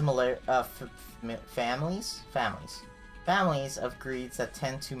similar families of greeds that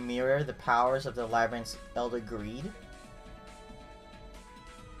tend to mirror the powers of the Labyrinth's Elder Greed.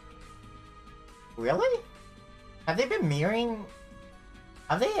 Really? Have they been mirroring?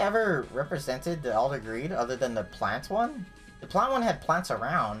 Have they ever represented the Elder Greed other than the plant one? The plant one had plants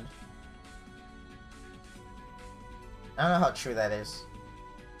around. I don't know how true that is.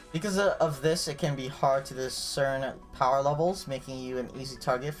 Because of this, it can be hard to discern power levels, making you an easy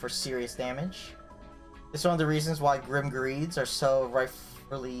target for serious damage. It's one of the reasons why Grim Greeds are so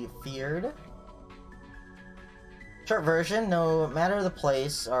rightfully feared. Short version, no matter the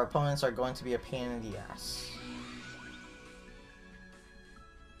place, our opponents are going to be a pain in the ass.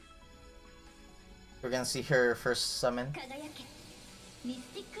 We're gonna see her first summon.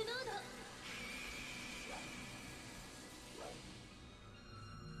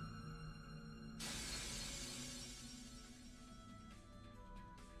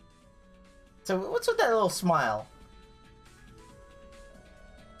 So what's with that little smile?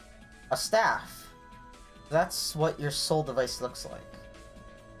 A staff. That's what your soul device looks like.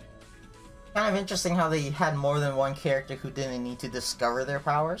 Kind of interesting how they had more than one character who didn't need to discover their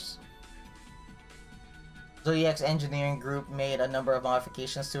powers. Zodiac's engineering group made a number of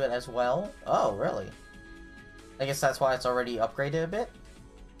modifications to it as well. Oh, really? I guess that's why it's already upgraded a bit.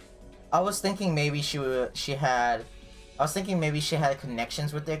 I was thinking maybe she had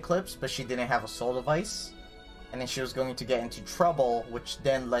connections with the Eclipse, but she didn't have a soul device. And then she was going to get into trouble, which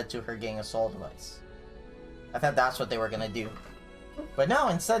then led to her getting a soul device. I thought that's what they were gonna do. But no,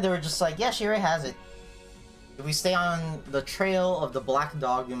 instead they were just like, yeah, she already has it. If we stay on the trail of the Black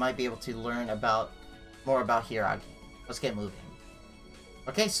Dog, we might be able to learn more about Hiragi. Let's get moving.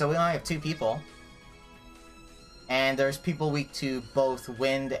 Okay, so we only have 2 people. And there's people weak to both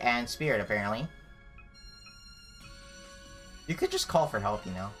Wind and Spirit, apparently. You could just call for help,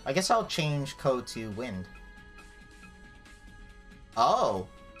 you know. I guess I'll change code to Wind. Oh.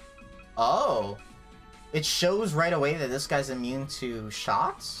 Oh. It shows right away that this guy's immune to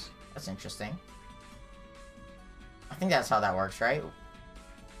shots? That's interesting. I think that's how that works, right?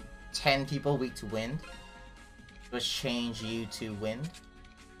 10 people weak to Wind. Let's change you to Wind.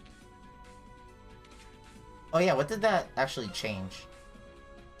 Oh yeah, what did that actually change?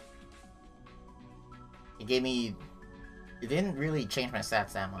 It gave me... It didn't really change my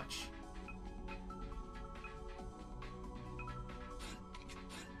stats that much.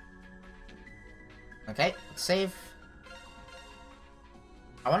 Okay, let's save.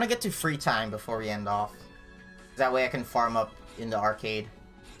 I want to get to free time before we end off. That way I can farm up in the arcade.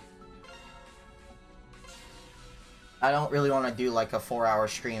 I don't really want to do like a 4-hour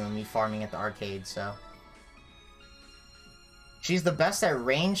stream of me farming at the arcade, so... She's the best at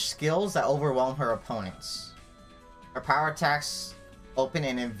ranged skills that overwhelm her opponents. Her power attacks open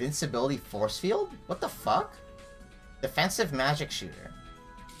an invincibility force field? What the fuck? Defensive magic shooter.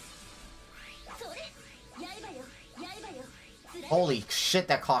 Holy shit,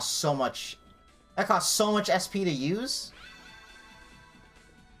 that costs so much. That costs so much SP to use?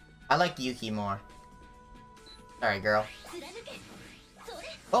 I like Yuki more. Alright, girl.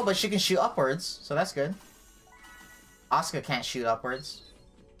 Oh, but she can shoot upwards, so that's good. Asuka can't shoot upwards.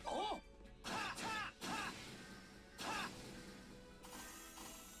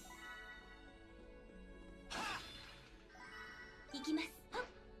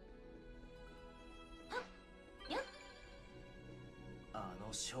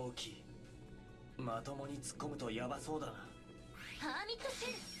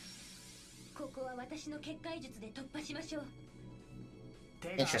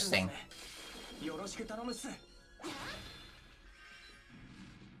 Interesting.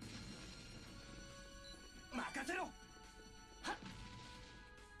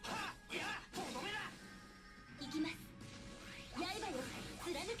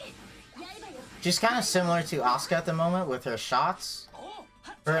 She's kind of similar to Asuka at the moment with her shots.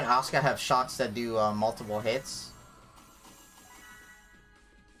 Her and Asuka have shots that do multiple hits.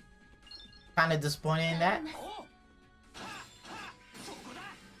 Kind of disappointed in that.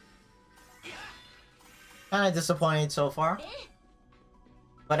 Kind of disappointed so far.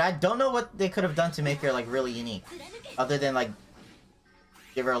 But I don't know what they could have done to make her like really unique. Other than like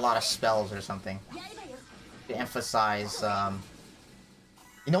give her a lot of spells or something. To emphasize,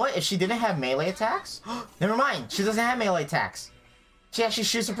 you know what? If she didn't have melee attacks... Never mind! She doesn't have melee attacks! She actually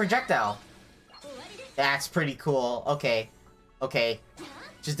shoots a projectile! That's pretty cool. Okay. Okay.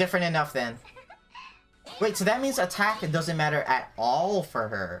 She's different enough then. Wait, so that means attack doesn't matter at all for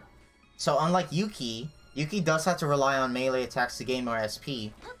her. So unlike Yuki, Yuki does have to rely on melee attacks to gain more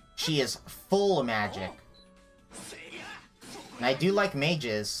SP. She is full magic. And I do like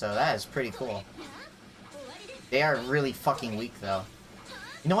mages, so that is pretty cool. They are really fucking weak though.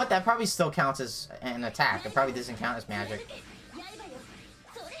 You know what? That probably still counts as an attack. It probably doesn't count as magic.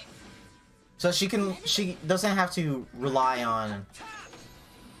 So she doesn't have to rely on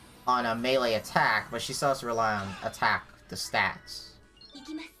a melee attack, but she still has to rely on attack, the stats.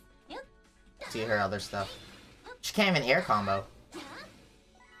 See her other stuff. She can't even air combo.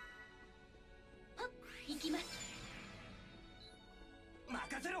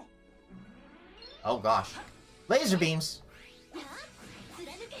 Oh gosh. Laser beams!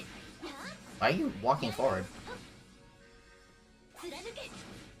 Why are you walking forward?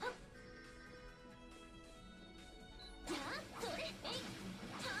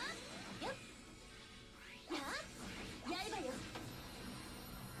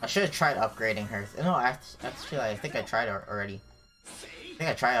 I should have tried upgrading her. No, actually, I think I tried already. I think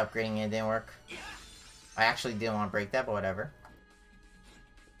I tried upgrading it, it didn't work. I actually didn't want to break that, but whatever.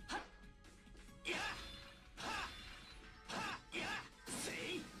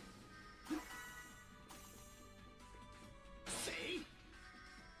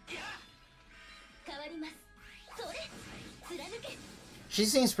 She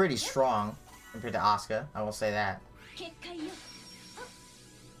seems pretty strong. compared to Asuka. I will say that.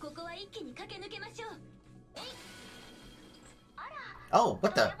 Oh,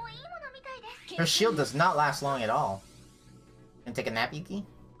 what the? Her shield does not last long at all. Gonna take a nap, Yuki?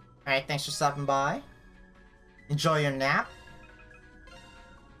 Alright, thanks for stopping by. Enjoy your nap.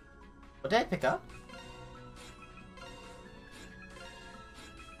 What did I pick up?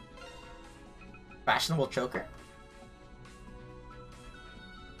 Fashionable choker.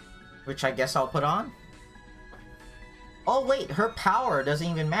 Which I guess I'll put on. Oh wait, her power doesn't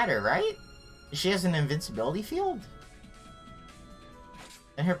even matter, right? She has an invincibility field?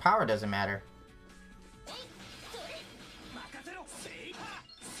 And her power doesn't matter.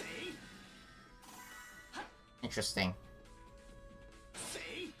 Interesting.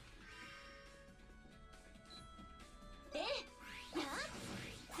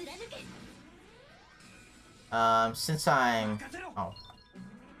 Since I'm... Oh.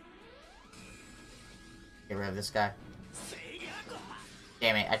 Get rid of this guy.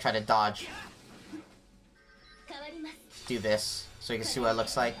 Damn it, I tried to dodge. Do this, so you can see what it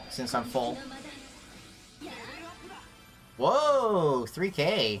looks like, since I'm full. Whoa!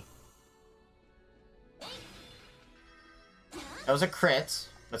 3K! That was a crit,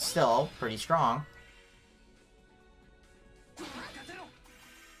 but still, pretty strong.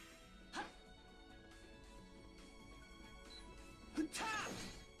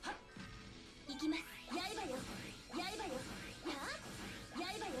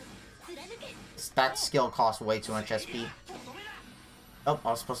 That skill costs way too much SP. Oh, I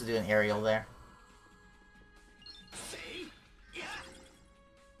was supposed to do an aerial there.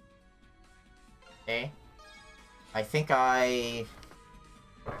 Okay. I think yeah,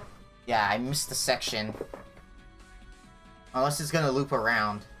 I missed the section. Unless it's gonna loop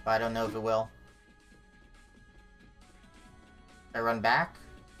around, but I don't know if it will. I run back?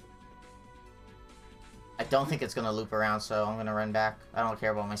 I don't think it's gonna loop around, so I'm gonna run back. I don't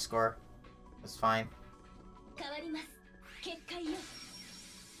care about my score. That's fine.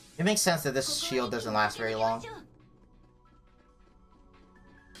 It makes sense that this shield doesn't last very long.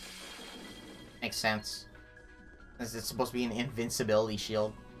 Makes sense. Since it's supposed to be an invincibility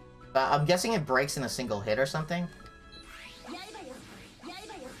shield. But I'm guessing it breaks in a single hit or something.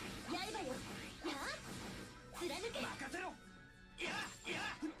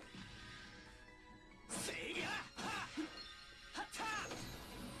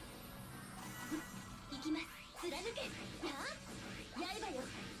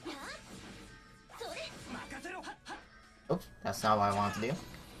 Oops, that's not what I wanted to do.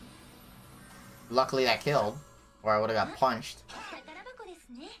 Luckily that killed, or I would've got punched.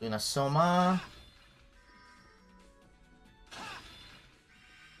 Luna Soma.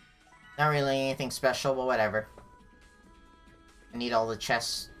 Not really anything special, but whatever. I need all the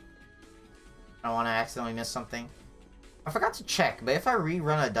chests. I don't want to accidentally miss something. I forgot to check, but if I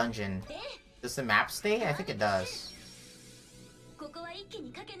rerun a dungeon, does the map stay? I think it does.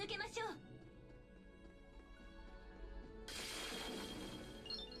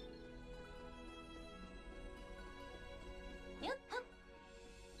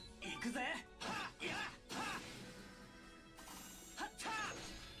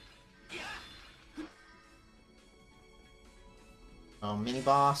 Oh, mini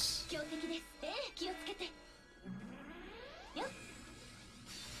boss.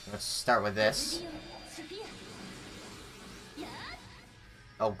 Let's start with this.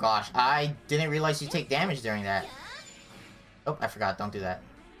 Oh gosh, I didn't realize you take damage during that. Oh, I forgot, don't do that.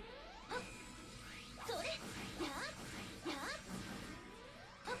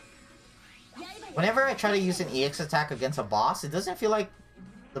 Whenever I try to use an EX attack against a boss, it doesn't feel like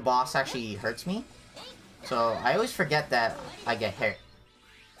the boss actually hurts me. So, I always forget that I get hit.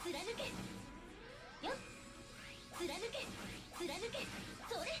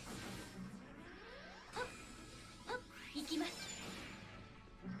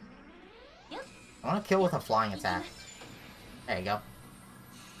 I want to kill with a flying attack. There you go.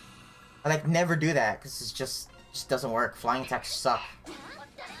 I like never do that because it just doesn't work. Flying attacks suck.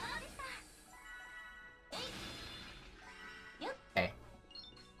 Okay.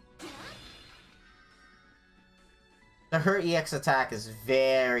 Her EX attack is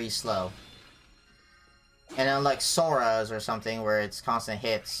very slow. And unlike Sora's or something where it's constant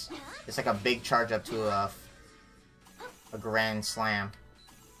hits, it's like a big charge up to a grand slam.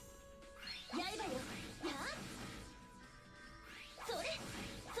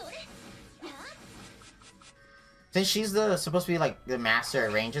 Since she's supposed to be like the master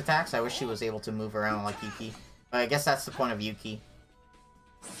at range attacks, I wish she was able to move around like Yuki. But I guess that's the point of Yuki.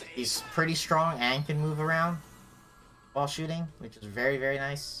 He's pretty strong and can move around while shooting, which is very, very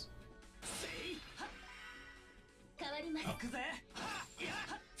nice.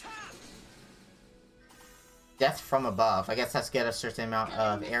 Death from above. I guess that's get a certain amount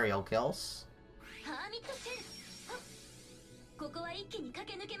of aerial kills.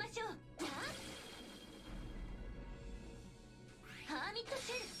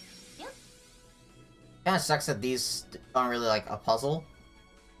 Kinda sucks that these aren't really like a puzzle.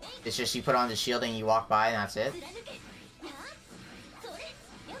 It's just you put on the shield and you walk by and that's it.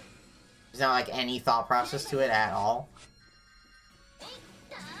 There's not like any thought process to it at all.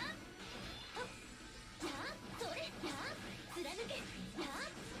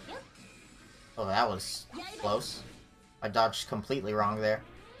 Oh, that was close. I dodged completely wrong there.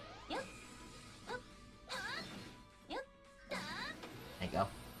 There you go.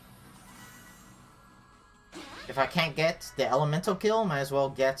 If I can't get the elemental kill, might as well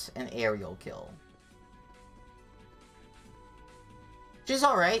get an aerial kill. She's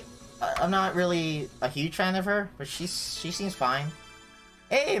alright. I'm not really a huge fan of her, but she seems fine.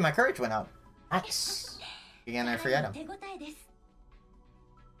 Hey, my courage went up. Nice. You're gonna forget him.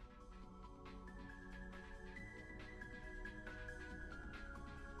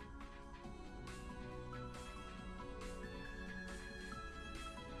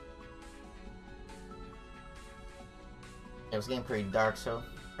 It was getting pretty dark, so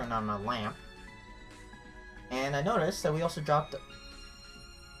turned on my lamp. And I noticed that we also dropped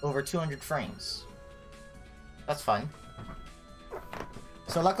over 200 frames. That's fun.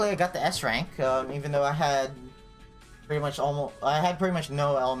 So luckily I got the S rank, even though I had pretty much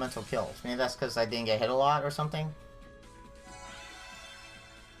no elemental kills. Maybe that's because I didn't get hit a lot or something.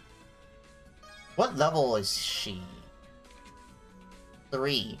 What level is she?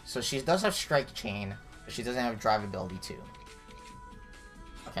 3. So she does have strike chain, but she doesn't have drive ability 2.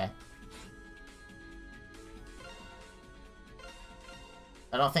 Okay.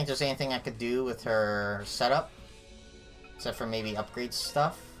 I don't think there's anything I could do with her setup, except for maybe upgrade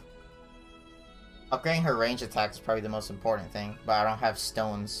stuff. Upgrading her range attack is probably the most important thing, but I don't have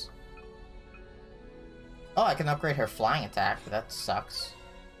stones. Oh, I can upgrade her flying attack, but that sucks.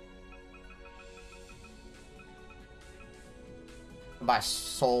 Buy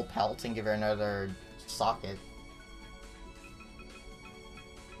soul pelt and give her another socket.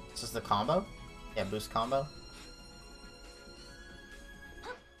 This is the combo? Yeah, boost combo.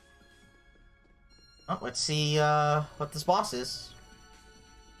 Oh, let's see what this boss is.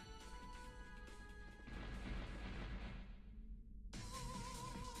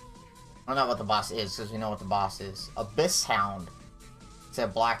 I don't know what the boss is, because we know what the boss is. Abyss Hound. It's a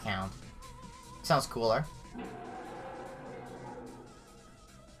Black Hound. Sounds cooler.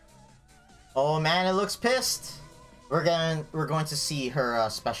 Oh man, it looks pissed! We're going to see her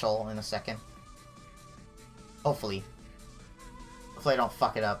special in a second. Hopefully. Hopefully I don't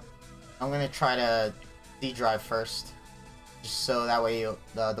fuck it up. I'm gonna try to D-drive first. Just so that way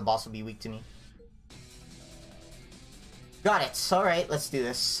the boss will be weak to me. Got it! Alright, let's do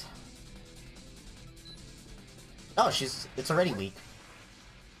this. Oh, it's already weak.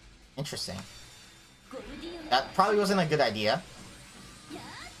 Interesting. That probably wasn't a good idea.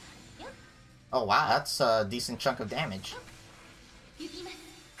 Oh wow, that's a decent chunk of damage.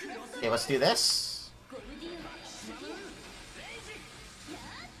 Okay, let's do this.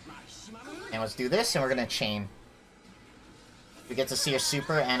 And let's do this, and we're gonna chain. We get to see her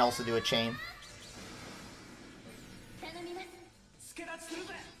super and also do a chain.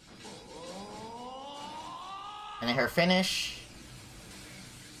 And then her finish.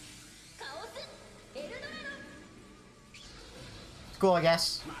 It's cool, I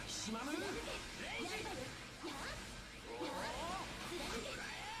guess.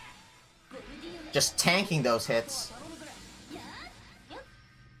 Just tanking those hits.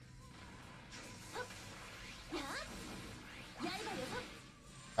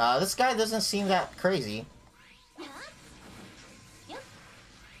 This guy doesn't seem that crazy.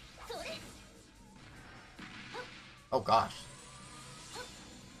 Oh gosh.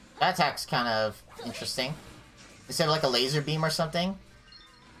 That attack's kind of interesting. Instead of like a laser beam or something,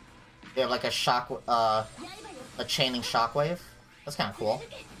 they have like a shock, a chaining shockwave. That's kind of cool.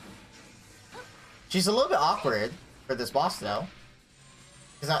 She's a little bit awkward for this boss though.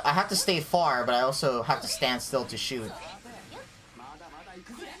 Because I have to stay far, but I also have to stand still to shoot.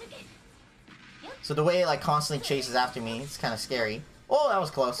 So the way it like constantly chases after me, it's kind of scary. Oh, that was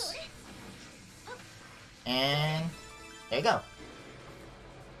close. And there you go.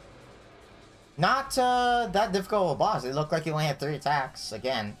 Not that difficult of a boss. It looked like he only had 3 attacks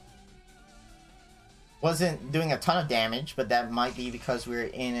again. Wasn't doing a ton of damage, but that might be because we're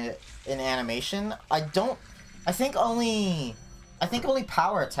in animation. I think only I think only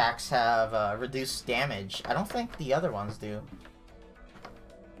power attacks have reduced damage. I don't think the other ones do.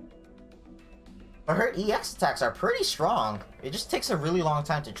 But her EX attacks are pretty strong. It just takes a really long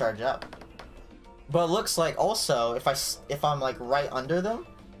time to charge up. But it looks like also, if I'm like right under them,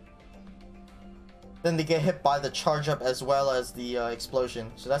 then they get hit by the charge up as well as the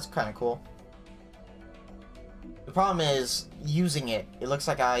explosion. So that's kind of cool. The problem is using it. It looks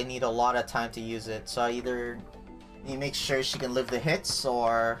like I need a lot of time to use it. So I either need to make sure she can live the hits,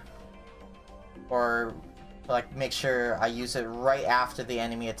 or like make sure I use it right after the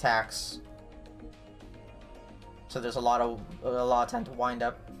enemy attacks. So there's a lot of time to wind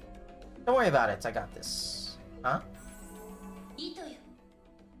up. Don't worry about it. I got this. Huh?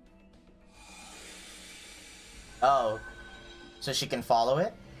 Oh. So she can follow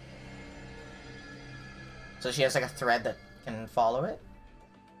it? So she has like a thread that can follow it?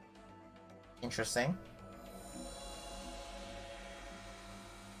 Interesting.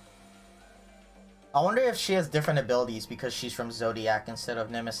 I wonder if she has different abilities because she's from Zodiac instead of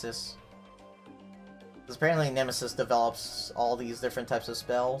Nemesis. Because apparently Nemesis develops all these different types of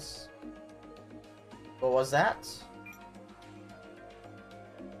spells. What was that?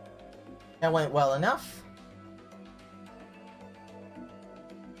 That went well enough.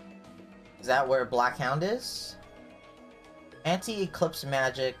 Is that where Black Hound is? Anti-Eclipse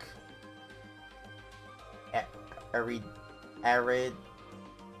Magic. Arid.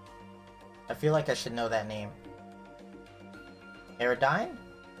 I feel like I should know that name. Aerodyne?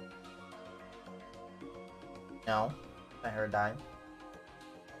 No, not Aerodyne.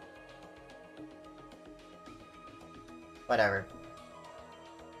 Whatever.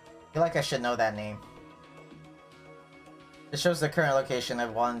 I feel like I should know that name. It shows the current location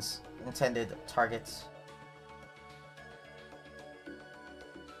of one's intended targets.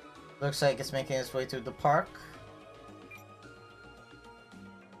 Looks like it's making its way through the park.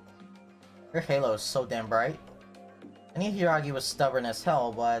 Your halo is so damn bright. I need to argue was stubborn as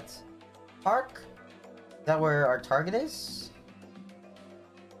hell, but... Park? Is that where our target is?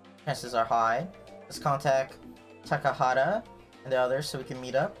 Chances are high. Let's contact Takahata and the others so we can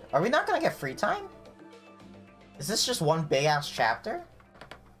meet up. Are we not gonna get free time? Is this just one big-ass chapter?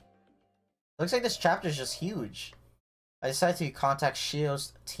 Looks like this chapter is just huge. I decided to contact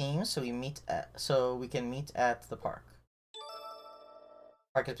Shio's team so we can meet at the park.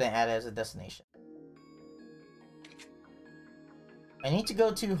 Park has been added as a destination. I need to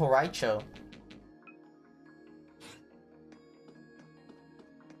go to Horaicho.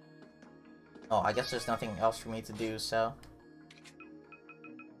 Oh, I guess there's nothing else for me to do, so...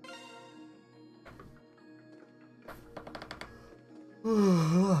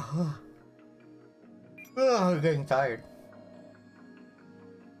 I'm getting tired.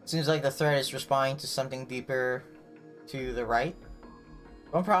 Seems like the thread is responding to something deeper to the right.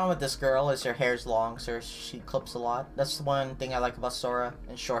 One problem with this girl is her hair's long, so she clips a lot. That's the one thing I like about Sora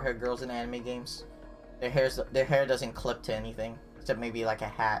and short-haired girls in anime games. Their hair doesn't clip to anything, except maybe like a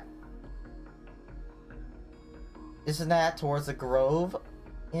hat. Isn't that towards the grove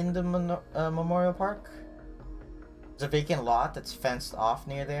in the Memorial Park? There's a vacant lot that's fenced off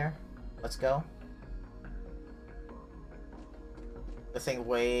near there. Let's go. The thing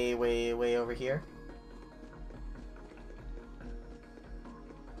way, way, way over here.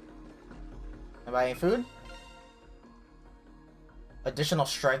 Am I buying food? Additional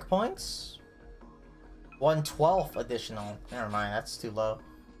strike points? 1/12 additional. Never mind, that's too low.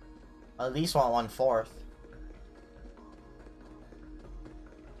 I at least want 1/4.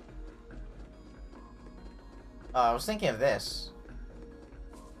 I was thinking of this.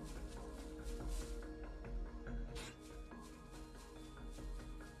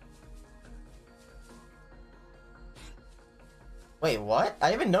 Wait, what? I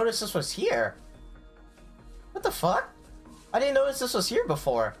didn't even notice this was here. What the fuck? I didn't notice this was here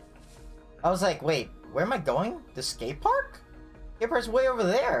before. I was like, wait, where am I going? The skate park? Skate park's way over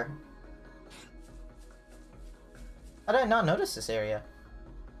there. How did I not notice this area?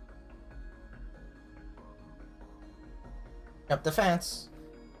 Up the fence.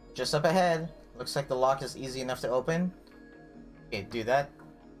 Just up ahead. Looks like the lock is easy enough to open. Okay, do that.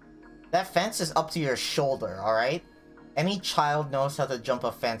 That fence is up to your shoulder, alright? Any child knows how to jump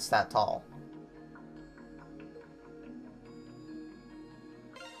a fence that tall.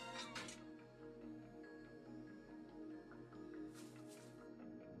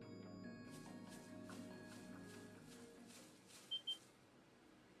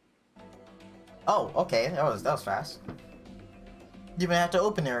 Oh, okay, that was fast. You didn't have to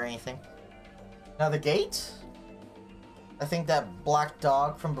open it or anything. Now the gate? I think that black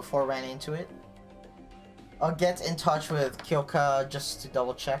dog from before ran into it. I'll get in touch with Kyoka just to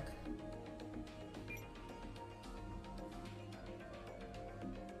double check.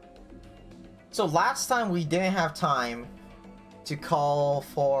 So last time we didn't have time to call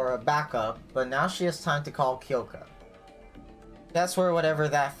for a backup, but now she has time to call Kyoka. That's where whatever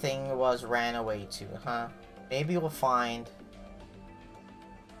that thing was ran away to, huh? Maybe we'll find...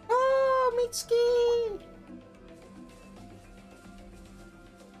 Oh, Mitsuki!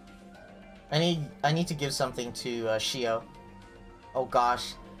 I need to give something to Shio. Oh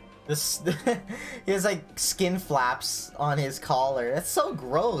gosh. This he has like skin flaps on his collar. That's so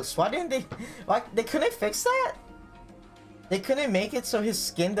gross. Why didn't they they couldn't fix that? They couldn't make it so his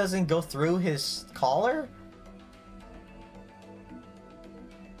skin doesn't go through his collar?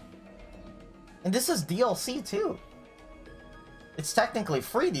 And this is DLC too. It's technically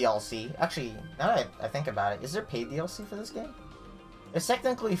free DLC. Actually, now that I think about it, is there paid DLC for this game? It's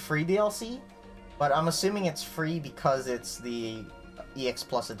technically free DLC, but I'm assuming it's free because it's the EX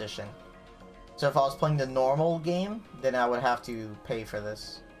Plus edition. So if I was playing the normal game, then I would have to pay for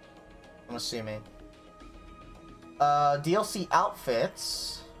this. I'm assuming. DLC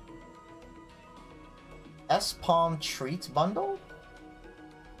outfits. S-Palm Treats Bundle?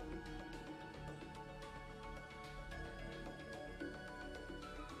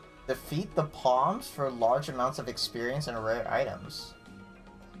 Defeat the Palms for large amounts of experience and rare items.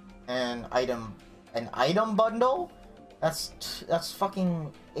 An item bundle? That's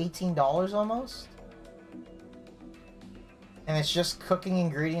fucking $18 almost. And it's just cooking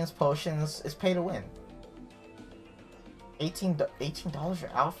ingredients, potions. It's pay to win. $18 for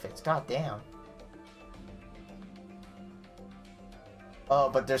outfits. God damn. Oh,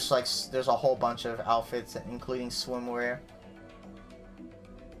 but there's a whole bunch of outfits, including swimwear.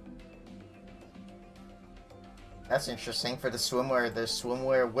 That's interesting. For the swimwear, there's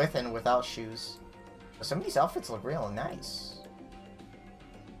swimwear with and without shoes. But some of these outfits look real nice.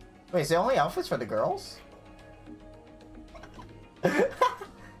 Wait, is there only outfits for the girls?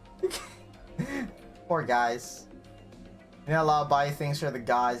 Poor guys. You're not allowed to buy things for the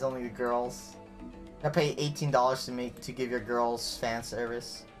guys, only the girls. I pay $18 to give your girls fan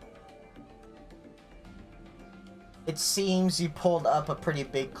service. It seems you pulled up a pretty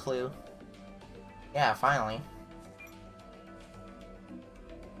big clue. Yeah, finally.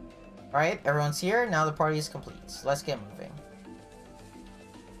 Alright, everyone's here. Now the party is complete. Let's get moving.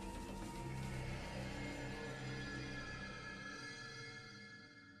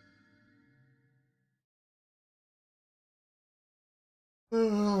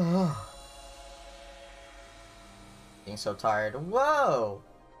 Being so tired. Whoa!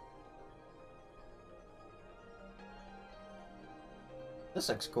 This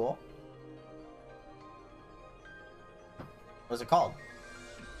looks cool. What's it called?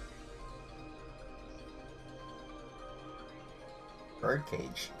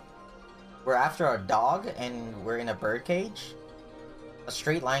 Birdcage. We're after a dog and we're in a birdcage? A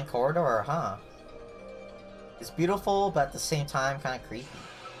straight line corridor, huh? It's beautiful, but at the same time kind of creepy.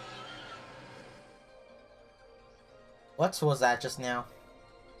 What was that just now?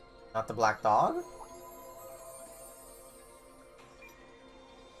 Not the black dog?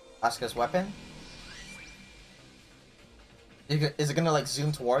 Asuka's weapon? Is it gonna like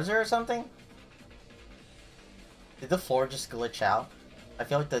zoom towards her or something? Did the floor just glitch out? I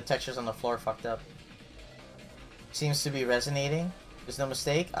feel like the textures on the floor fucked up. Seems to be resonating. There's no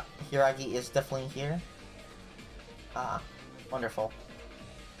mistake. Hiragi is definitely here. Ah, wonderful.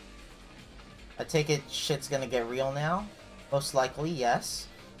 I take it shit's gonna get real now? Most likely, yes.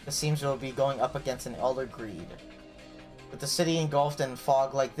 It seems we'll be going up against an Elder Greed. With the city engulfed in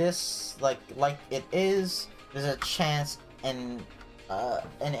fog like this, like it is, there's a chance an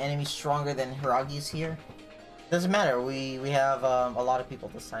enemy stronger than Hiragi's here. Doesn't matter, we have a lot of people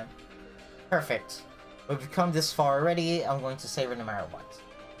this time. Perfect. We've come this far already, I'm going to save her no matter what.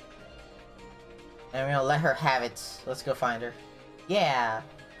 And we're gonna let her have it. Let's go find her. Yeah!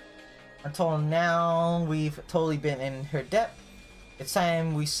 Until now, we've totally been in her debt. It's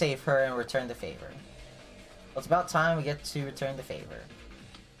time we save her and return the favor. Well, it's about time we get to return the favor.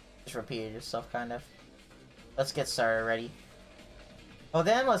 Just repeated yourself, kind of. Let's get started already. Well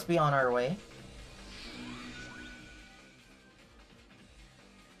then, let's be on our way.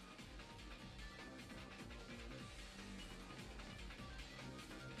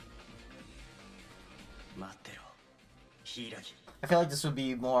 I feel like this would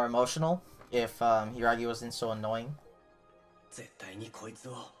be more emotional if Hiragi wasn't so annoying.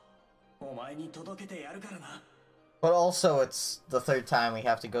 But also, it's the third time we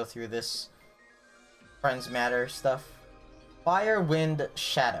have to go through this Friends Matter stuff. Fire, Wind,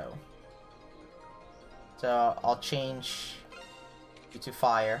 Shadow. So I'll change you to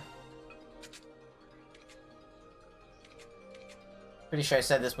fire. Pretty sure I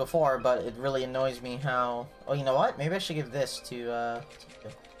said this before, but it really annoys me how... Oh, you know what? Maybe I should give this to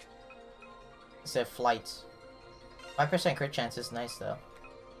instead of flight. 5% crit chance is nice, though.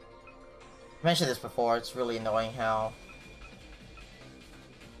 I mentioned this before, it's really annoying how...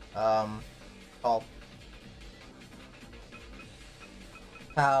 oh,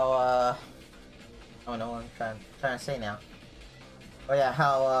 oh no, I'm trying to say now. Oh yeah,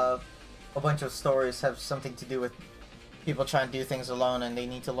 how a bunch of stories have something to do with people trying to do things alone and they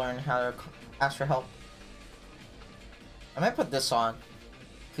need to learn how to ask for help. I might put this on.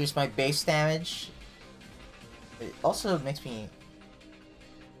 Increase my base damage. It also makes me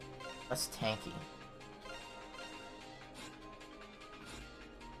less tanky.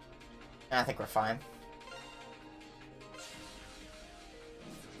 I think we're fine.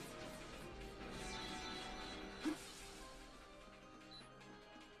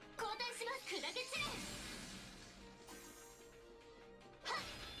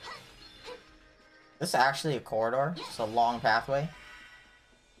 This is actually a corridor? It's a long pathway?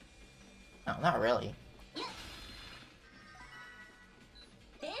 No, not really.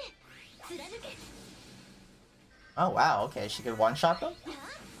 Oh wow, okay, she could one-shot them?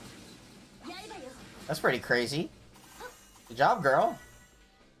 That's pretty crazy. Good job, girl.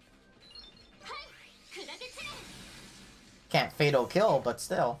 Can't fatal kill, but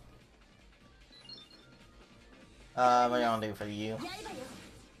still. What are you gonna do for you?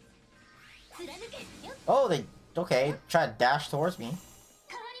 Oh, they... Okay, try to dash towards me.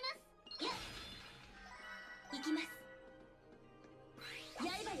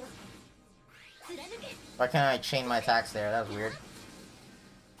 Why can't I chain my attacks there? That was weird.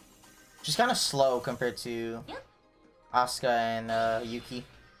 She's kind of slow compared to Asuka and Yuki.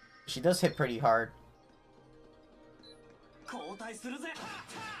 She does hit pretty hard.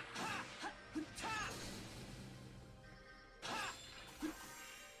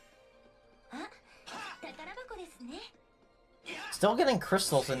 Still getting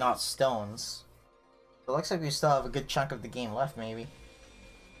crystals and not stones. It looks like we still have a good chunk of the game left, maybe.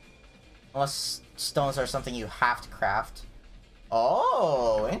 Unless stones are something you have to craft.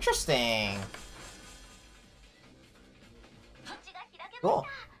 Oh, interesting. Cool.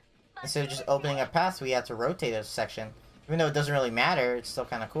 Instead of just opening a path, we have to rotate a section. Even though it doesn't really matter, it's still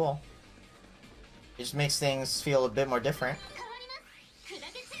kind of cool. It just makes things feel a bit more different.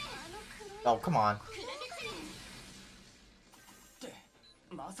 Oh, come on.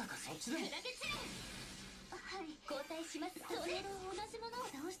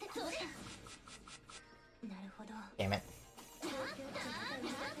 Damn it.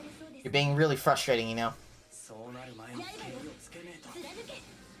 You're being really frustrating, you know?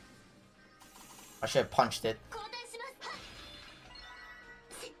 I should have punched it.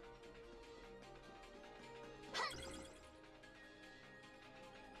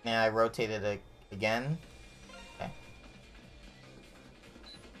 Yeah, I rotated it again. Okay.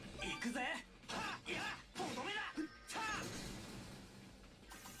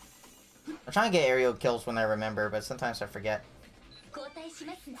 I'm trying to get aerial kills when I remember, but sometimes I forget.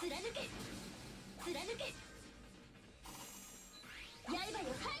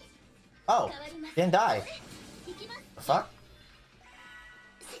 Oh, didn't die. The fuck?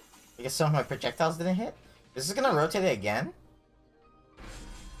 I guess some of my projectiles didn't hit? Is this gonna rotate it again?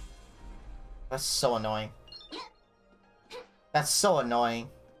 That's so annoying. That's so annoying.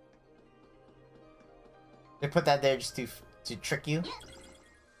 They put that there just to trick you?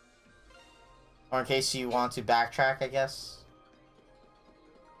 Or in case you want to backtrack, I guess.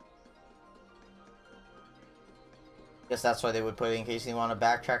 Guess that's why they would put it in case you want to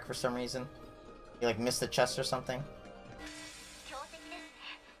backtrack for some reason. You like missed the chest or something.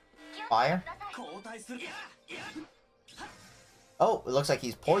 Fire? Oh, it looks like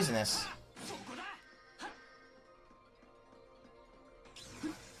he's poisonous.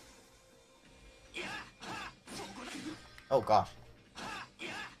 Oh gosh.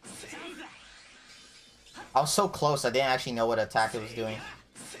 I was so close, I didn't actually know what attack it was doing.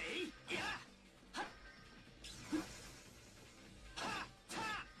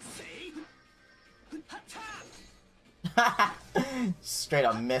 Straight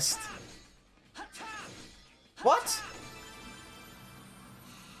up missed. What?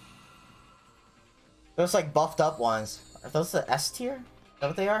 Those like buffed up ones. Are those the S tier? Is that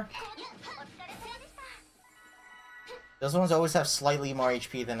what they are? Those ones always have slightly more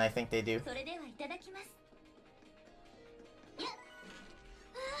HP than I think they do.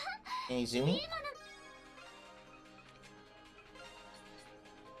 Can you zoom me?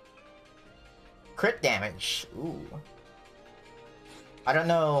 Crit damage. Ooh. I don't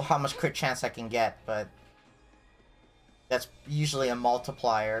know how much crit chance I can get, but that's usually a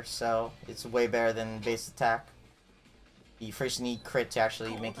multiplier, so it's way better than base attack. You first need crit to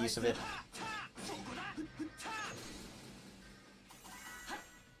actually make use of it. Did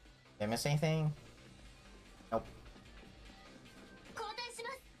I miss anything? Nope.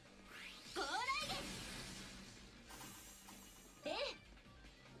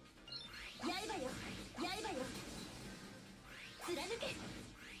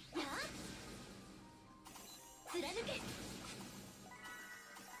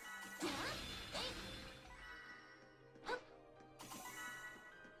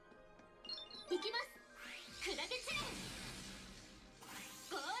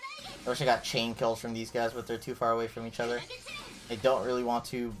 I wish I got chain kills from these guys, but they're too far away from each other. I don't really want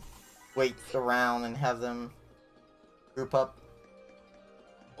to wait around and have them group up.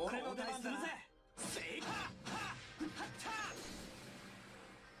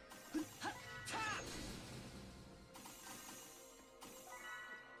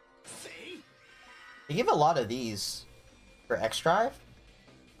 They give a lot of these for X Drive.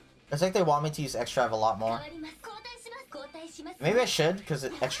 It's like they want me to use X Drive a lot more. Maybe I should, because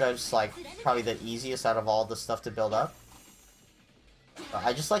X Drive's like probably the easiest out of all the stuff to build up. But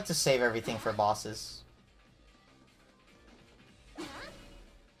I just like to save everything for bosses.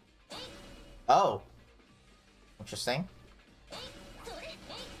 Oh. Interesting.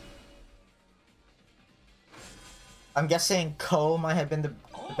 I'm guessing Ko might have been the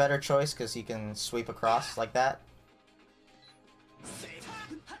better choice, because he can sweep across like that.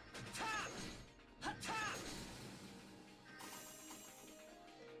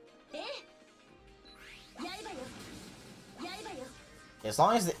 As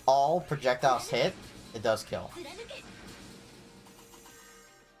long as all projectiles hit, it does kill.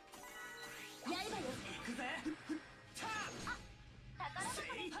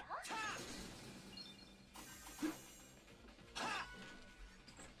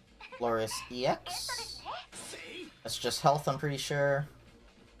 Glorious EX. That's just health, I'm pretty sure.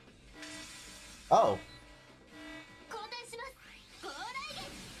 Oh.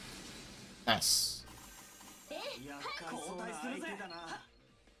 Nice.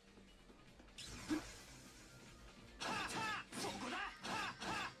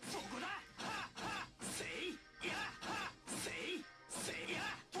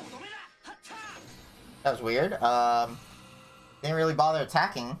 That was weird. Didn't really bother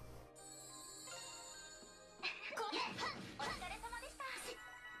attacking.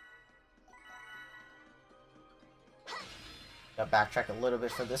 Gotta backtrack a little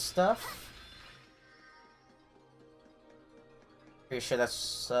bit for this stuff. Pretty sure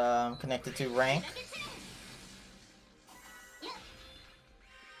that's connected to rank.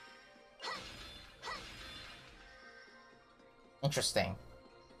 Interesting.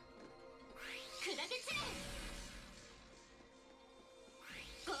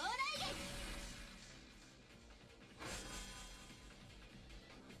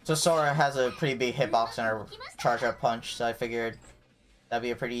 So Sora has a pretty big hitbox and a charge up punch, so I figured that'd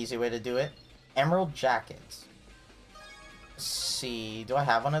be a pretty easy way to do it. Emerald Jacket. Let's see, do I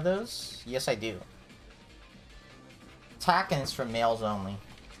have one of those? Yes, I do. Attack, and it's for males only.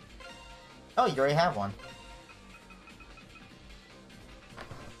 Oh, you already have one.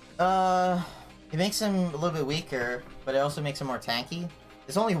 It makes him a little bit weaker, but it also makes him more tanky.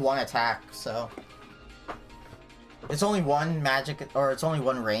 It's only one attack, so... It's only one magic, or it's only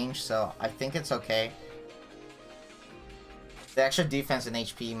one range, so I think it's okay. The extra defense and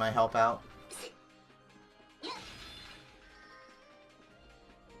HP might help out.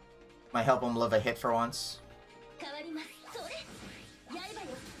 Might help him live a hit for once.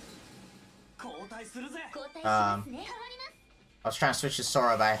 I was trying to switch to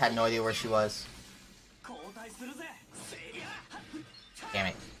Sora, but I had no idea where she was. Damn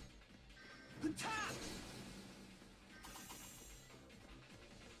it.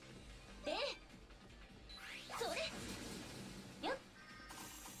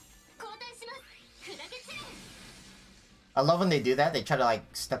 I love when they do that. They try to like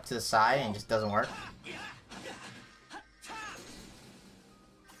step to the side and it just doesn't work.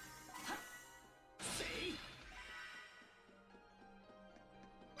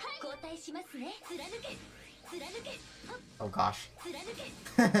 Oh gosh.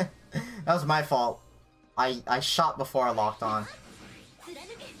 That was my fault. I shot before I locked on.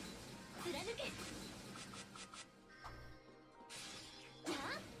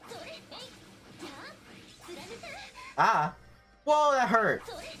 Ah! Whoa, that hurt!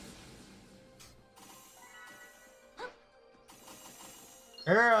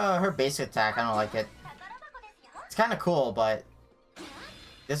 Her basic attack, I don't like it. It's kind of cool, but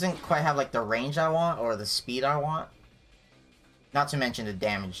doesn't quite have like the range I want or the speed I want. Not to mention the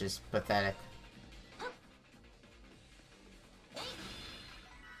damage is pathetic.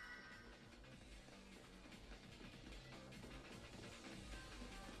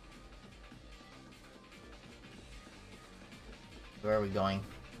 Where are we going?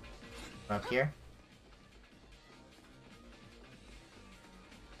 Up here?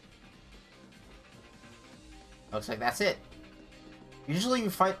 Looks like that's it. Usually you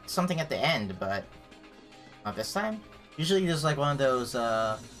fight something at the end, but not this time. Usually there's like one of those,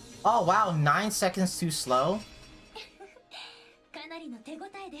 oh wow, 9 seconds too slow.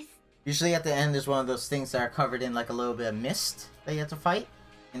 Usually at the end there's one of those things that are covered in like a little bit of mist that you have to fight.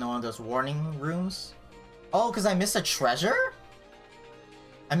 You know, one of those warning rooms. Oh, because I missed a treasure?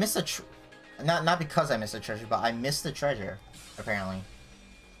 I missed a not because I missed a treasure, but I missed the treasure, apparently.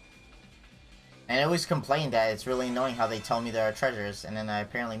 And I always complain that it's really annoying how they tell me there are treasures, and then I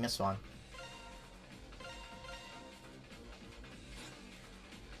apparently miss one.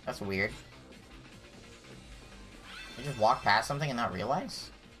 That's weird. I just walk past something and not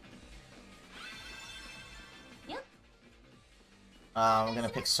realize? Yep. I'm gonna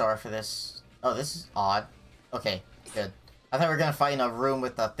pick Sora for this. Oh, this is odd. Okay, good. I thought we were gonna fight in a room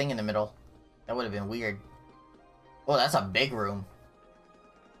with a thing in the middle. That would have been weird. Oh, that's a big room.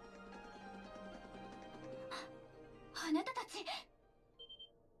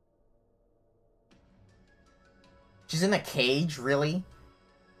 She's in a cage, really?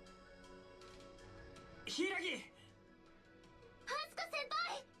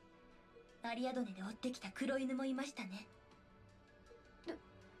 アリアドネで追ってきた黒犬もいましたね。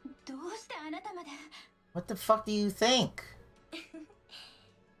どうしてあなたまで What the fuck do you think?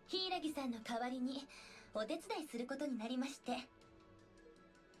 柊さんの代わりにお手伝いすることになりまして。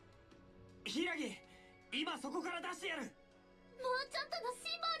柊、今そこから出してやる。もうちょっとの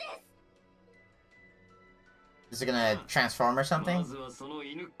辛抱です。 Is it gonna transform or something?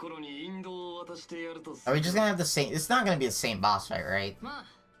 Are we just gonna have the same? It's not gonna be the same boss fight, right?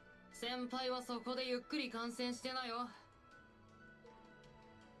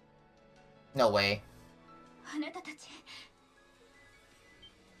 No way.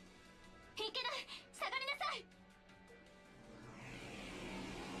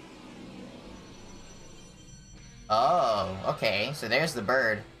 Oh, okay. So there's the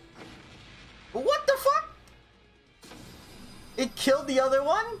bird. What the fuck? It killed the other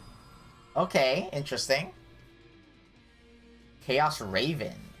one? Okay, interesting. Chaos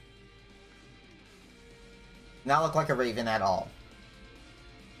Raven. Not look like a raven at all.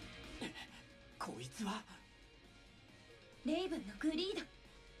 こいつはレイブンのグリード。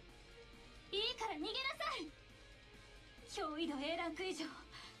いいから逃げなさい。憑依度 A ランク以上、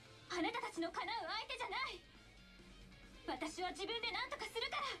あなたたちの叶う相手じゃない。私は自分で何とかする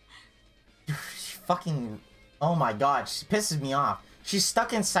から。Fucking... Oh my god, she pisses me off. She's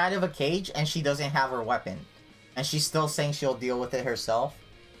stuck inside of a cage and she doesn't have her weapon. And she's still saying she'll deal with it herself.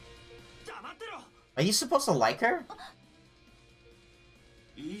 Are you supposed to like her?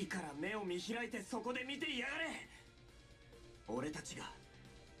 いいから目を見開いてそこで見てやがれ。俺たちが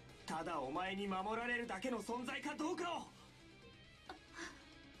ただお前に守られるだけの存在かどうかを。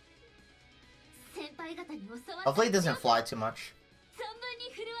先輩方に教わった。 Hopefully it doesn't fly too much. 存分に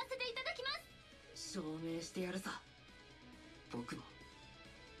震わせていただきます。証明してやるさ。僕も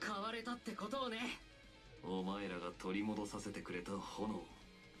変われたってことをね。お前らが取り戻させてくれた炎、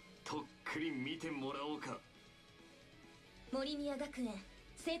とっくり見てもらおうか。森宮学園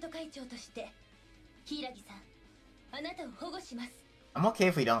生徒会長として柊さん、あなたを保護します。 I'm okay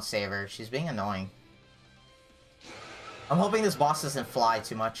if we don't save her. She's being annoying. I'm hoping this boss doesn't fly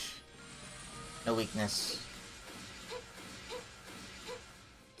too much. No weakness.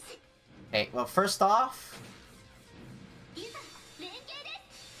 Okay, well, first off...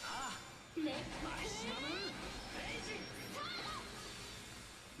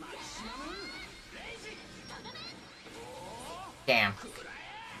 Damn.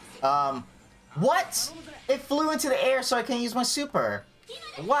 What? It flew into the air so I can use my super.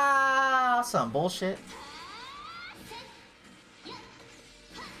 Wow, some bullshit.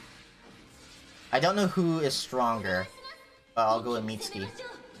 I don't know who is stronger, but I'll go with Mitsuki.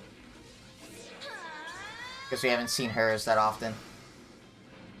 Because we haven't seen hers that often.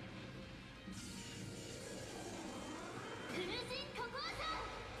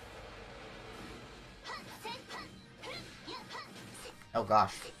 Oh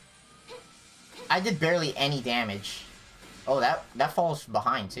gosh. I did barely any damage. Oh, that falls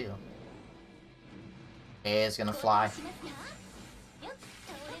behind too. It's gonna fly.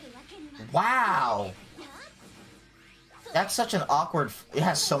 Wow! That's such an awkward... It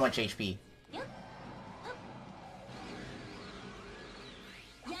has so much HP.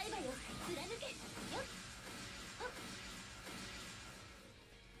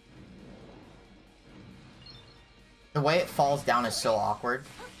 The way it falls down is so awkward.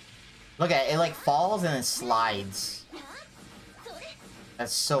 Look at it, it like falls and then slides.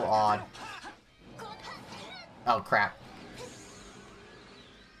 That's so odd. Oh crap.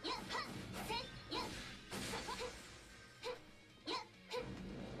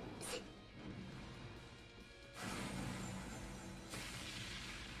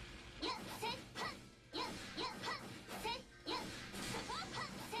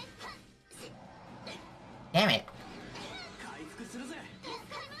 Damn it.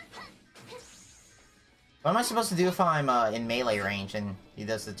 What am I supposed to do if I'm in melee range and he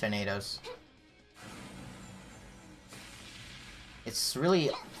does the tornadoes? It's really...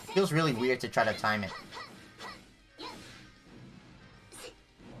 feels really weird to try to time it.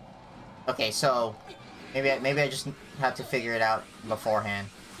 Okay, so... Maybe I just have to figure it out beforehand.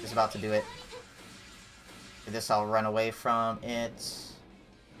 Just about to do it. For this I'll run away from it. It's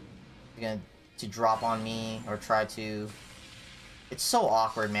gonna to drop on me or try to... It's so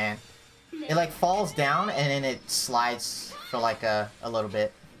awkward, man. It like falls down and then it slides for like a little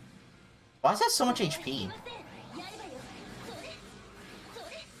bit. Why is that so much HP?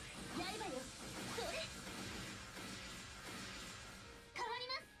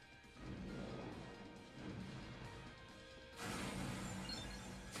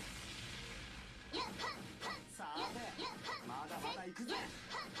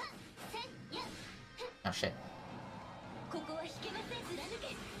 Oh shit.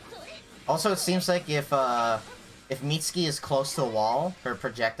 Also, it seems like if Mitsuki is close to a wall, her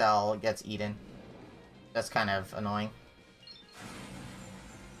projectile gets eaten. That's kind of annoying.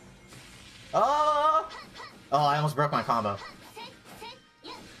 Oh! Oh, I almost broke my combo.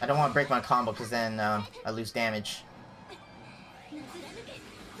 I don't want to break my combo because then I lose damage.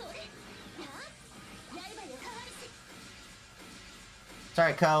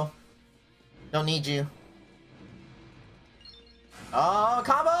 Sorry, Ko. Don't need you. Oh,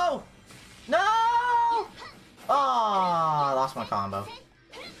 combo! No! Oh, I lost my combo.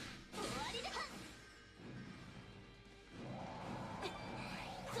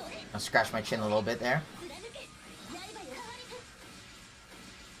 I'll scratch my chin a little bit there.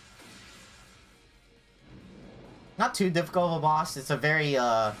 Not too difficult of a boss. It's a very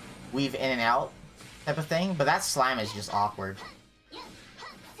weave in and out type of thing, but that slam is just awkward.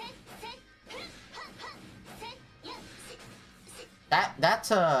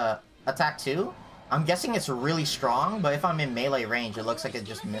 That attack too, I'm guessing it's really strong, but if I'm in melee range, it looks like it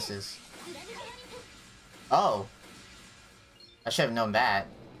just misses. Oh. I should have known that.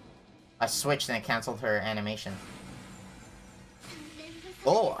 I switched and it canceled her animation.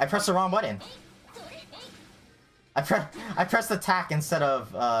 Oh, I pressed the wrong button. I pressed attack instead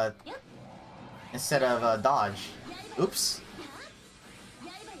of dodge. Oops.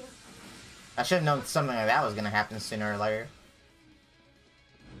 I should have known something like that was gonna happen sooner or later.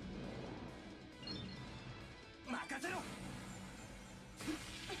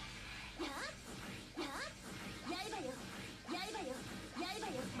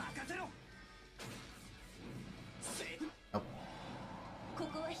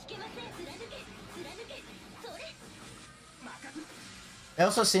 It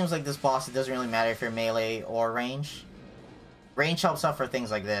also seems like this boss, it doesn't really matter if you're melee or range. Range helps out for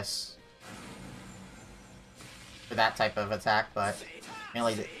things like this. For that type of attack, but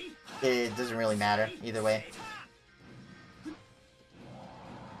melee, it doesn't really matter either way.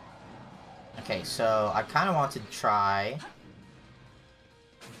 Okay, so I kind of want to try...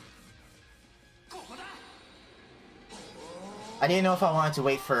 I didn't know if I wanted to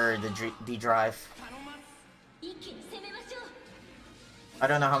wait for the D-drive. I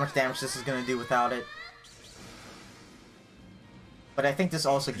don't know how much damage this is going to do without it. But I think this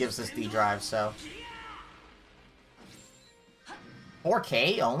also gives us D-drive, so...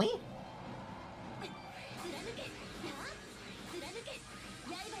 4K only?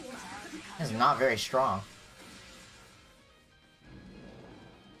 That's not very strong.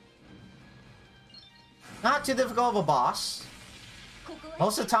 Not too difficult of a boss.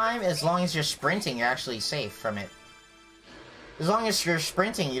 Most of the time, as long as you're sprinting, you're actually safe from it. As long as you're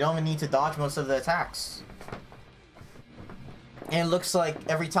sprinting, you don't even need to dodge most of the attacks. And it looks like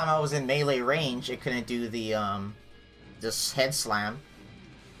every time I was in melee range, it couldn't do the, this head slam.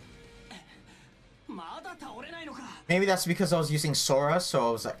 Maybe that's because I was using Sora, so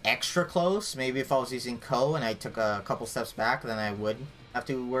I was extra close. Maybe if I was using Ko and I took a couple steps back, then I would have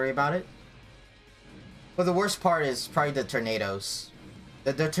to worry about it. But the worst part is probably the tornadoes.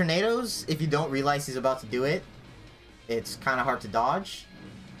 The tornadoes, if you don't realize he's about to do it, it's kind of hard to dodge.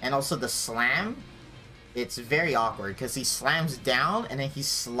 And also the slam, it's very awkward because he slams down and then he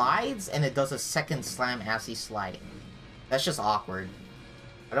slides and it does a second slam as he's sliding. That's just awkward.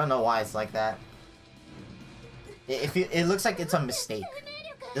 I don't know why it's like that. It looks like it's a mistake.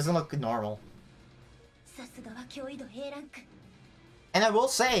 It doesn't look normal. And I will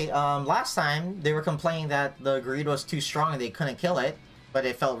say, last time they were complaining that the greed was too strong and they couldn't kill it, but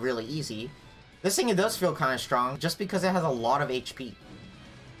it felt really easy. This thing, it does feel kind of strong just because it has a lot of HP.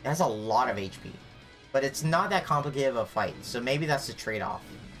 It has a lot of HP. But it's not that complicated of a fight, so maybe that's the trade-off.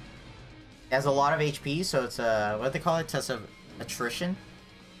 It has a lot of HP, so it's a, what do they call it? Test of attrition?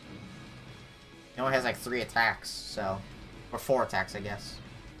 It only has like 3 attacks, so... Or 4 attacks, I guess.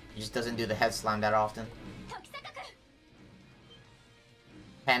 He just doesn't do the head slam that often.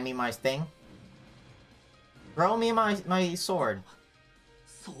 Hand me my thing. Throw me my sword.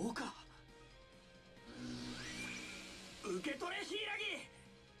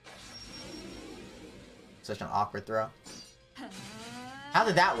 Such an awkward throw. How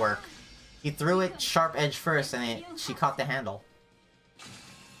did that work? He threw it sharp edge first and she caught the handle.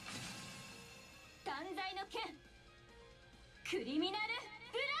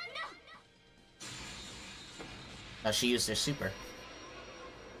 Now she used her super.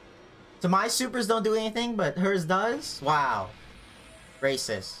 So my supers don't do anything, but hers does? Wow.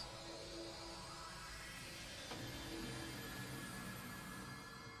 Racist.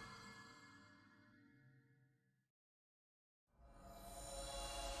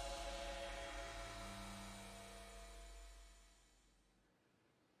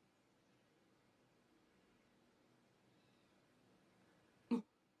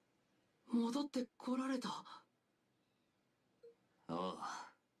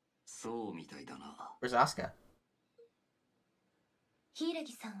 Where's Asuka?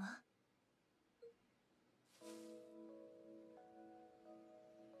 柊さんは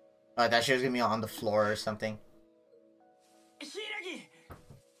Oh, I thought she was gonna be on the floor or something.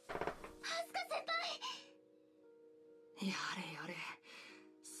 やれやれ、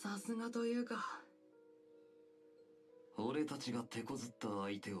さすがというか。俺たちが手こずった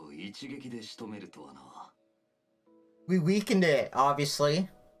相手を一撃で仕留めるとはな。We weakened it, obviously.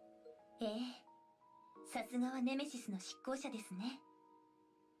 ええ、さすがはネメシスの執行者ですね。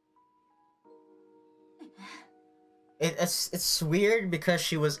It's weird because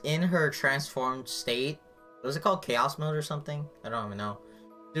she was in her transformed state. Was it called Chaos Mode or something? I don't even know.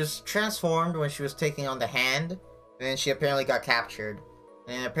 She was transformed when she was taking on the hand, and then she apparently got captured.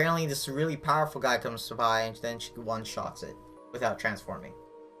 And apparently this really powerful guy comes by, and then she one-shots it without transforming.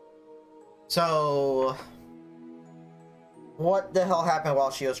 So... what the hell happened while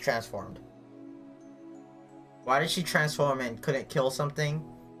she was transformed? Why did she transform and couldn't kill something?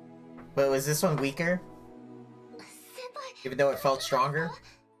 But was this one weaker? Even though it felt stronger?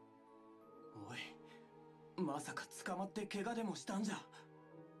 Oh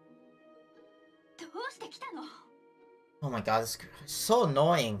my god, this is so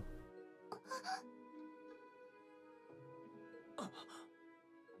annoying.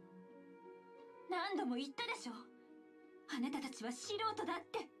 何度も言ったでしょ。あなたたちは素人だっ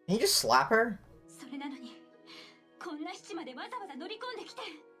て。 Can you just slap her? それなのに、こんな七までわざわざ乗り込んできて。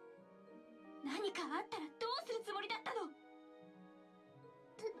何かあったらどうするつもりだったの？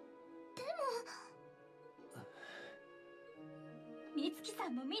でも。美月さ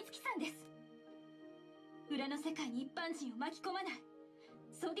んも美月さんです。裏の世界に一般人を巻き込まない。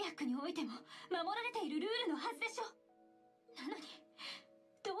ゾディアックにおいても守られているルールのはずでしょ。なのに、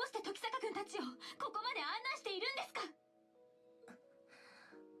どうして時坂君たちをここまで案内しているんですか？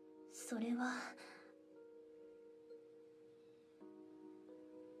それは。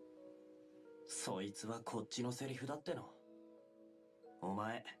そいつはこっちのセリフだっての。お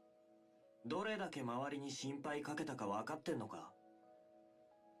前、どれだけ周りに心配かけたか分かってんのか？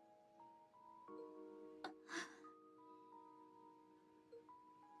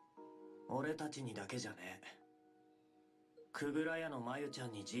俺たちにだけじゃねえ。くぐら屋のまゆちゃ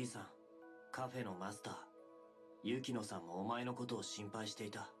んにじいさん、カフェのマスター、ゆきのさんもお前のことを心配して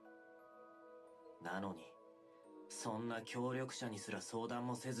いた。なのに、そんな協力者にすら相談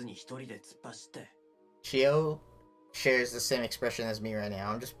もせずに一人で突っ走って。Shio shares the same expression as me right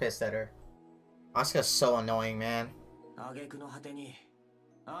now. I'm just pissed at her. Asuka's so annoying, man. 挙句の果てに、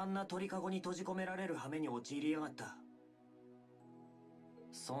あんな鳥かごに閉じ込められる羽目に陥りやがった。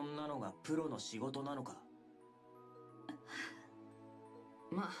そんなのがプロの仕事なのか？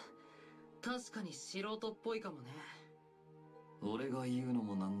まあ、確かに素人っぽいかもね。俺が言うの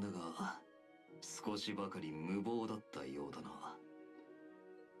もなんだが、少しばかり無謀だったようだな。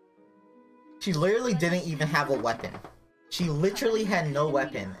She literally didn't even have a weapon. She literally had no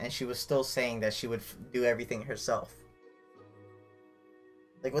weapon, and she was still saying that she would do everything herself.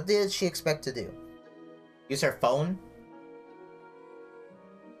 Like, what did she expect to do? Use her phone?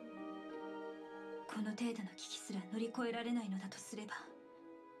 この程度の危機すら乗り越えられないのだとすれば、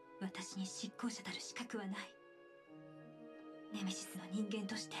私に執行者たる資格はない。ネメシスの人間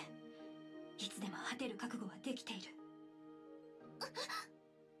として、いつでも果てる覚悟はできている。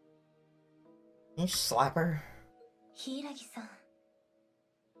Can you slap her? 柊さん。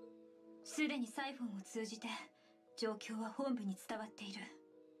すでにサイフォンを通じて、状況は本部に伝わっている。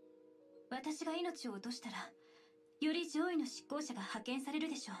私が命を落としたら、より上位の執行者が派遣される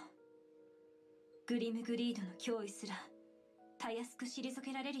でしょう。グリムグリードの脅威すら、たやすく退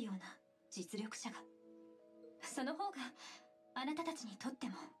けられるような実力者が。その方が、あなたたちにとって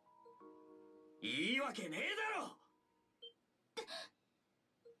も。いいわけねえだろ。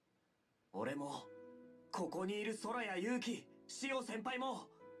俺も、ここにいる空や勇気、潮先輩も、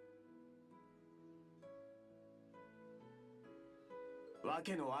わ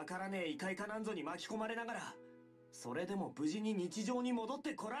けのわからねえ異界かなんぞに巻き込まれながら、それでも無事に日常に戻っ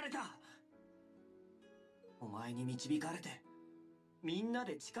てこられた。お前に導かれて、みんな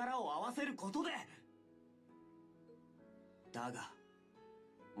で力を合わせることで。だが、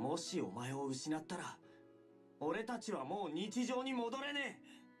もしお前を失ったら、俺たちはもう日常に戻れね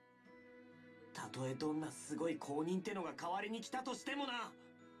え。たとえどんなすごい公認ってのが代わりに来たとしてもな。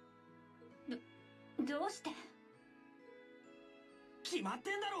どうして？決まっ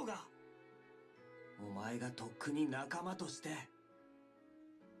てんだろうが。お前がとっくに仲間として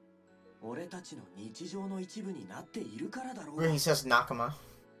俺たちの日常の一部になっているからだろう。 Where he says Nakama,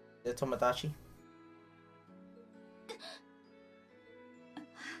 the Tomodachi.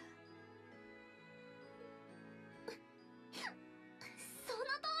 その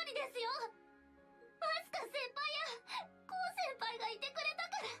通りですよ。アスカ先輩やコウ先輩がいてくれた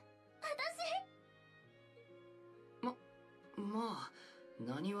から私。まあ、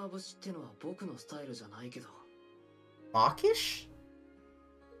何は節ってのは僕のスタイルじゃないけど。Mawkish?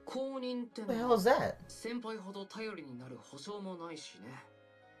 公認っての What the hell は is that? 先輩ほど頼りになる保証もないしね。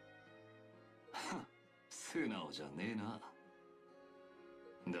素直じゃねえな。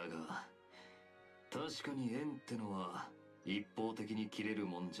だが、確かに縁ってのは一方的に切れる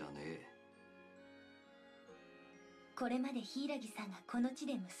もんじゃねえ。これまで柊さんがこの地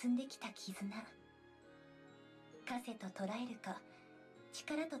で結んできた絆、枷と捉えるか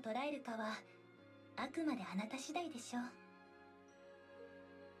力と捉えるかはあくまであなた次第でしょう。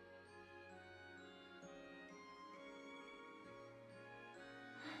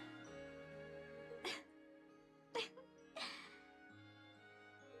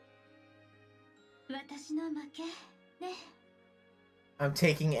私の負けね。I'm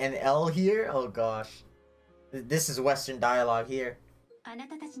taking an L here? Oh gosh. This is Western dialogue here. あな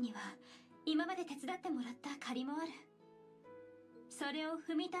たたちには今まで手伝ってもらった借りもある。それを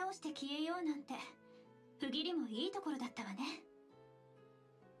踏み倒して消えようなんて不義理もいいところだったわね。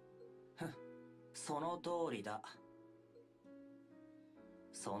その通りだ。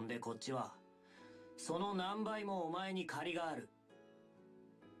そんでこっちはその何倍もお前に借りがある。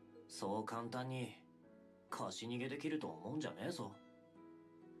そう簡単に貸し逃げできると思うんじゃねえぞ。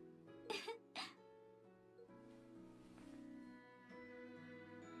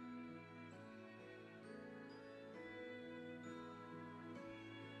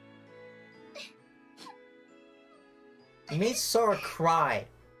He made Sora cry.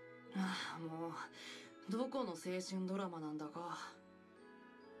 ああ、もうどこの青春ドラマなんだか。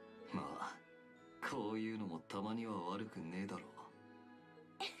まあ、こういうのもたまには悪くねえだろう。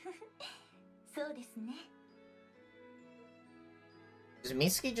そうですね。Is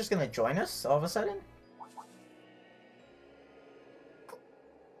Mitsuki just gonna join us all of a sudden?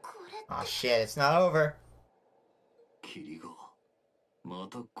 これって。 Oh shit, it's not over. キリがま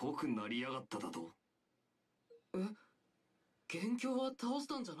た濃くなりやがっただと。え、元凶は倒し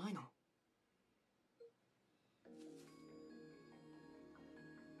たんじゃないの？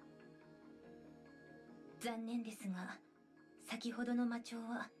残念ですが、先ほどの魔鳥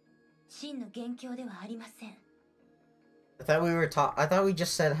は真の元凶ではありません。I thought we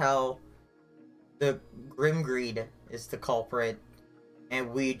just said how the Grimgreed is the culprit,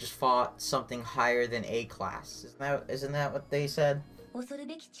 and we just fought something higher than A class. Isn't that what they said? 恐る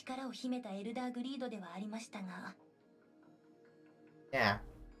べき力を秘めたエルダーグリードではありましたが。Yeah.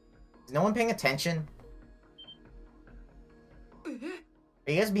 Is no one paying attention?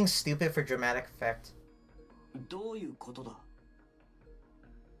 Are you guys being stupid for dramatic effect? どういうことだ？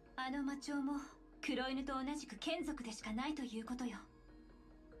あの魔鳥も黒犬と同じく眷属でしかないということよ。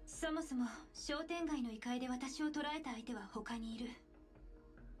そもそも商店街の異界で私を捕らえた相手は他にいる。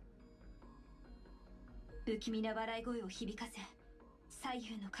不気味な笑い声を響かせ、左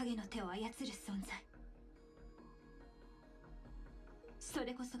右の影の手を操る存在。そ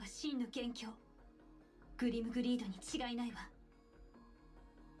れこそが真の元凶、グリムグリードに違いないわ。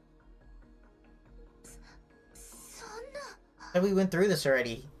そんな。And we went through this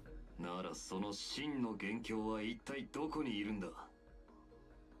already. ならその真の元凶は一体どこにいるんだ？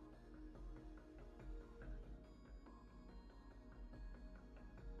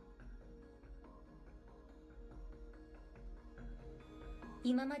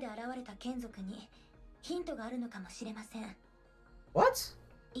今まで現れた眷属にヒントがあるのかもしれません。What?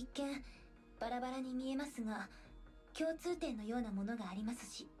 一見バラバラに見えますが、共通点のようなものがありま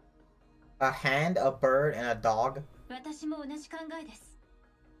すし。A hand, a bird, and a dog? 私も同じ考えです。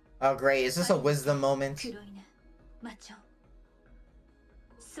Oh great, is this a wisdom moment? 黒犬、魔鳥。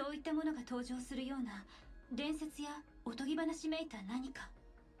そういったものが登場するような伝説やおとぎ話めいた何か。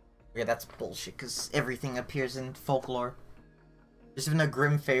Yeah, that's bullshit, because everything appears in folklore. There's even a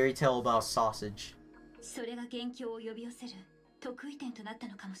grim fairy tale about sausage. それが元凶を呼び寄せる得意点となった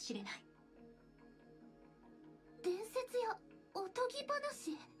のかもしれない。伝説やおとぎ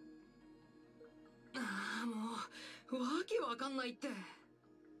話。ああ、もうわけわかんないって。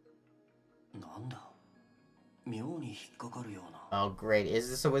なんだ、妙に引っかかるような。 Oh great, is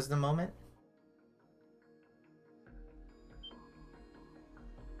this a wisdom moment?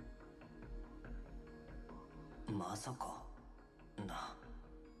 まさかな。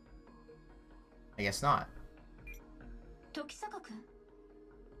 I guess not. 時坂君。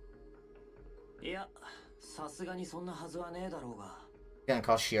いや、さすがにそんなはずはねえだろうが。 You gonna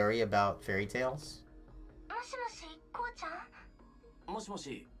call Shiori about fairy tales? もしもし、こうちゃん。もしも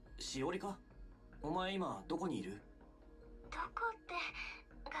し、しおりか？お前今どこにいる？どこって、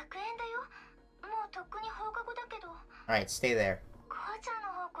学園だよ。もうとっくに放課後だけど。Alright, stay there. こうちゃん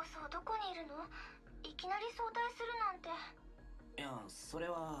の方こそどこにいるの？いきなり早退するなんて。いや、それ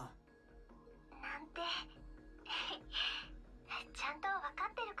は。なんて。ちゃんと分か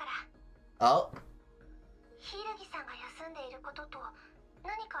ってるから。Oh? 柊さんが休んでいることと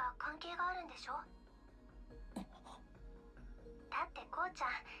何か関係があるんでしょ？だってこうちゃ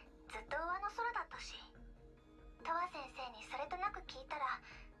んずっと上の空だったし、トワ先生にそれとなく聞いたら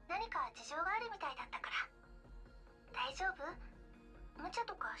何か事情があるみたいだったから。大丈夫？無茶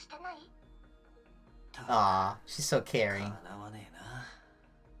とかしてない？ Aw, she's so caring. かなわねえな。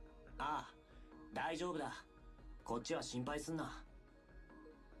ああ、大丈夫だ。こっちは心配すんな。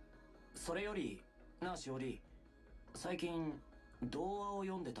それよりなあ、しおり、最近童話を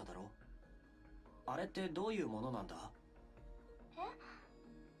読んでただろ？あれってどういうものなんだ？え？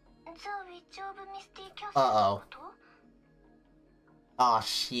 The Witch of Misty Castle のこと？ Aw,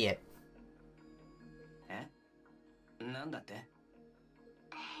 shit. え？なんだって？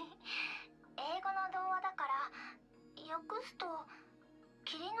英語の童話だから訳すと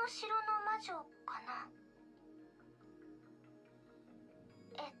霧の城の魔女かな。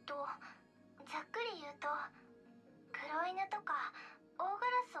ざっくり言うと黒犬とか大ガ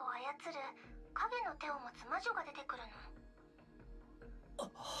ラスを操る影の手を持つ魔女が出てくるの。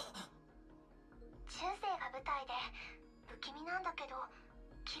中世が舞台で不気味なんだけど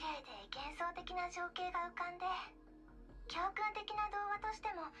綺麗で幻想的な情景が浮かんで、教訓的な童話として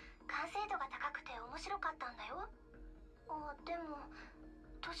も完成度が高くて面白かったんだよ。でも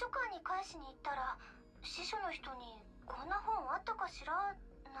図書館に返しに行ったら司書の人にこんな本あったかしら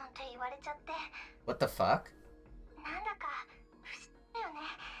なんて言われちゃって。 What the fuck? なんだか不思議だよね。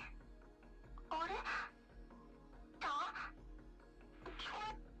あれ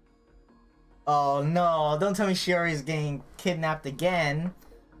Oh no, don't tell me Shiori's getting kidnapped again.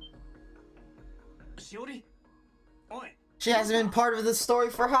 しおり、おい。 She hasn't been part of the story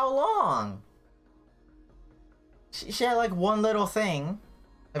for how long? She had like one little thing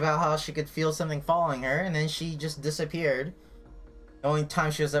about how she could feel something following her, and then she just disappeared. The only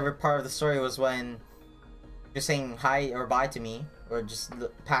time she was ever part of the story was when just saying hi or bye to me, or just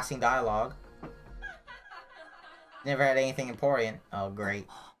passing dialogue. Never had anything important. Oh, great.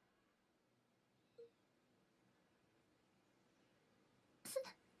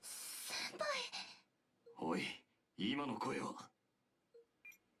 先輩。おい、今の声は。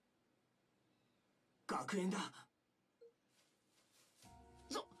学園だ。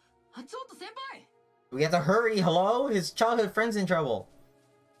ちょっと先輩。 We have to hurry. Hello? His childhood friend's in trouble.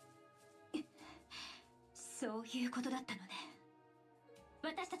 そういうことだったのね。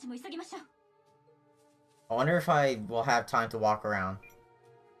私たちも急ぎましょう。 I wonder if I will have time to walk around.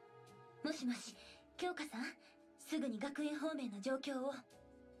 もしもし、京香さん、すぐに学園方面の状況を。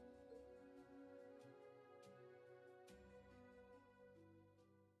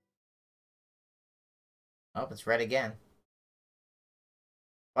Oh, it's red again.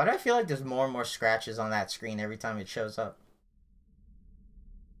 Why do I feel like there's more and more scratches on that screen every time it shows up?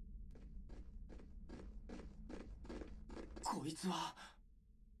 こいつは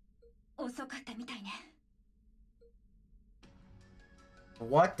遅かったみたいね。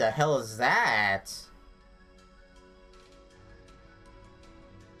 What the hell is that?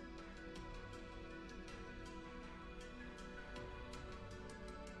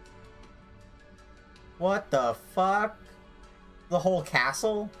 What the fuck? The whole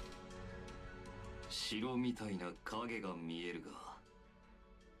castle? 城みたいな影が見えるが。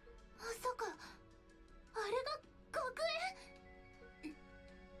まさか、あれが学園？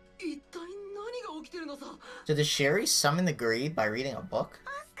一体何が起きてるのさ。 So did Sherry summon the greed by reading a book?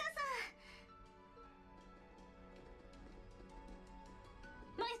 アスカさ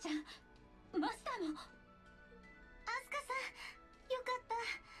ん。マヤちゃん、マスターも。アスカさん、よかっ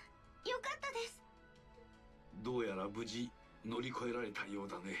た。よかったです。どうやら無事乗り越えられたよう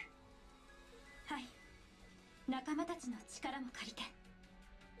だね。はい。仲間たちの力も借りて。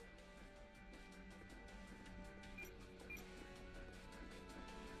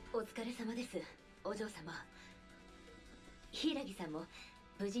お疲れ様です、お嬢様。柊さんも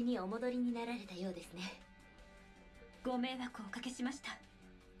無事にお戻りになられたようですね。ご迷惑をおかけしました。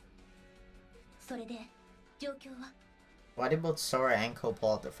それで、状況は？ Why did both Sora and Ko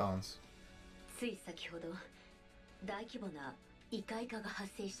pull out their phones? つい先ほど大規模な異界化が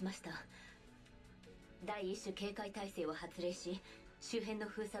発生しました。第一種警戒態勢を発令し、周辺の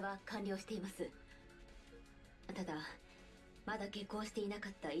封鎖は完了しています。ただまだ下校していなか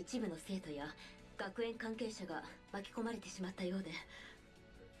った一部の生徒や学園関係者が巻き込まれてしまったようで。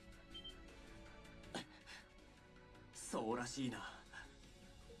そうらしいな。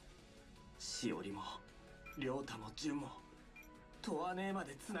しおりも亮太も純もとわねえま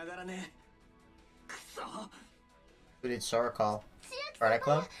で繋がらねえ。くそ。 Who did Sora call? Friday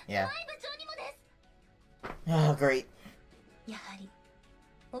Club? Yeah. 部長にもです。 Oh, great. やはり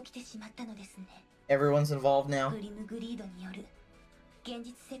起きてしまったのですね。 Everyone's involved now. グリムグリードによる現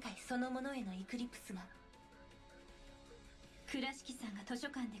実世界そのものへのエクリプスが。倉敷さんが図書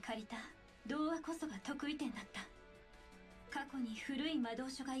館で借りた童話こそが得意点だった。過去に古い魔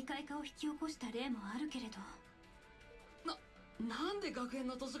導書が異界化を引き起こした例もあるけれど。なんで学園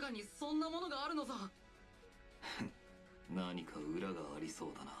の図書館にそんなものがあるのさ。何か裏がありそ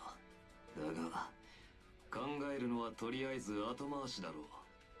うだな。だが考えるのはとりあえず後回しだろう。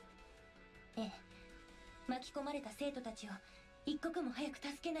ええ、巻き込まれた生徒たちを一刻も早く助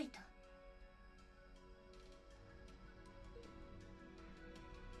けないと。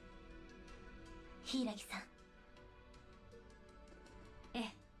柊さん。え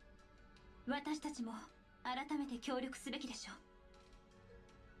え、私たちも改めて協力すべきでしょ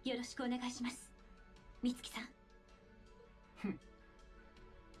う。よろしくお願いします、美月さん。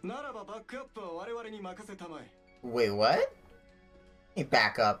ならばバックアップは我々に任せたまえ。 Wait, what? Hey,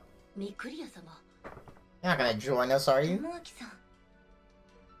 back up. ミクリア様。 You're not gonna join us, are you? 智明さ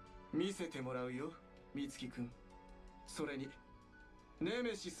ん。見せてもらうよ、美月くん。それにネ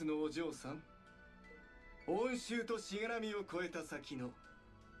メシスのお嬢さん、恩衆としがらみを超えた先の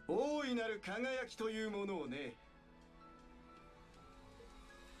大いなる輝きというものをね。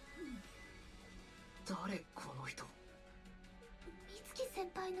誰この人。美月先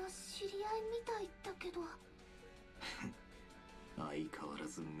輩の知り合いみたいだけど。相変わら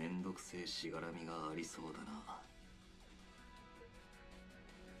ずめんどくせえしがらみがありそうだな。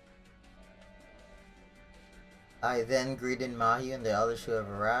I then greeted Mahi and the others who have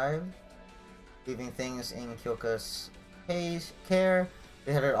arrived. Leaving things in Kyoka's care,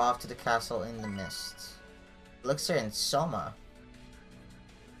 we headed off to the castle in the mist. Elixir and Soma.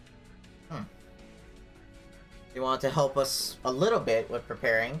 They wanted to help us a little bit with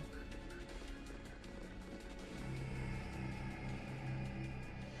preparing.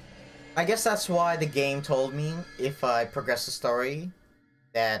 I guess that's why the game told me if I progress the story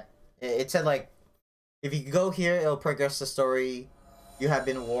that it said like if you go here it'll progress the story. You have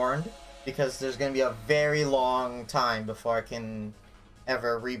been warned because there's gonna be a very long time before I can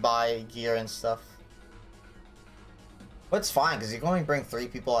ever rebuy gear and stuff. But it's fine because you can only bring 3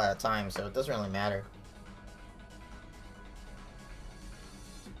 people at a time, so it doesn't really matter.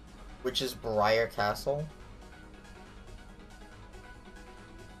 Which is Briar Castle.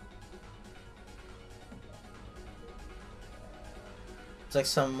 It's like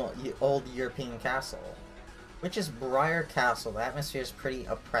some old European castle. Which is Briar Castle. The atmosphere is pretty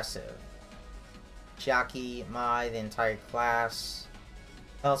oppressive. Chiaki, Mai, the entire class.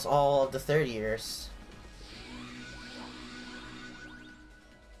 Else all of the third years.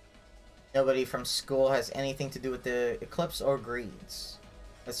 Nobody from school has anything to do with the eclipse or greens.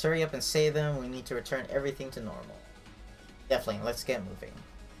 Let's hurry up and save them. We need to return everything to normal. Definitely, let's get moving.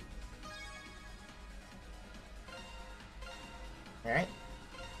 Alright.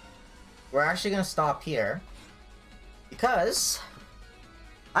 We're actually gonna stop here. Because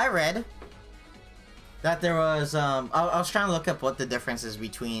I read that there was, I was trying to look up what the difference is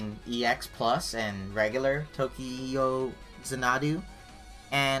between EX Plus and regular Tokyo Xanadu.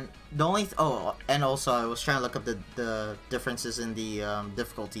 And the only and also I was trying to look up the differences in the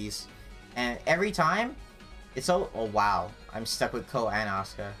difficulties, and every time it's oh wow, I'm stuck with Ko and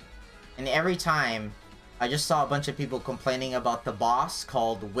Asuka, and every time I just saw a bunch of people complaining about the boss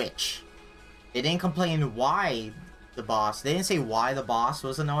called Witch. They didn't complain why the boss. They didn't say why the boss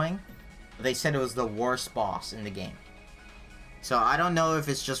was annoying. But they said it was the worst boss in the game. So I don't know if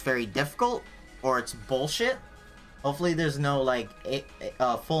it's just very difficult or it's bullshit. Hopefully there's no, like,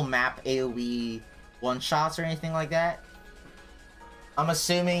 full map AoE one-shots or anything like that. I'm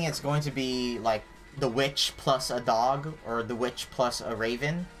assuming it's going to be, like, the witch plus a dog, or the witch plus a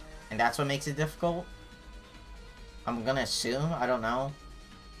raven, and that's what makes it difficult. I'm gonna assume, I don't know.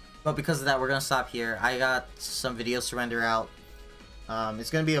 But because of that, we're gonna stop here. I got some videos to render out.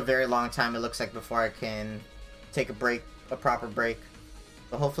 It's gonna be a very long time, it looks like, before I can take a break, a proper break.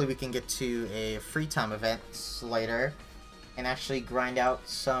 But hopefully we can get to a free time event later and actually grind out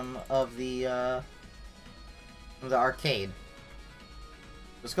some of the arcade.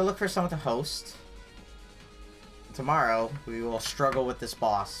 Let's go look for someone to host. Tomorrow we will struggle with this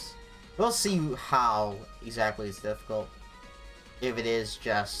boss. We'll see how exactly it's difficult. If it is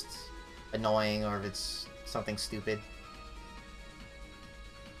just annoying or if it's something stupid.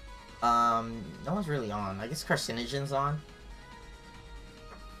 No one's really on. I guess Carcinogen's on.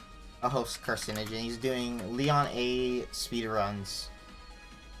 I'll host Carcinogen. He's doing Leon A speedruns.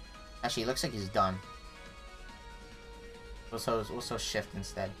 Actually, it looks like he's done. We'll so shift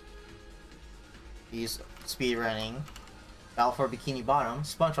instead. He's speedrunning Battle for Bikini Bottom.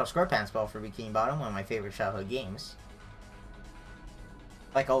 SpongeBob SquarePants Battle for Bikini Bottom, one of my favorite childhood games.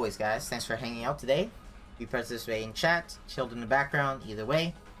 Like always, guys, thanks for hanging out today. Be participating in chat, chilled in the background, either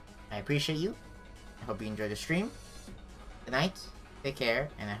way. I appreciate you. I hope you enjoyed the stream. Good night. Take care,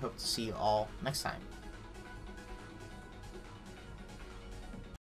 and I hope to see you all next time.